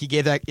 And he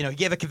gave that, he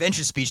gave a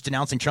convention speech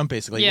denouncing Trump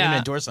basically. He Yeah. didn't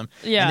endorse him.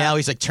 Yeah. And now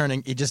he's like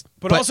turning,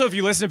 But also, if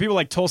you listen to people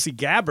like Tulsi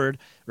Gabbard,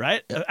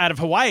 right, out of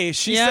Hawaii,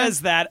 she Yeah.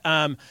 says that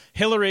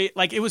Hillary,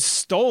 it was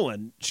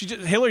stolen.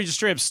 Hillary just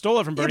straight up stole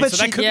it from Bernie, so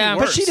that could Yeah. be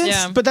But worse. But she didn't.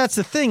 Yeah. But that's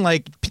the thing.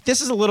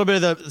 This is a little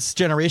bit of this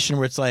generation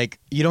where it's like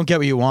you don't get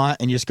what you want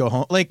and you just go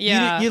home.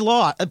 Yeah. You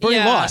lost. Bernie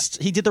Yeah.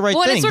 lost. He did the right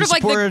well, thing. and it's sort He of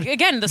like supported-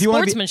 the if you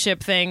wanna be-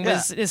 sportsmanship thing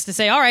is to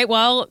say, all right,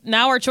 well,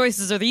 now our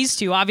choices are these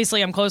two.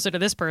 Obviously, I'm closer to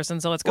this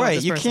person, so let's go with Right.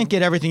 this You person. can't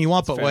get everything you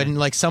want, but fair.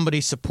 when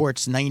somebody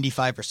supports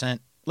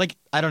 95%,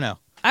 I don't know.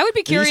 I would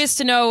be curious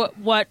to know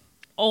what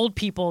old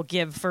people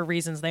give for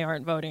reasons they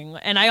aren't voting.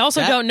 And I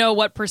also don't know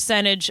what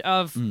percentage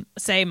of,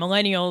 say,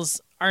 millennials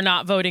are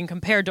not voting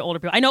compared to older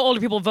people. I know older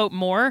people vote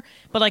more,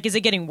 but like, is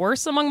it getting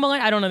worse among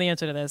millennials? I don't know the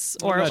answer to this.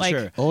 Or not like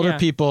sure. Older yeah.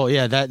 people,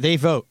 that they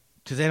vote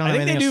because they don't. I have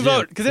think they anything do else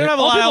to vote because they don't have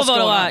a Old lot people else vote a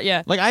going lot. on.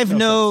 Yeah. Like I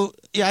know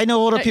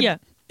older people. yeah.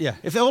 Yeah,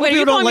 if the older Wait, are people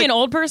you don't calling me like, an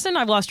old person?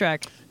 I've lost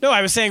track. No,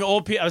 I was saying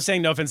old people. I was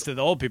saying no offense to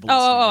the old people.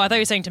 Oh, I thought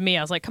you were saying to me.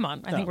 I was like, come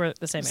on. I think we're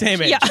the same age.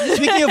 Same age. Yeah.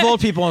 Speaking of old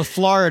people in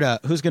Florida,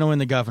 who's going to win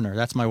the governor?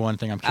 That's my one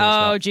thing I'm curious Oh,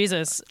 about.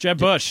 Jesus. Jeb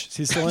Bush. Is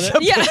he still in it?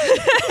 Yeah.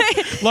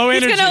 Low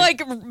He's energy. going to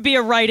like be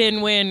a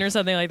write-in win or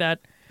something like that.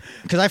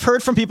 Because I've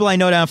heard from people I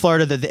know down in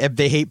Florida that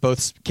they hate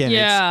both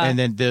candidates, Yeah. and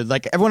then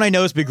like everyone I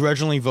know is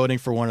begrudgingly voting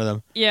for one of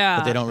them. Yeah.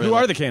 But they don't really. Who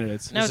are the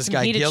candidates? No, There's it's this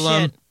guy heated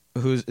Gillum. shit.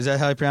 Is that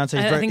how you pronounce it?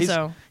 I think he's-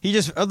 so. He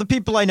just the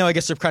people I know, I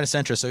guess they're kind of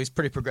centrist, so he's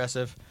pretty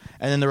progressive.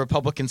 And then the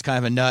Republican's kind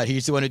of a nut.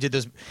 He's the one who did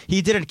this.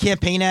 He did a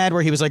campaign ad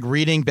where he was like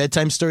reading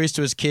bedtime stories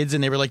to his kids,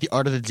 and they were like the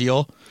art of the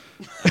deal.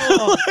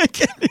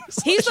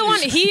 He's the one.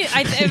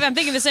 I'm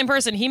thinking the same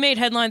person. He made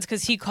headlines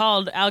because he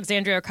called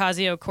Alexandria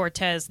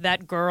Ocasio-Cortez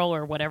that girl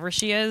or whatever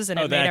she is, and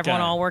Oh, it made that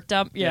everyone guy. all worked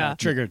up. Yeah.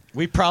 Triggered.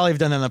 We probably have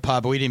done that on the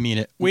pod, but we didn't mean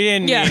it. We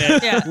didn't Yeah. mean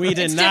it. Yeah. We did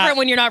it's not. different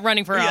when you're not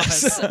running for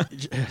office. Tell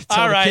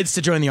All the right. kids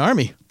to join the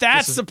army.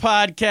 That's the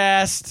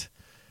podcast.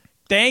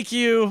 Thank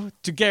you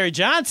to Gary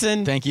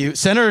Johnson. Thank you,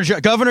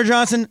 Governor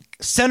Johnson,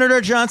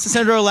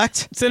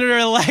 Senator-elect.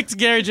 Senator-elect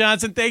Gary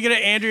Johnson. Thank you to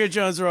Andrea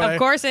Jones-Roy. Of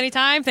course,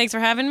 anytime. Thanks for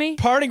having me.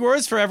 Parting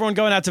words for everyone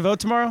going out to vote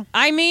tomorrow?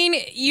 I mean,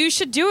 you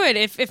should do it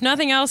if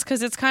nothing else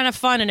because it's kind of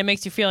fun and it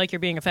makes you feel like you're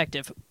being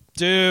effective.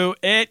 Do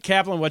it.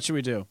 Kaplan, what should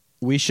we do?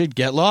 We should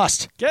get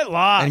lost Get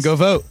lost. and go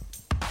vote.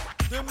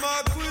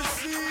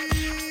 Democracy.